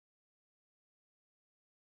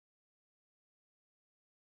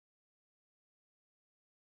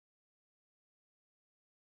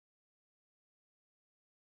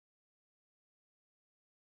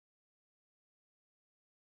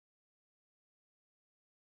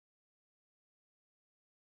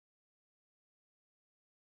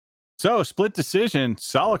 So, split decision.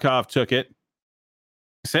 Solikov took it.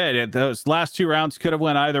 Said those last 2 rounds could have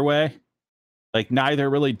went either way. Like, neither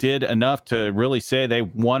really did enough to really say they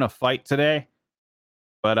won a fight today.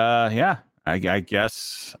 But yeah, I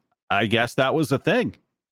guess that was the thing.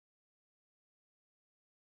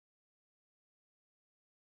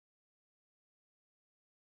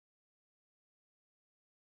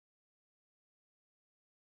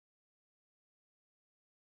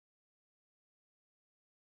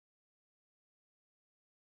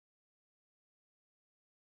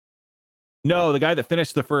 No, the guy that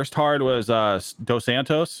finished the first hard was Dos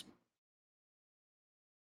Santos.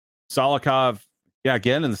 Solikov, yeah,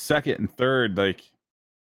 again in the second and third, like.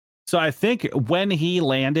 So I think when he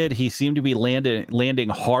landed, he seemed to be landing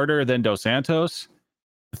harder than Dos Santos.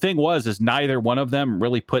 The thing is neither one of them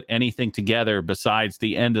really put anything together besides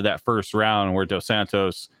the end of that first round where Dos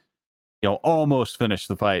Santos, almost finished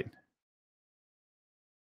the fight.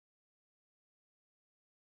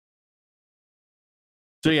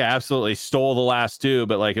 So yeah, absolutely stole the last two,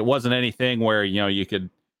 but like it wasn't anything where you could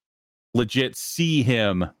legit see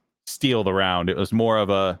him steal the round. It was more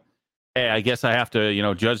of a, hey, I guess I have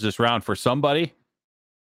to judge this round for somebody.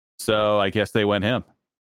 So I guess they went him.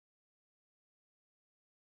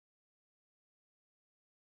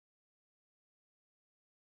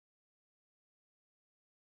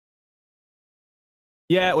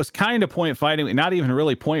 Yeah, it was kind of point fighting, not even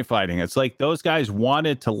really point fighting. It's like those guys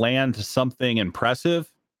wanted to land something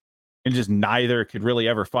impressive and just neither could really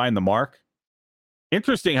ever find the mark.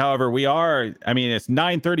 Interesting, however, it's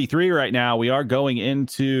 9:33 right now. We are going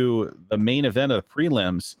into the main event of the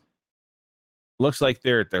prelims. Looks like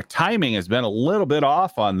their timing has been a little bit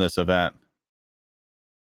off on this event.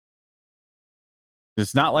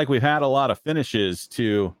 It's not like we've had a lot of finishes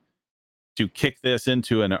to kick this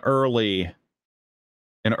into an early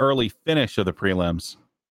finish of the prelims.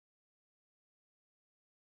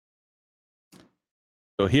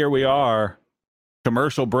 So here we are,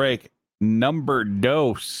 commercial break number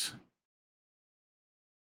dose.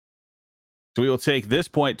 So we will take this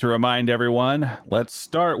point to remind everyone. Let's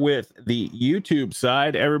start with the YouTube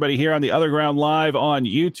side. Everybody here on the Other Ground Live on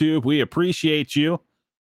YouTube, we appreciate you.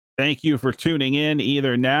 Thank you for tuning in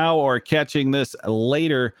either now or catching this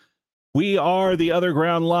later. We are the Other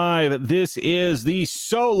Ground Live. This is the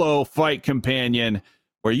solo fight companion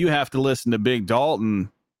where you have to listen to Big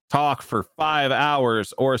Dalton talk for 5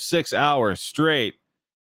 hours or 6 hours straight.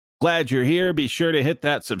 Glad you're here. Be sure to hit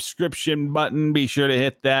that subscription button. Be sure to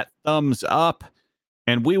hit that thumbs up.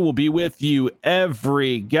 And we will be with you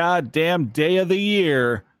every goddamn day of the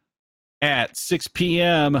year at 6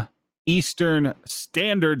 p.m. Eastern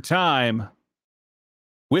Standard Time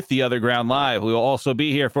with the Other Ground Live. We will also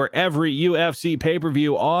be here for every UFC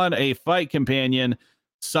pay-per-view on a fight companion,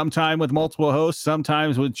 sometime with multiple hosts,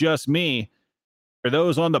 sometimes with just me. For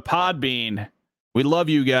those on the Podbean, we love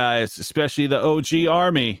you guys, especially the OG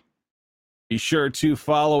Army. Be sure to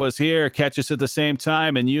follow us here, catch us at the same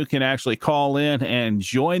time, and you can actually call in and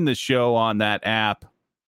join the show on that app.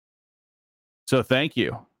 So thank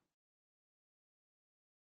you.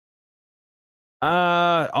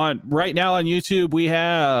 On right now on YouTube, we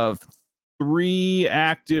have 3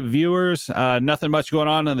 active viewers. Nothing much going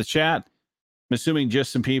on in the chat. I'm assuming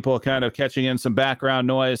just some people kind of catching in some background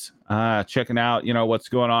noise, checking out, what's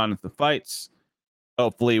going on with the fights.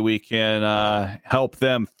 Hopefully we can help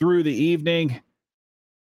them through the evening.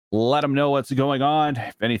 Let them know what's going on.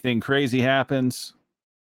 If anything crazy happens,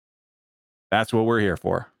 that's what we're here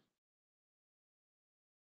for.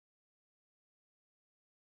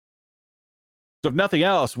 So if nothing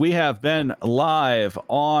else, we have been live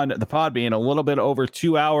on the Podbean a little bit over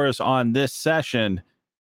 2 hours on this session.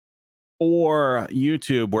 Or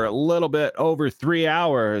YouTube, we're a little bit over 3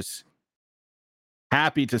 hours.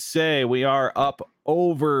 Happy to say we are up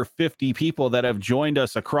over 50 people that have joined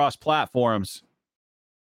us across platforms.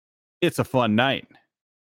 It's a fun night.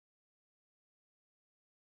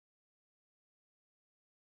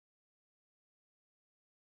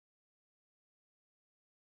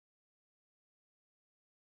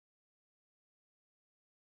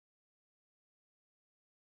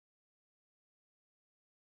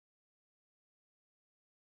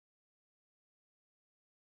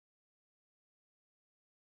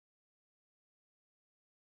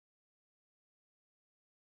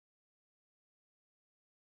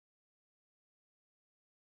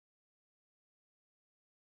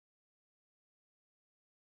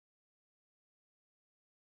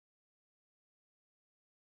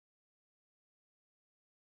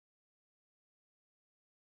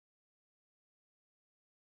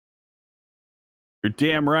 You're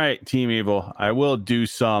damn right, Team Evil. I will do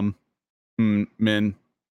some, Min.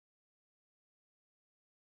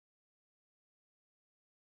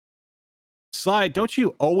 Sly, don't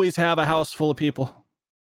you always have a house full of people?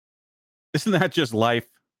 Isn't that just life?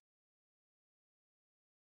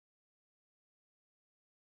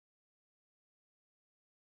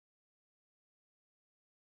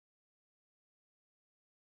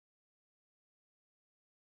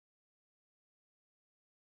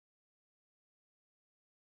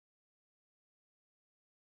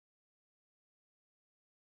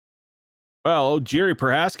 Well, Jerry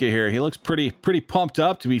Prohaska here. He looks pretty pumped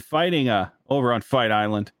up to be fighting over on Fight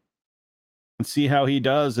Island. And see how he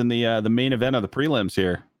does in the main event of the prelims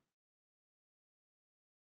here.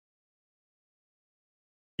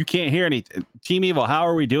 You can't hear any Team Evil. How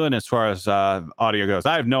are we doing as far as audio goes?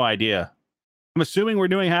 I have no idea. I'm assuming we're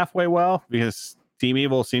doing halfway well because Team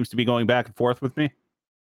Evil seems to be going back and forth with me.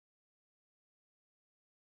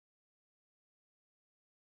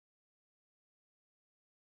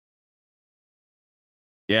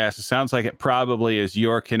 Yes, it sounds like it probably is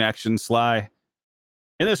your connection, Sly.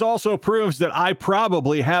 And this also proves that I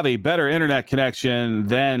probably have a better internet connection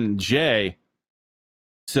than Jay.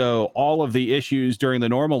 So all of the issues during the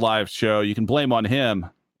normal live show, you can blame on him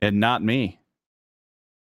and not me.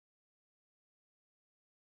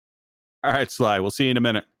 All right, Sly, we'll see you in a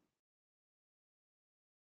minute.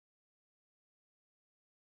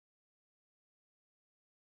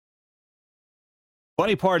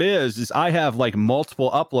 Funny part is I have like multiple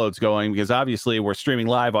uploads going because obviously we're streaming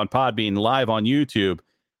live on Podbean, live on YouTube.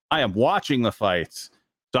 I am watching the fights.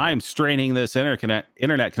 So I am straining this internet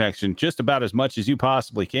connection just about as much as you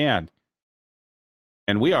possibly can.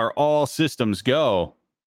 And we are all systems go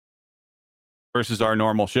versus our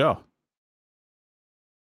normal show.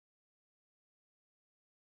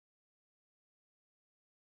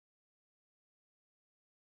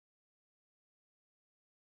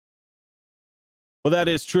 Well, that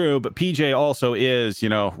is true, but PJ also is,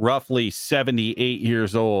 roughly 78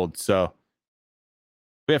 years old. So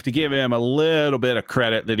we have to give him a little bit of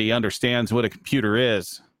credit that he understands what a computer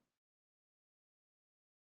is.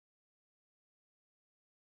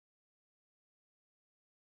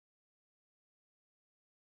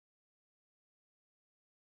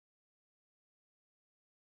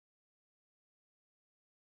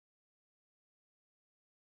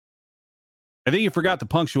 I think you forgot the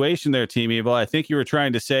punctuation there, Team Evil. I think you were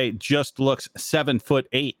trying to say just looks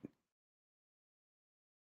 7'8".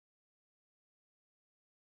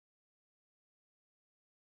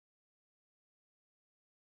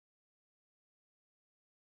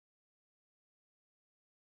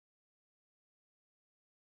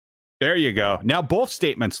 There you go. Now both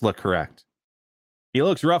statements look correct. He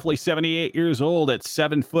looks roughly 78 years old at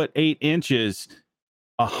 7'8",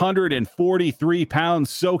 143 pounds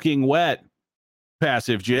soaking wet.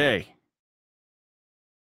 Passive J.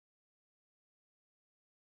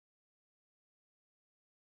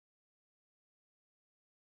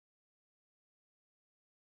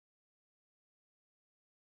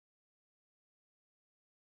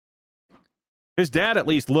 His dad at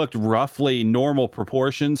least looked roughly normal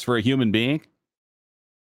proportions for a human being.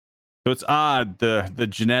 So it's odd the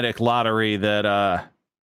genetic lottery that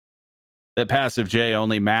Passive J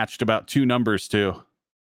only matched about 2 numbers to.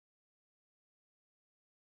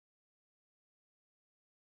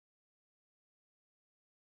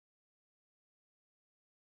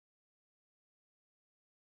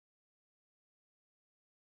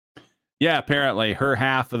 Yeah, apparently her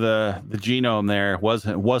half of the genome there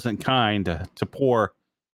wasn't kind to poor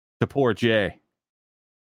Jay.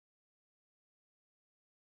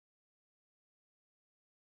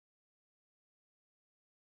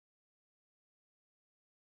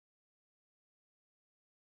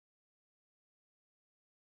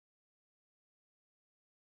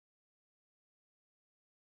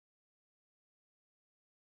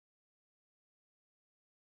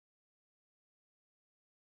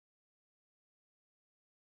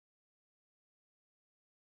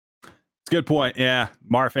 It's a good point. Yeah,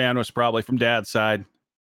 Marfan was probably from dad's side.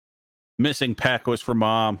 Missing Peck was from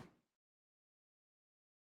mom.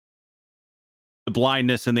 The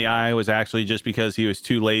blindness in the eye was actually just because he was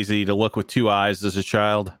too lazy to look with 2 eyes as a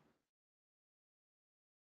child.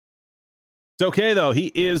 It's okay, though.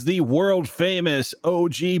 He is the world famous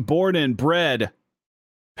OG born and bred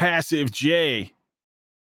Passive J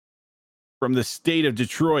from the state of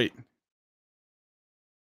Detroit.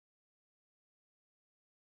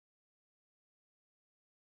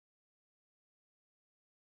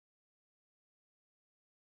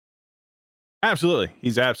 Absolutely.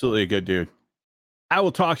 He's absolutely a good dude. I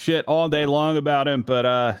will talk shit all day long about him,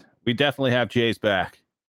 but we definitely have Jay's back.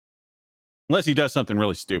 Unless he does something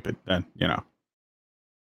really stupid, then,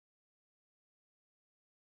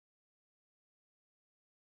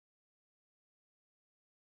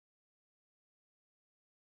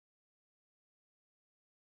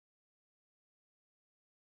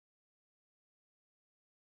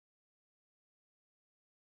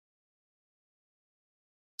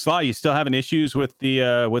 Sly, you still having issues with the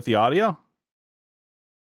audio?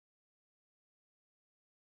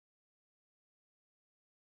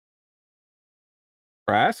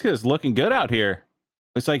 Nebraska is looking good out here.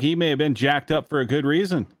 Looks like he may have been jacked up for a good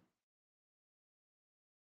reason.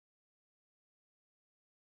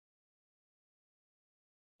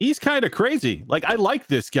 He's kind of crazy. Like, I like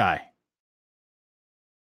this guy.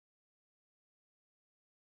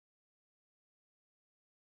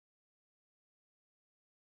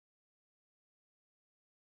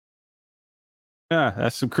 Yeah,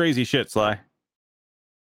 that's some crazy shit, Sly.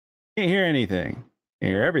 Can't hear anything.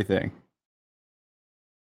 Can't hear everything.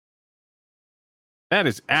 That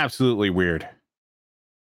is absolutely weird.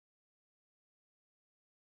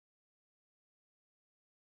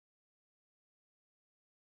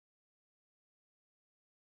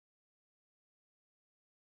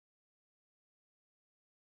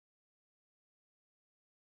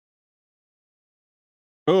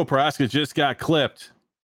 Oh, Prohaska just got clipped.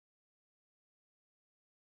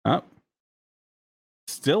 Oh,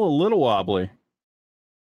 still a little wobbly.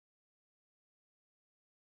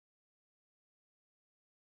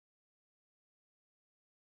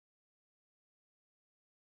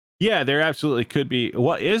 Yeah, there absolutely could be.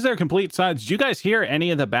 What is there complete silence? Did you guys hear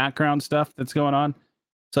any of the background stuff that's going on?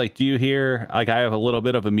 It's like, do you hear, like, I have a little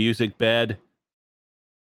bit of a music bed?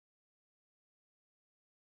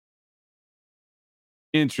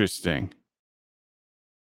 Interesting.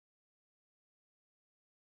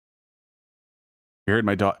 You heard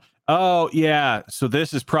my dog. Oh, yeah. So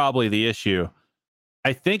this is probably the issue.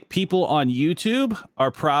 I think people on YouTube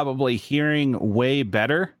are probably hearing way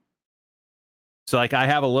better. So, like, I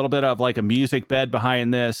have a little bit of like a music bed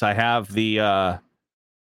behind this. I have the I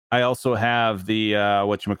also have the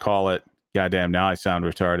whatchamacallit. Goddamn, now I sound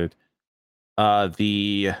retarded.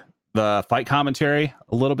 The fight commentary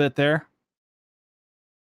a little bit there.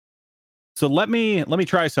 So let me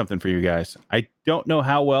try something for you guys. I don't know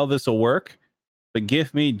how well this will work, but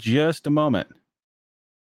give me just a moment.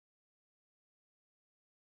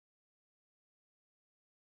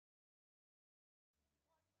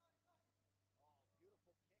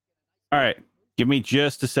 All right, give me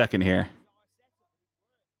just a second here.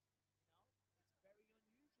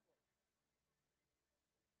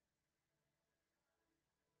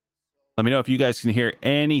 Let me know if you guys can hear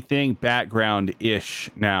anything background-ish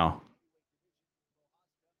now.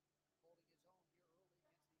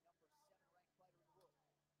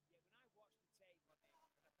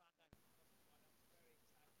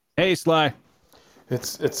 Hey, Sly.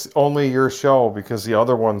 It's only your show because the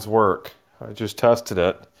other ones work. I just tested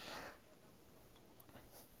it.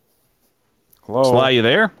 Hello? Sly, you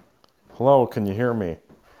there? Hello, can you hear me?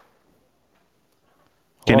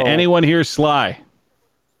 Can Hello? anyone hear Sly?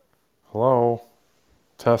 Hello?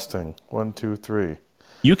 Testing. 1, 2, 3.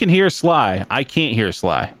 You can hear Sly. I can't hear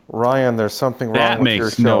Sly. Ryan, there's something wrong That with your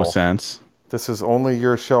makes show. no sense. This is only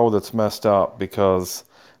your show that's messed up because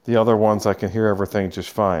the other ones I can hear everything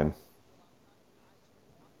just fine.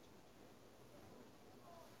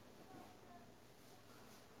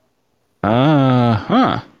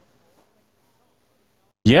 Huh.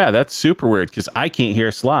 Yeah, that's super weird because I can't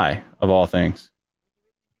hear Sly, of all things.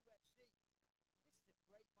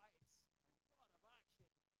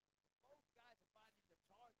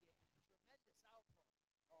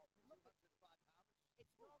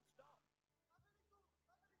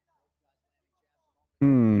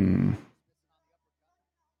 Hmm.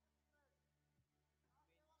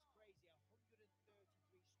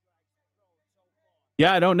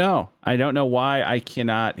 Yeah, I don't know. I don't know why I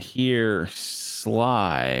cannot hear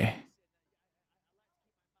Sly.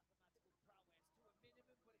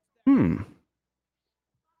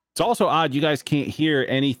 It's also odd you guys can't hear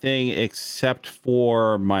anything except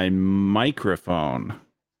for my microphone.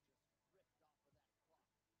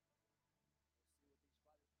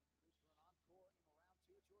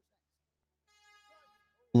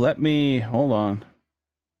 Let me hold on.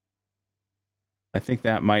 I think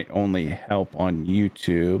that might only help on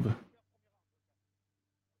YouTube.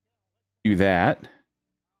 Do that.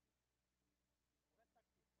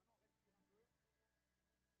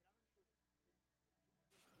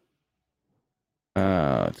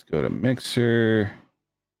 Let's go to Mixer.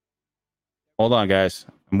 Hold on, guys.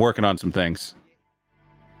 I'm working on some things.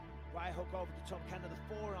 Right hook over the top, kind of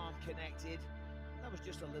the forearm connected. That was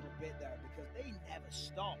just a little bit there because they never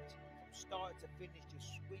stopped from start to finish,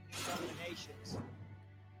 just swinging combinations.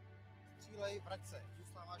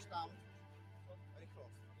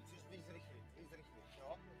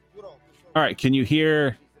 All right, can you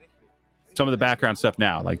hear some of the background stuff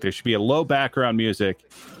now? Like, there should be a low background music.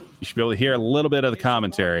 You should be able to hear a little bit of the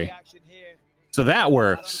commentary. So that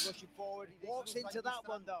works.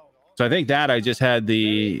 So I think that I just had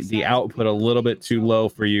the output a little bit too low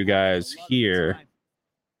for you guys here.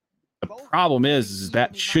 The problem is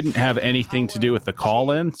that shouldn't have anything to do with the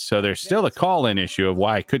call-in. So there's still a call-in issue of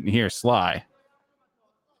why I couldn't hear Sly.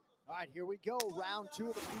 All right, here we go. Round 2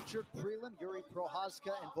 of the featured prelim. Yuri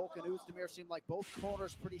Prochazka and Volkan Oezdemir seem like both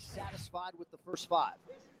corners pretty satisfied with the first 5.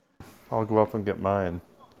 I'll go up and get mine.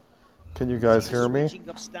 Can you guys hear me?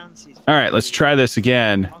 All right, let's try this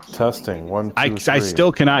again. Testing. 1, 2, I 3.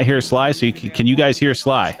 still cannot hear Sly. So can you guys hear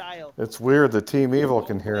Sly? It's weird. The Team Evil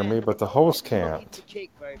can hear me, but the host can't.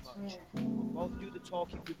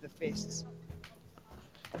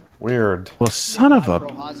 Weird. Well, son of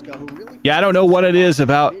a... Yeah, I don't know what it is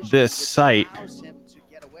about this site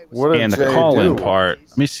and the call-in part.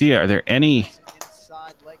 Let me see. Are there any...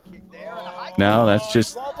 No, that's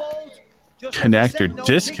just connect or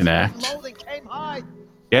disconnect.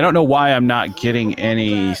 Yeah, I don't know why I'm not getting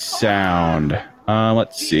any sound.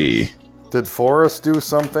 Let's see. Did Forrest do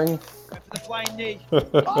something?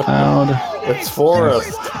 Sound. It's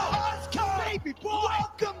Forrest.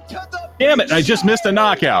 Damn it, I just missed a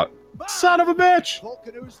knockout. Son of a bitch.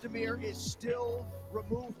 Volkan Oezdemir is still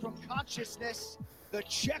removed from consciousness. The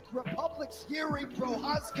Czech Republic's Yuri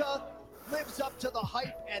Prochazka lives up to the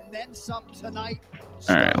hype and then some tonight.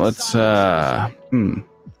 All right, let's It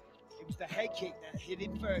was the head kick that hit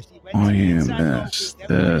him first. He went to the inside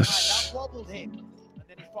this. That wobbled him. And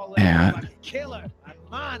then he followed up like a killer. And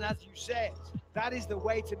man, as you said, that is the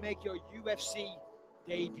way to make your UFC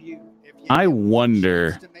debut. I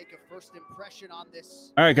wonder.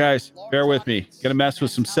 All right, guys, bear with me. Gonna mess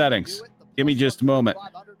with some settings. Give me just a moment.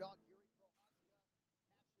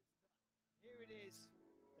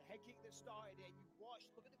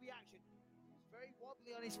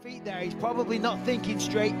 On his feet there, he's probably not thinking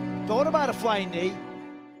straight. Thought about a flying knee,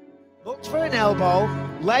 looked for an elbow,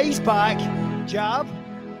 lays back, jab,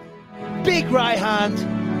 big right hand.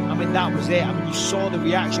 I mean, that was it. I mean, you saw the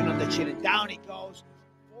reaction on the chin, and down it goes.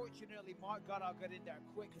 Fortunately, Mark Goddard got in there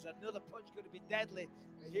quick because another punch could have been deadly.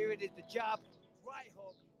 Here it is, the jab, right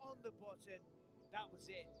hook on the button. That was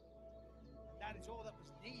it. And that is all that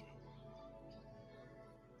was needed.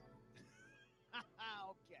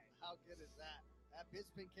 Okay, how good is that? That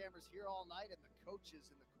Bisping camera's here all night, and the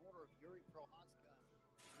coaches in the corner of Yuri Prochazka.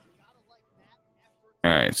 Gotta like that effort.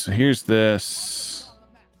 All right, so here's this.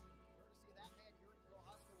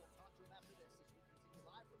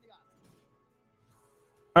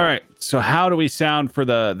 All right, so how do we sound for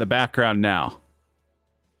the background now?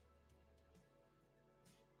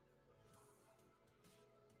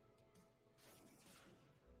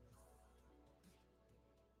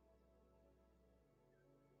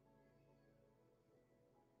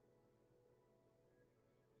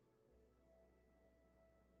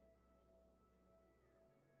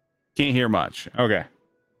 Can't hear much. Okay.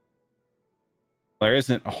 There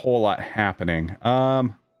isn't a whole lot happening. All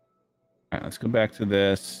right, let's go back to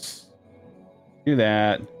this. Do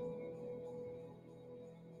that.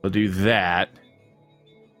 We'll do that.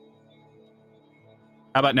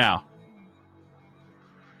 How about now?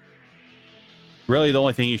 Really, the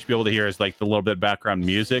only thing you should be able to hear is like the little bit of background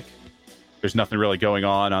music. There's nothing really going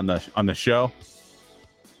on the show.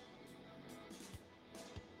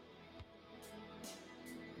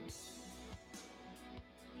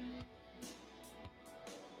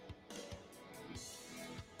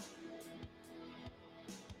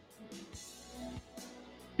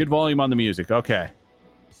 Good volume on the music. Okay.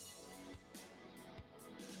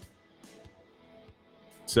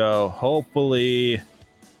 So hopefully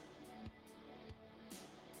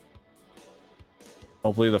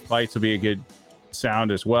the fights will be a good sound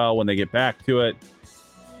as well when they get back to it.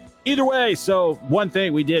 Either way, so one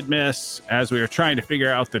thing we did miss as we were trying to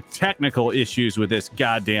figure out the technical issues with this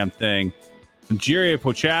goddamn thing. Yuri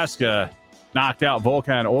Prochazka knocked out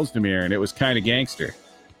Volkan Oezdemir, and it was kind of gangster.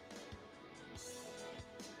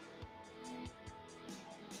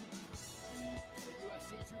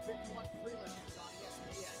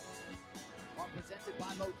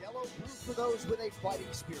 Those with a fighting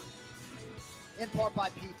spirit. In part by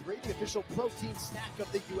P3, the official protein snack of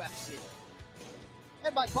the UFC.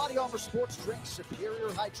 And by Body Armor Sports Drink, superior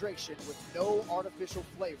hydration with no artificial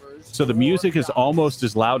flavors. So the music is almost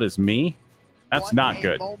as loud as me? That's not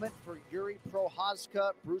good. Moment for Yuri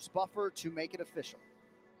Prochazka, Bruce Buffer to make it official.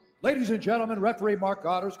 Ladies and gentlemen, referee Mark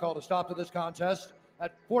Goddard's called a stop to this contest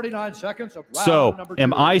at 49 seconds of round so number 2.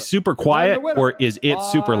 Am I super quiet or is it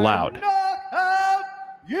super loud?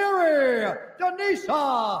 Yuri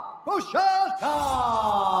Denisa Prochazka.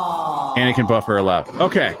 Anakin Buffer allowed.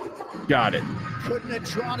 Okay. Got it. Couldn't have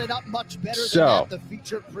drawn it up much better So. than that. The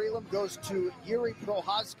featured prelim goes to Yuri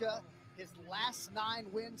Prochazka. His last 9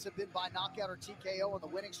 wins have been by knockout or TKO, and the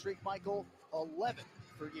winning streak, Michael, 11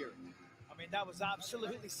 for Yuri. I mean, that was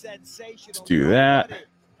absolutely sensational. Let's do that. Nobody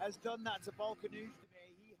has done that to Volkanovski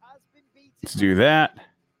today. He has been beaten. Let's do that.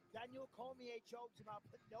 Daniel Cormier choked him out,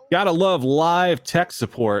 but no. Gotta love live tech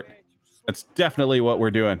support. That's definitely what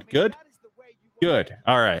we're doing. Good? Good.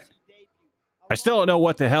 All right. I still don't know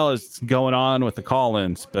what the hell is going on with the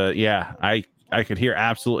call-ins, but yeah, I could hear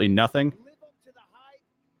absolutely nothing.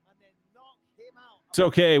 It's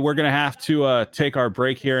okay. We're going to have to take our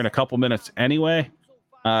break here in a couple minutes anyway.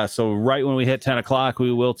 So right when we hit 10 o'clock,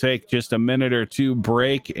 we will take just a minute or two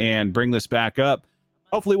break and bring this back up.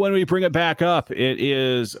 Hopefully when we bring it back up, it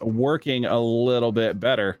is working a little bit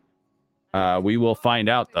better. We will find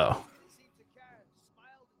out, though.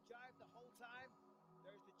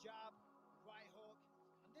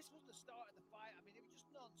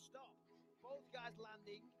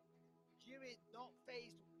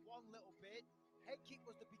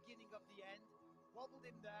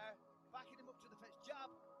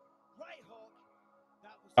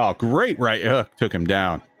 Oh, great right hook. Took him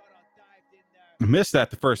down. Missed that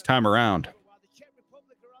the first time around. And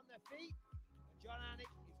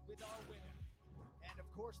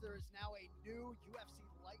of course, there is now a new UFC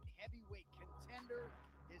light heavyweight contender.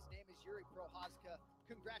 His name is Yuri Prochazka.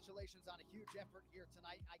 Congratulations on a huge effort here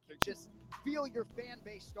tonight. I can just feel your fan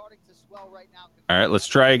base starting to swell right now. All right, let's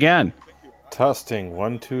try again. Testing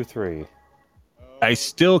 1, 2, 3. I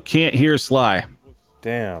still can't hear Sly.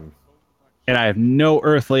 Damn. And I have no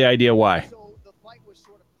earthly idea why.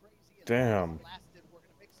 Damn.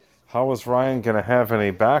 How is Ryan going to have any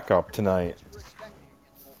backup tonight?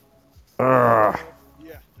 Ugh.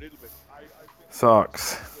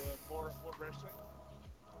 Sucks.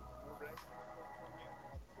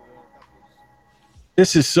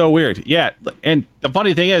 This is so weird. Yeah, and the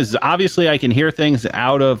funny thing is, obviously I can hear things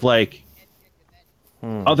out of like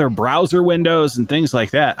other browser windows and things like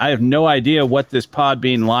that. I have no idea what this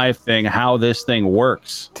Podbean Live thing, how this thing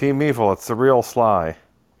works. Team Evil, it's the real Sly.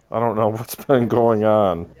 I don't know what's been going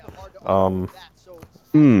on.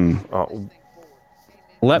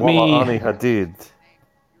 Let Ani Hadid.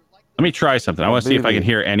 Let me try something. I want to see if I can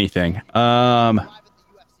hear anything.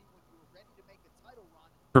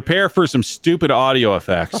 Prepare for some stupid audio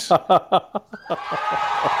effects.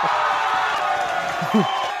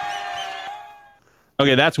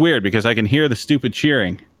 Okay, that's weird because I can hear the stupid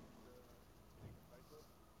cheering.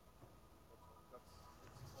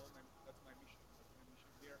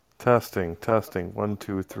 Testing, 1,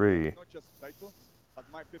 2, 3.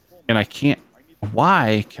 And I can't.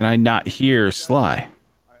 Why can I not hear Sly?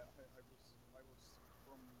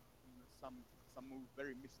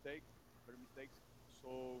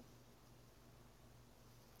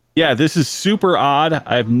 Yeah, this is super odd.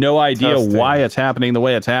 I have no idea why it's happening the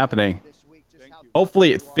way it's happening.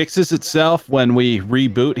 Hopefully it fixes itself when we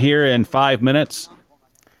reboot here in 5 minutes.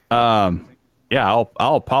 Yeah,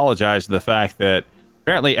 I'll apologize to the fact that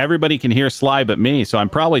apparently everybody can hear Sly but me, so I'm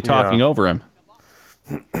probably talking over him.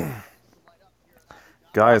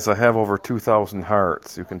 Guys, I have over 2,000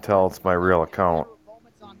 hearts. You can tell it's my real account.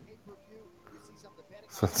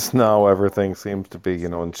 Since now everything seems to be,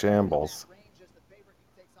 in shambles.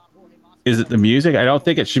 Is it the music? I don't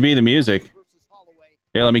think it should be the music.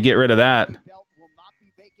 Here, let me get rid of that.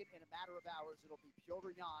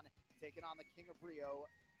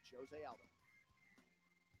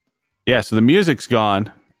 Yeah, so the music's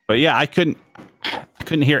gone. But yeah, I couldn't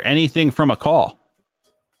hear anything from a call.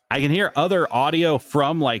 I can hear other audio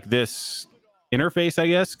from like this interface, I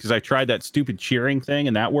guess, because I tried that stupid cheering thing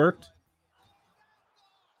and that worked.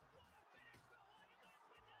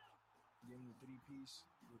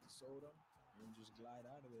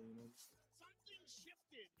 Something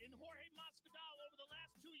shifted in Jorge Masvidal over the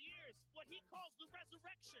last 2 years, what he calls the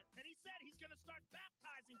resurrection, and he said he's going to start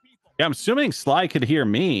baptizing people. Yeah, I'm assuming Sly could hear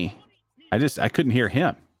me. I couldn't hear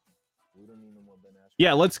him.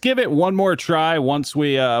 Yeah, let's give it one more try once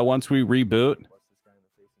we reboot.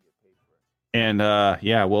 And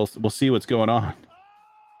yeah, we'll see what's going on.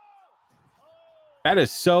 That is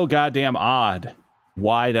so goddamn odd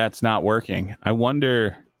why that's not working. I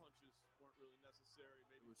wonder.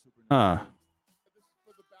 Huh.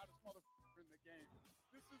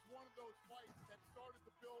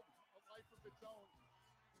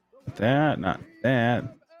 That, not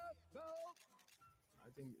that.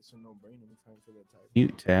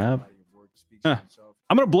 Mute tab. Huh.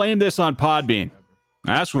 I'm going to blame this on Podbean.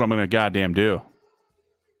 That's what I'm going to goddamn do.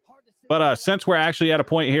 But since we're actually at a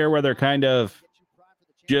point here where they're kind of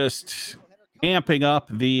just amping up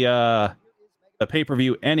the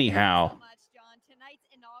pay-per-view anyhow.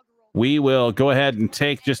 We will go ahead and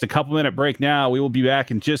take just a couple minute break now. We will be back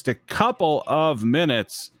in just a couple of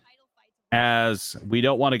minutes, as we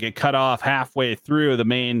don't want to get cut off halfway through the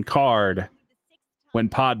main card when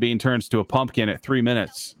Podbean turns to a pumpkin at 3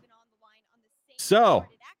 minutes. So,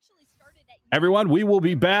 everyone, we will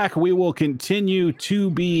be back. We will continue to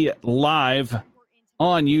be live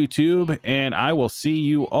on YouTube, and I will see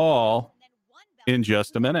you all in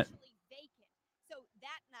just a minute.